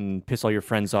cheat and piss all your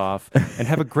friends off and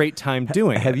have a great time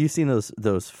doing it. Have you seen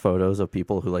those photos of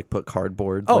people who like put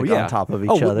cardboards on top of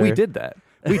each other? We did that.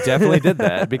 We definitely did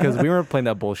that because we weren't playing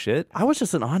that bullshit. I was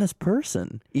just an honest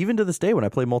person. Even to this day, when I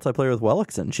play multiplayer with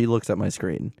Wellixon, she looks at my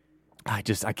screen. I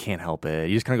can't help it.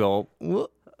 You just kind of go,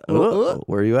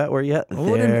 where are you at? Where are you at?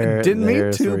 Didn't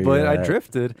mean to, but I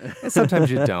drifted. And sometimes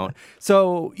you don't.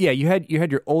 So yeah, you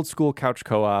had your old school couch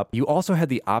co-op. You also had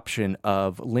the option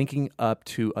of linking up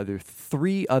to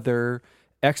 3 other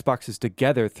Xboxes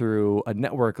together through a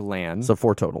network LAN. So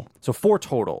 4 total.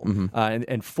 Mm-hmm.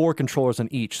 And 4 controllers on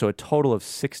each, so a total of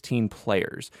 16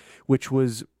 players, which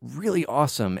was really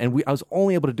awesome. And I was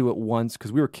only able to do it once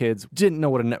because we were kids, didn't know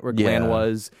what a network LAN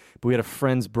was, but we had a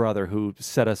friend's brother who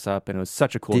set us up, and it was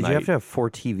such a cool night. Did you have to have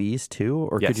 4 TVs too?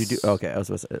 Or yes. Could you do... Okay, I was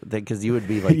supposed to... Because you would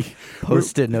be like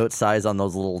Post-it note size on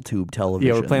those little tube televisions.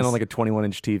 Yeah, we're playing on like a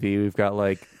 21-inch TV. We've got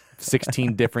like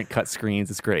 16 different cut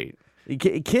screens. It's great.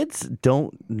 Kids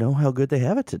don't know how good they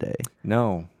have it today.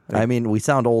 No. I mean, we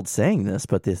sound old saying this,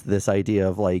 but this idea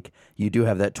of like you do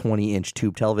have that 20-inch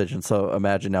tube television. So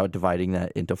imagine now dividing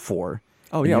that into 4.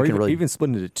 Oh yeah, or even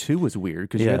splitting it to 2 was weird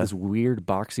because you had this weird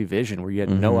boxy vision where you had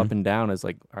no up and down. As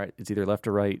like, all right, it's either left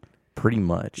or right. Pretty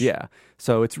much. Yeah.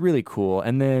 So it's really cool.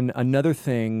 And then another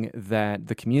thing that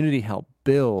the community helped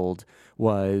build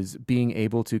was being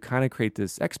able to kind of create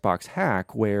this Xbox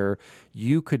hack where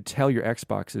you could tell your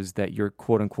Xboxes that you're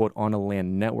quote unquote on a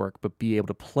LAN network, but be able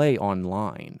to play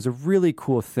online. It's a really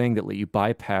cool thing that let you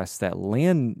bypass that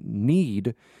LAN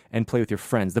need and play with your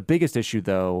friends. The biggest issue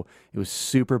though, it was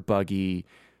super buggy.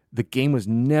 The game was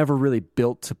never really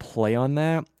built to play on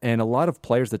that. And a lot of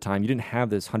players at the time, you didn't have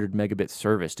this 100 megabit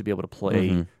service to be able to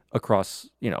play across,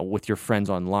 with your friends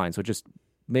online. So it just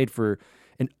made for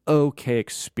an okay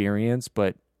experience,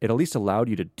 but it at least allowed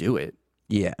you to do it.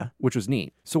 Yeah. Which was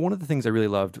neat. So one of the things I really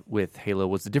loved with Halo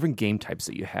was the different game types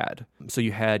that you had. So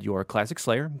you had your classic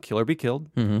Slayer, Kill or Be Killed,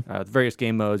 various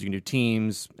game modes. You can do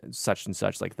teams, such and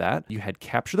such like that. You had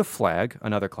Capture the Flag,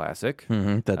 another classic.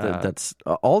 That's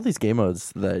all these game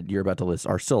modes that you're about to list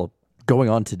are still going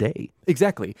on today.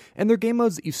 Exactly. And they're game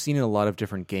modes that you've seen in a lot of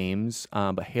different games,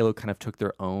 but Halo kind of took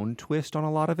their own twist on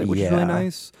a lot of it, which is really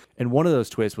nice. And one of those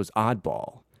twists was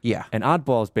Oddball. Yeah. And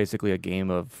Oddball is basically a game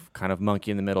of kind of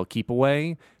monkey in the middle, keep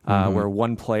away, where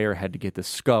one player had to get the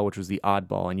skull, which was the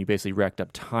oddball, and you basically racked up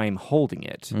time holding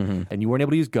it. And you weren't able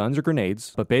to use guns or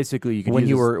grenades, but basically you could when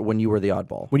you were the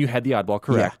oddball. When you had the oddball,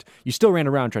 correct. Yeah. You still ran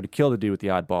around trying to kill the dude with the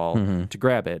oddball to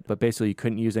grab it, but basically you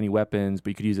couldn't use any weapons, but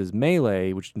you could use his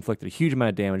melee, which inflicted a huge amount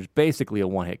of damage, basically a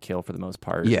one-hit kill for the most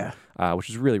part. Yeah. Which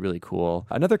is really, really cool.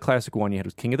 Another classic one you had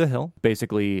was King of the Hill.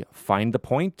 Basically, find the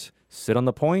point, sit on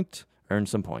the point, earn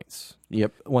some points.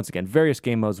 Yep. Once again, various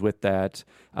game modes with that.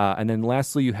 And then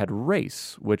lastly, you had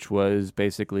Race, which was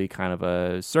basically kind of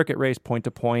a circuit race, point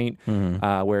to point,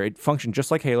 where it functioned just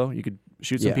like Halo. You could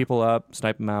Shoot some Yeah. people up,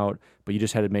 snipe them out, but you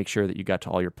just had to make sure that you got to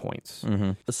all your points.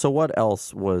 So what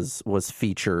else was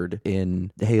featured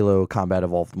in Halo Combat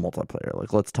Evolved multiplayer?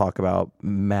 Like, let's talk about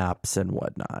maps and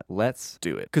whatnot. Let's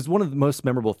do it. Because one of the most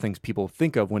memorable things people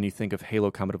think of when you think of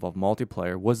Halo Combat Evolved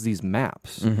multiplayer was these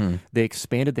maps. They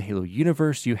expanded the Halo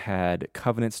universe. You had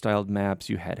Covenant-styled maps.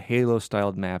 You had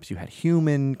Halo-styled maps. You had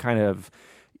human kind of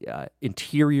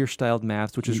interior-styled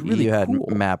maps, which is really you had cool.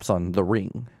 maps on the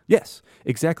ring. Yes,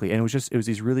 exactly. And it was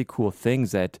these really cool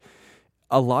things that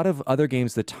a lot of other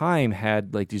games at the time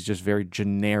had like these just very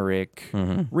generic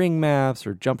ring maps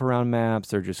or jump around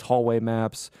maps or just hallway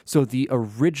maps. So the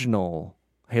original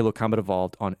Halo Combat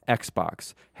Evolved on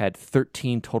Xbox had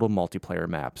 13 total multiplayer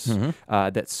maps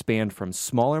that spanned from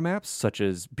smaller maps such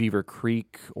as Beaver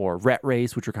Creek or Rat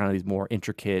Race, which are kind of these more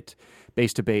intricate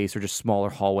base-to-base or just smaller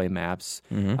hallway maps,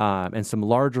 and some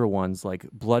larger ones like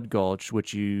Blood Gulch,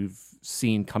 which you've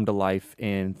seen come to life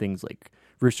in things like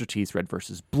Rooster Teeth's Red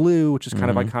versus Blue, which is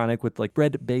kind of iconic with like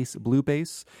red base, blue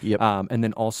base. Yep. And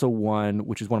then also one,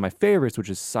 which is one of my favorites, which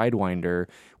is Sidewinder,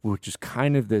 which is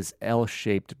kind of this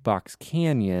L-shaped box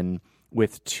canyon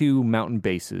with two mountain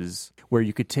bases where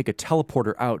you could take a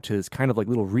teleporter out to this kind of like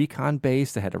little recon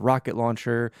base that had a rocket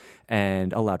launcher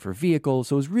and allowed for vehicles.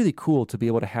 So it was really cool to be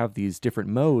able to have these different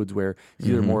modes where it's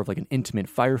either more of like an intimate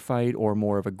firefight or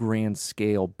more of a grand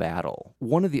scale battle.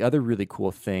 One of the other really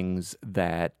cool things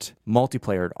that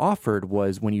multiplayer had offered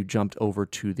was when you jumped over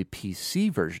to the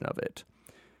PC version of it.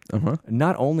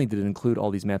 Not only did it include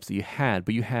all these maps that you had,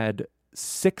 but you had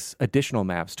 6 additional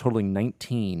maps, totaling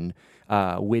 19,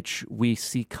 which we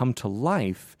see come to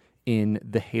life in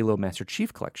the Halo Master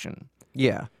Chief Collection.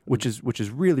 Yeah. Which is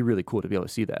really, really cool to be able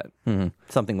to see that.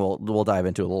 Something we'll dive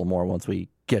into a little more once we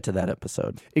get to that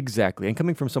episode. Exactly. And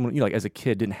coming from someone, like as a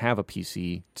kid, didn't have a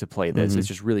PC to play this, it's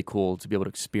just really cool to be able to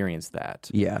experience that.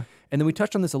 Yeah. And then we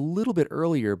touched on this a little bit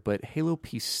earlier, but Halo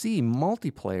PC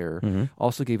multiplayer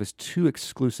also gave us 2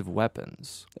 exclusive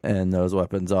weapons. And those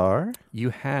weapons are?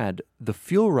 You had the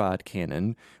fuel rod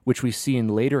cannon, which we see in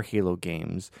later Halo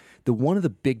games. One of the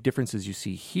big differences you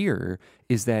see here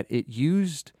is that it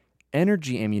used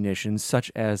energy ammunition such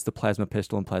as the plasma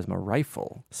pistol and plasma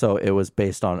rifle. So it was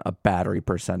based on a battery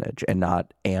percentage and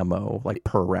not ammo, like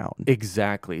per round.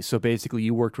 Exactly. So basically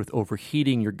you worked with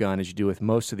overheating your gun as you do with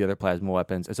most of the other plasma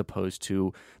weapons, as opposed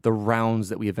to the rounds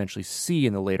that we eventually see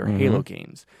in the later Halo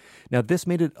games. Now, this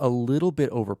made it a little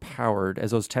bit overpowered.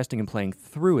 As I was testing and playing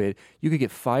through it, you could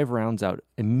get 5 rounds out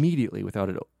immediately without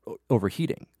it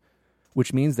overheating.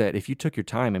 Which means that if you took your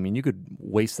time, I mean, you could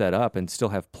waste that up and still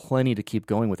have plenty to keep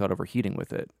going without overheating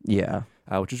with it. Yeah.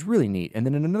 Which is really neat. And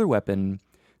then in another weapon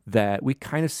that we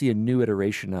kind of see a new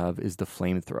iteration of is the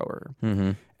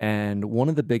flamethrower. And one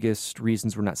of the biggest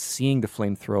reasons we're not seeing the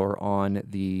flamethrower on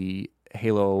the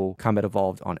Halo Combat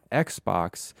Evolved on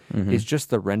Xbox is just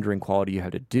the rendering quality you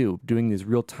have to do. Doing these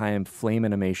real-time flame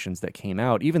animations that came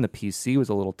out, even the PC was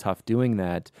a little tough doing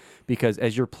that, because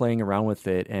as you're playing around with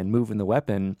it and moving the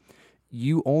weapon,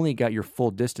 you only got your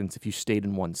full distance if you stayed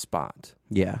in one spot.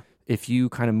 Yeah. If you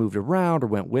kind of moved around or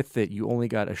went with it, you only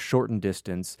got a shortened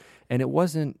distance, and it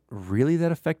wasn't really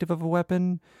that effective of a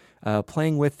weapon.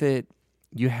 Playing with it,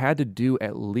 you had to do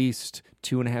at least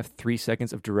 2.5-3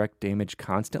 seconds of direct damage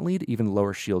constantly to even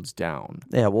lower shields down.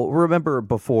 Yeah, well, remember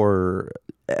before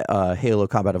Halo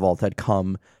Combat Evolved had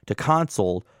come to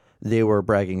console, they were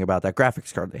bragging about that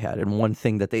graphics card they had. And one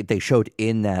thing that they showed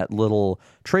in that little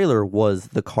trailer was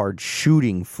the card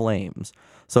shooting flames.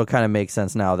 So it kind of makes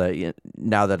sense now that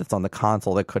it's on the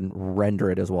console, they couldn't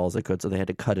render it as well as it could. So they had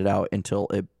to cut it out until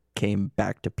it came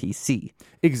back to PC.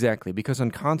 Exactly, because on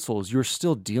consoles, you're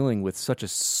still dealing with such a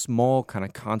small kind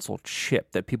of console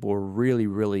chip that people were really,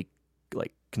 really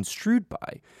like construed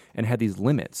by and had these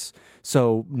limits.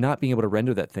 So not being able to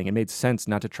render that thing, it made sense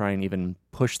not to try and even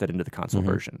push that into the console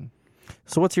version.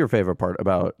 So what's your favorite part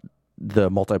about the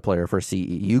multiplayer for CE?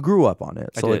 You grew up on it.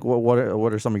 So like what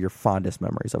are some of your fondest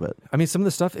memories of it? I mean, some of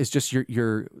the stuff is just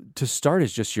your to start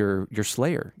is just your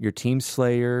Slayer, your team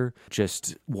Slayer,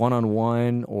 just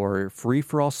one-on-one or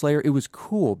free-for-all Slayer. It was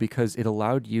cool because it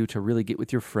allowed you to really get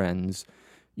with your friends,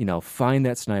 find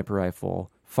that sniper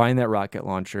rifle, find that rocket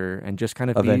launcher, and just kind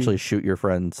of eventually shoot your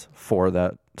friends for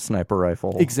that sniper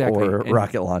rifle or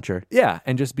rocket launcher. Yeah,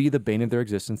 and just be the bane of their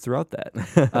existence throughout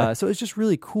that. So it's just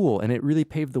really cool, and it really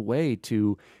paved the way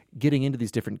to getting into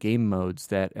these different game modes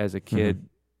that as a kid,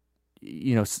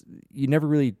 I never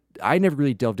really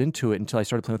delved into it until I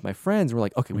started playing with my friends. And we're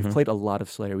like, okay, we've played a lot of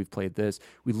Slayer, we've played this,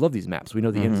 we love these maps, we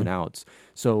know the ins and outs,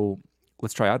 so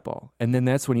let's try Oddball. And then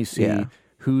that's when you see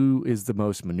who is the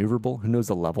most maneuverable, who knows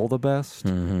the level the best.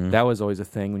 That was always a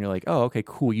thing when you're like, oh, okay,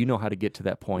 cool. You know how to get to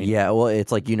that point. Yeah, well,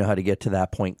 it's like you know how to get to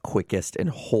that point quickest and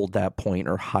hold that point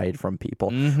or hide from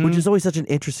people, which is always such an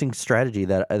interesting strategy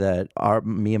that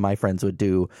me and my friends would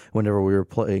do whenever we were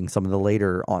playing some of the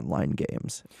later online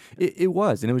games. It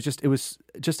was, and it was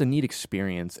just a neat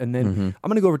experience. And then I'm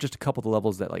going to go over just a couple of the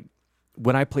levels that, like,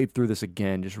 when I played through this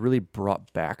again, just really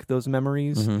brought back those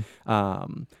memories.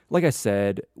 Like I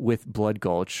said, with Blood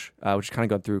Gulch, which kind of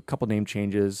gone through a couple name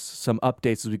changes, some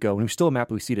updates as we go, and we're still a map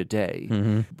that we see today.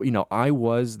 But, you know, I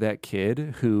was that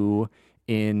kid who,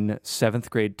 in 7th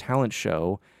grade talent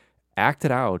show,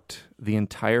 acted out the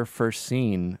entire first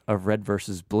scene of Red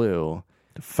versus Blue.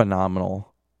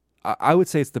 Phenomenal. I would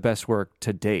say it's the best work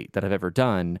to date that I've ever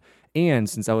done. And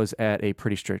since I was at a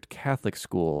pretty strict Catholic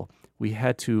school, we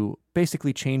had to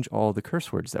basically change all the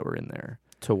curse words that were in there.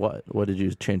 To what? What did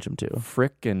you change them to?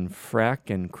 Frick and frack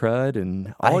and crud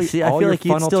and all. I feel like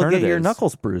you'd still get your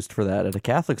knuckles bruised for that at a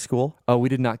Catholic school. Oh, we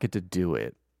did not get to do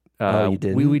it. You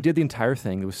didn't? We did the entire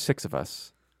thing. There was 6 of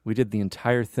us. We did the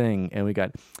entire thing, and we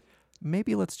got,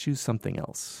 maybe let's choose something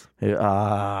else.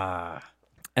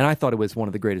 And I thought it was one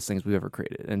of the greatest things we've ever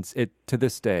created. And it, to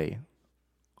this day,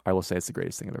 I will say it's the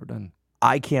greatest thing I've ever done.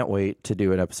 I can't wait to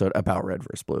do an episode about Red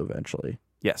vs. Blue eventually.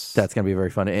 Yes. That's going to be very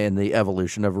fun. And the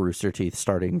evolution of Rooster Teeth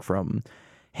starting from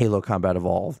Halo Combat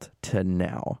Evolved to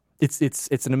now. It's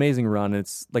an amazing run.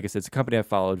 It's, like I said, it's a company I've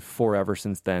followed forever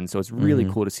since then. So it's really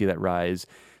cool to see that rise.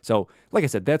 So, like I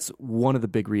said, that's one of the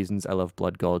big reasons I love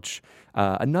Blood Gulch.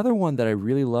 Another one that I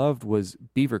really loved was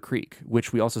Beaver Creek,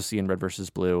 which we also see in Red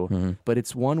vs. Blue. But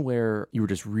it's one where you were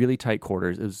just really tight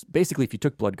quarters. It was basically if you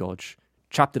took Blood Gulch,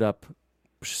 chopped it up,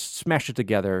 smashed it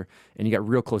together, and you got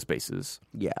real close bases.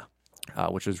 Yeah.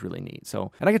 Which was really neat.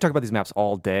 So, and I could talk about these maps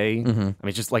all day. I mean,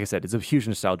 it's just like I said, it's a huge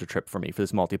nostalgia trip for me for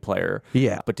this multiplayer.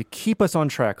 Yeah. But to keep us on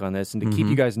track on this and to keep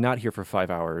you guys not here for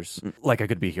 5 hours, like I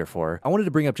could be here for, I wanted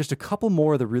to bring up just a couple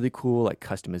more of the really cool like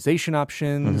customization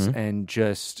options and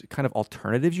just kind of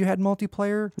alternatives you had in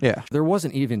multiplayer. Yeah. There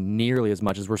wasn't even nearly as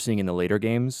much as we're seeing in the later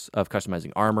games of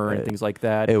customizing armor and things like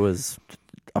that. It was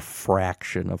a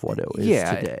fraction of what it is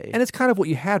today. And it's kind of what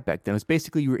you had back then. It was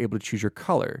basically you were able to choose your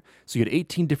color. So you had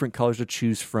 18 different colors to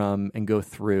choose from and go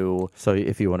through. So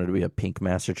if you wanted to be a pink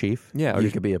Master Chief,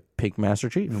 you could be a pink Master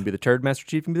Chief. You can be the Turd Master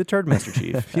Chief, you can be the Turd Master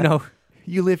Chief. You know,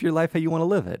 you live your life how you want to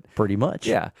live it. Pretty much.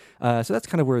 Yeah. So that's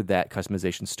kind of where that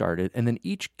customization started. And then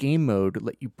each game mode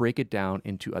let you break it down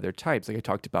into other types. Like I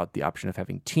talked about the option of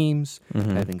having teams,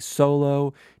 having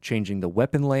solo, changing the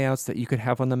weapon layouts that you could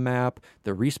have on the map,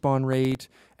 the respawn rate,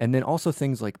 and then also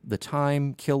things like the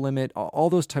time, kill limit, all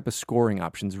those type of scoring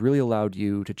options really allowed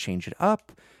you to change it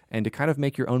up and to kind of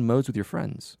make your own modes with your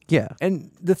friends. Yeah.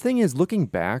 And the thing is, looking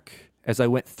back, as I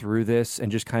went through this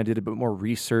and just kind of did a bit more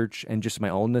research and just my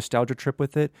own nostalgia trip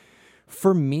with it,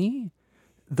 for me,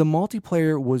 the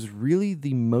multiplayer was really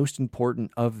the most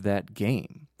important of that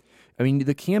game. I mean,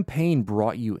 the campaign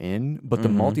brought you in, but the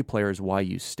multiplayer is why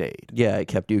you stayed. Yeah, it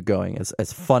kept you going.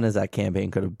 As fun as that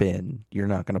campaign could have been, you're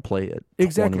not going to play it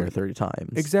 20 or 30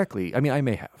 times. Exactly. I mean, I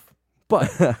may have. But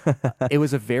it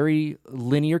was a very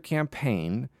linear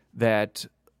campaign that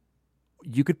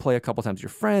you could play a couple times with your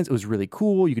friends. It was really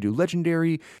cool. You could do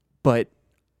Legendary. But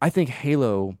I think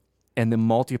Halo and the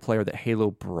multiplayer that Halo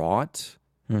brought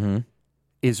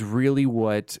is really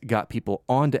what got people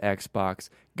onto Xbox,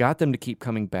 got them to keep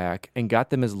coming back, and got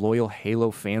them as loyal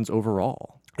Halo fans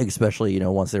overall. Especially,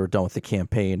 once they were done with the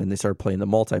campaign and they started playing the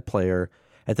multiplayer.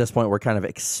 At this point, we're kind of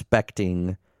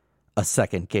expecting a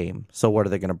second game. So what are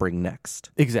they going to bring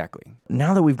next? Exactly.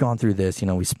 Now that we've gone through this,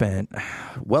 we spent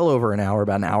well over an hour,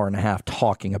 about an hour and a half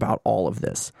talking about all of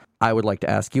this. I would like to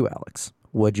ask you, Alex,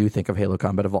 what do you think of Halo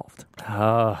Combat Evolved?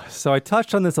 So I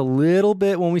touched on this a little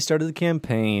bit when we started the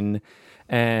campaign,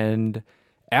 and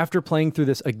after playing through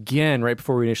this again right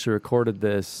before we initially recorded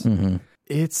this,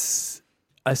 it's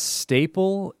a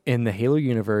staple in the Halo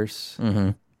universe.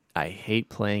 I hate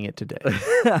playing it today.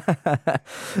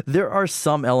 There are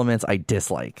some elements I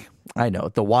dislike. I know,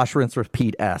 the wash, rinse,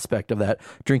 repeat aspect of that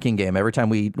drinking game. Every time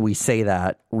we say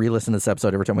that, re-listen to this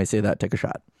episode, every time we say that, take a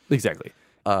shot. Exactly.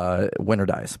 Winner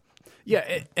dies.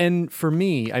 Yeah, and for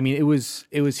me, I mean, it was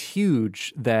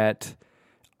huge that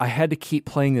I had to keep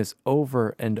playing this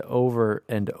over and over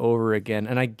and over again.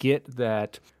 And I get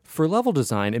that for level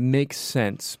design, it makes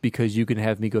sense because you can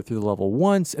have me go through the level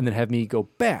once and then have me go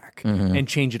back and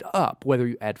change it up, whether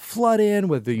you add flood in,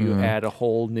 whether you add a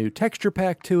whole new texture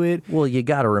pack to it. Well, you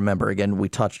got to remember, again, we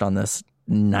touched on this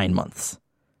 9 months.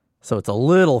 So it's a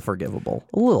little forgivable.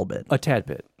 A little bit. A tad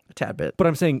bit. A tad bit. But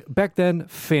I'm saying back then,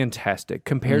 fantastic.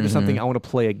 Compared to something I want to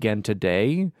play again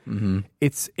today,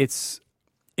 it's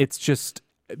it's just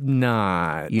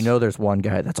not. You know, there's one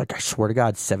guy that's like, I swear to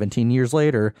God, 17 years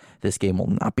later, this game will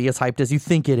not be as hyped as you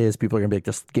think it is. People are going to be like,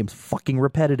 this game's fucking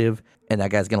repetitive. And that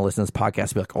guy's going to listen to this podcast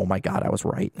and be like, oh my God, I was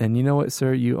right. And you know what,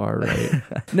 sir? You are right.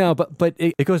 No, but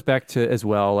it goes back to as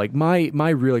well, like my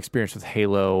real experience with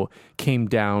Halo came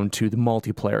down to the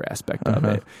multiplayer aspect of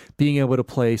it. Being able to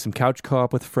play some couch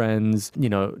co-op with friends, you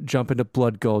know, jump into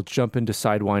Blood Gulch, jump into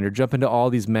Sidewinder, jump into all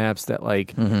these maps that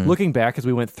like, looking back as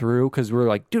we went through, because we were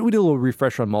like, dude, we did a little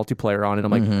refresher on multiplayer on it.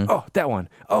 I'm like, oh, that one.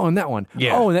 Oh, and that one.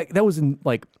 Yeah. Oh, and that was in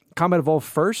like Combat Evolved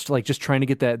first, like just trying to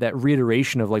get that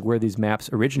reiteration of like where these maps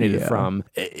originated from.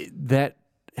 That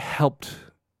helped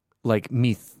like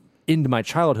me into my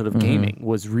childhood of gaming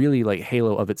was really like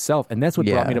Halo of itself, and that's what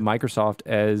brought me to Microsoft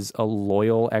as a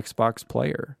loyal Xbox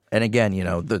player. And again, you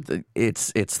know,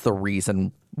 it's the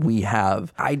reason we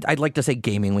have, I'd like to say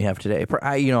gaming we have today.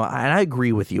 And I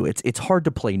agree with you. It's hard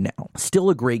to play now. Still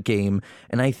a great game,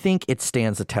 and I think it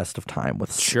stands the test of time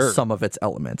with some of its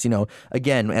elements. You know,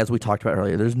 again, as we talked about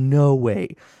earlier, there's no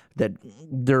way that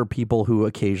there are people who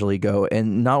occasionally go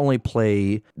and not only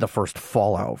play the first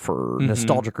Fallout for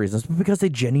nostalgic reasons, but because they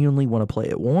genuinely want to play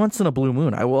it once in a blue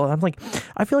moon. I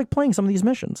feel like playing some of these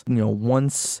missions. You know,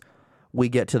 once we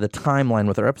get to the timeline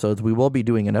with our episodes, we will be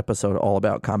doing an episode all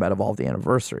about Combat Evolved the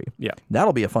Anniversary. Yeah.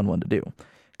 That'll be a fun one to do.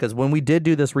 Because when we did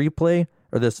do this replay,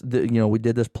 or we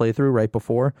did this playthrough right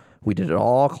before, we did it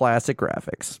all classic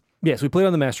graphics. Yes, we played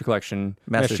on the Master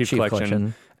Chief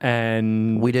Collection.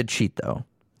 And we did cheat, though.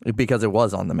 Because it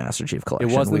was on the Master Chief Collection.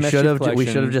 It was the Master Chief Collection. We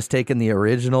should have just taken the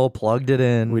original, plugged it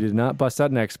in. We did not bust out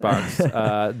an Xbox.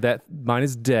 That mine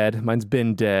is dead. Mine's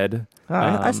been dead.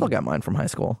 I still got mine from high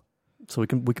school. So we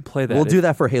can play that. We'll do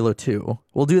that for Halo 2.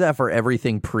 We'll do that for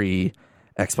everything pre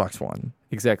Xbox One.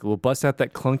 Exactly. We'll bust out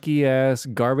that clunky ass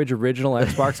garbage original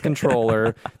Xbox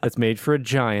controller that's made for a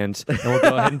giant, and we'll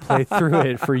go ahead and play through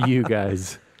it for you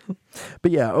guys.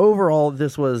 But yeah, overall,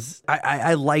 this was,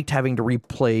 I liked having to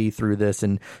replay through this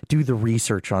and do the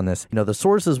research on this. You know, the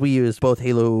sources we used, both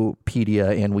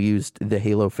Halopedia and we used the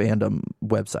Halo fandom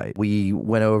website. We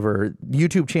went over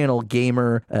YouTube channel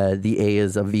Gamer, the A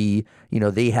is a V. You know,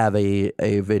 they have a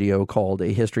video called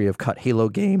A History of Cut Halo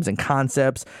Games and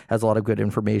Concepts, has a lot of good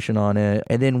information on it.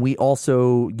 And then we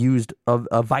also used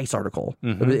a Vice article.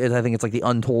 I think it's like the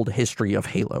untold history of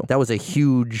Halo. That was a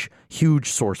huge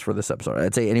source for this episode.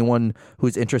 I'd say anyone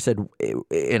who's interested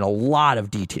in a lot of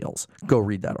details, go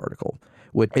read that article.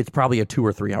 It's probably a 2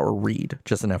 or 3 hour read,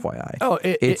 just an FYI. Oh,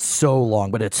 it's so long,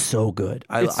 but it's so good.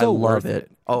 I love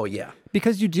it. Oh, yeah.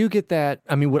 Because you do get that.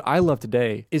 I mean, what I love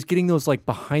today is getting those like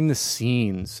behind the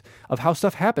scenes of how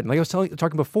stuff happened. Like I was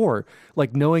talking before,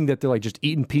 like knowing that they're like just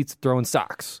eating pizza, throwing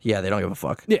socks. Yeah, they don't give a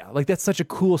fuck. Yeah, like that's such a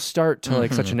cool start to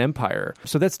like such an empire.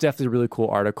 So that's definitely a really cool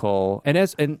article.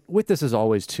 And with this as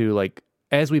always too, like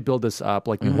as we build this up,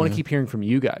 like we want to keep hearing from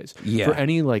you guys for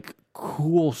any like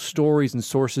cool stories and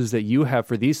sources that you have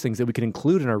for these things that we can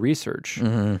include in our research.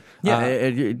 Yeah,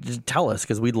 just tell us,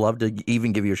 because we'd love to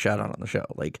even give you a shout out on the show.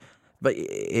 Like, but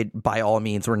by all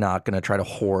means, we're not going to try to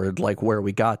hoard like where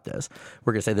we got this.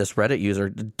 We're going to say this Reddit user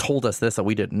told us this that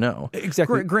we didn't know.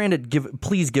 Exactly. Granted,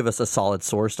 please give us a solid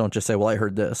source. Don't just say, well, I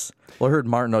heard this. Well, I heard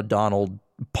Martin O'Donnell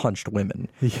punched women.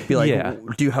 Be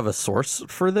like, do you have a source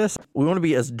for this? We want to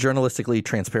be as journalistically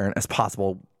transparent as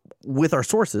possible with our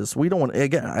sources. We don't want,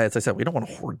 again, as I said, we don't want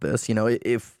to hoard this. You know,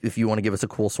 if you want to give us a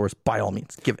cool source, by all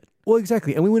means, give it. Well,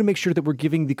 exactly. And we want to make sure that we're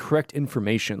giving the correct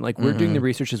information. Like we're doing the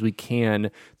research as we can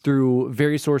through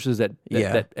various sources that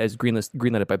as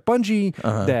greenlighted by Bungie,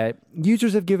 that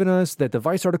users have given us, that the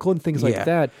Vice article and things like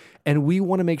that. And we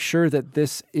want to make sure that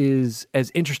this is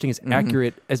as interesting, as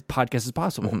accurate as podcast as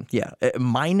possible. Yeah.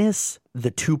 Minus the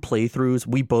 2 playthroughs.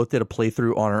 We both did a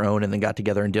playthrough on our own and then got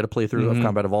together and did a playthrough of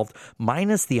Combat Evolved.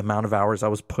 Minus the amount of hours I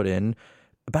was put in,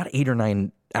 about 8 or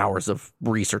 9 hours of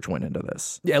research went into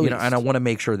this. Yeah, and I want to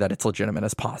make sure that it's legitimate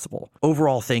as possible.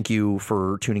 Overall, thank you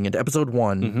for tuning into episode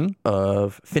 1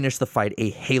 of Finish the Fight, a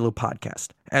Halo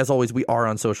podcast. As always, we are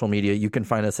on social media. You can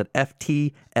find us at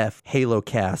FTF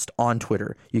HaloCast on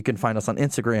Twitter. You can find us on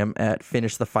Instagram at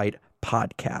Finish the Fight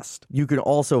Podcast. You can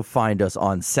also find us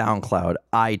on SoundCloud,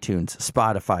 iTunes,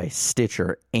 Spotify,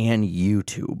 Stitcher, and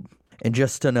YouTube. And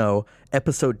just to know,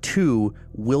 episode 2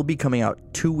 will be coming out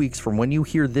 2 weeks from when you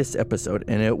hear this episode,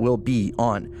 and it will be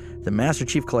on the Master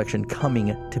Chief Collection coming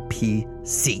to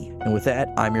PC. And with that,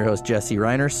 I'm your host, Jesse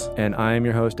Reiners. And I'm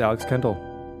your host, Alex Kendall.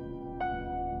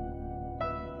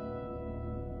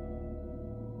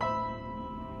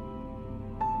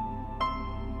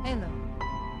 Halo.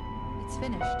 It's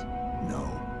finished. No.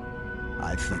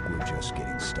 I think we're just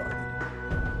getting started.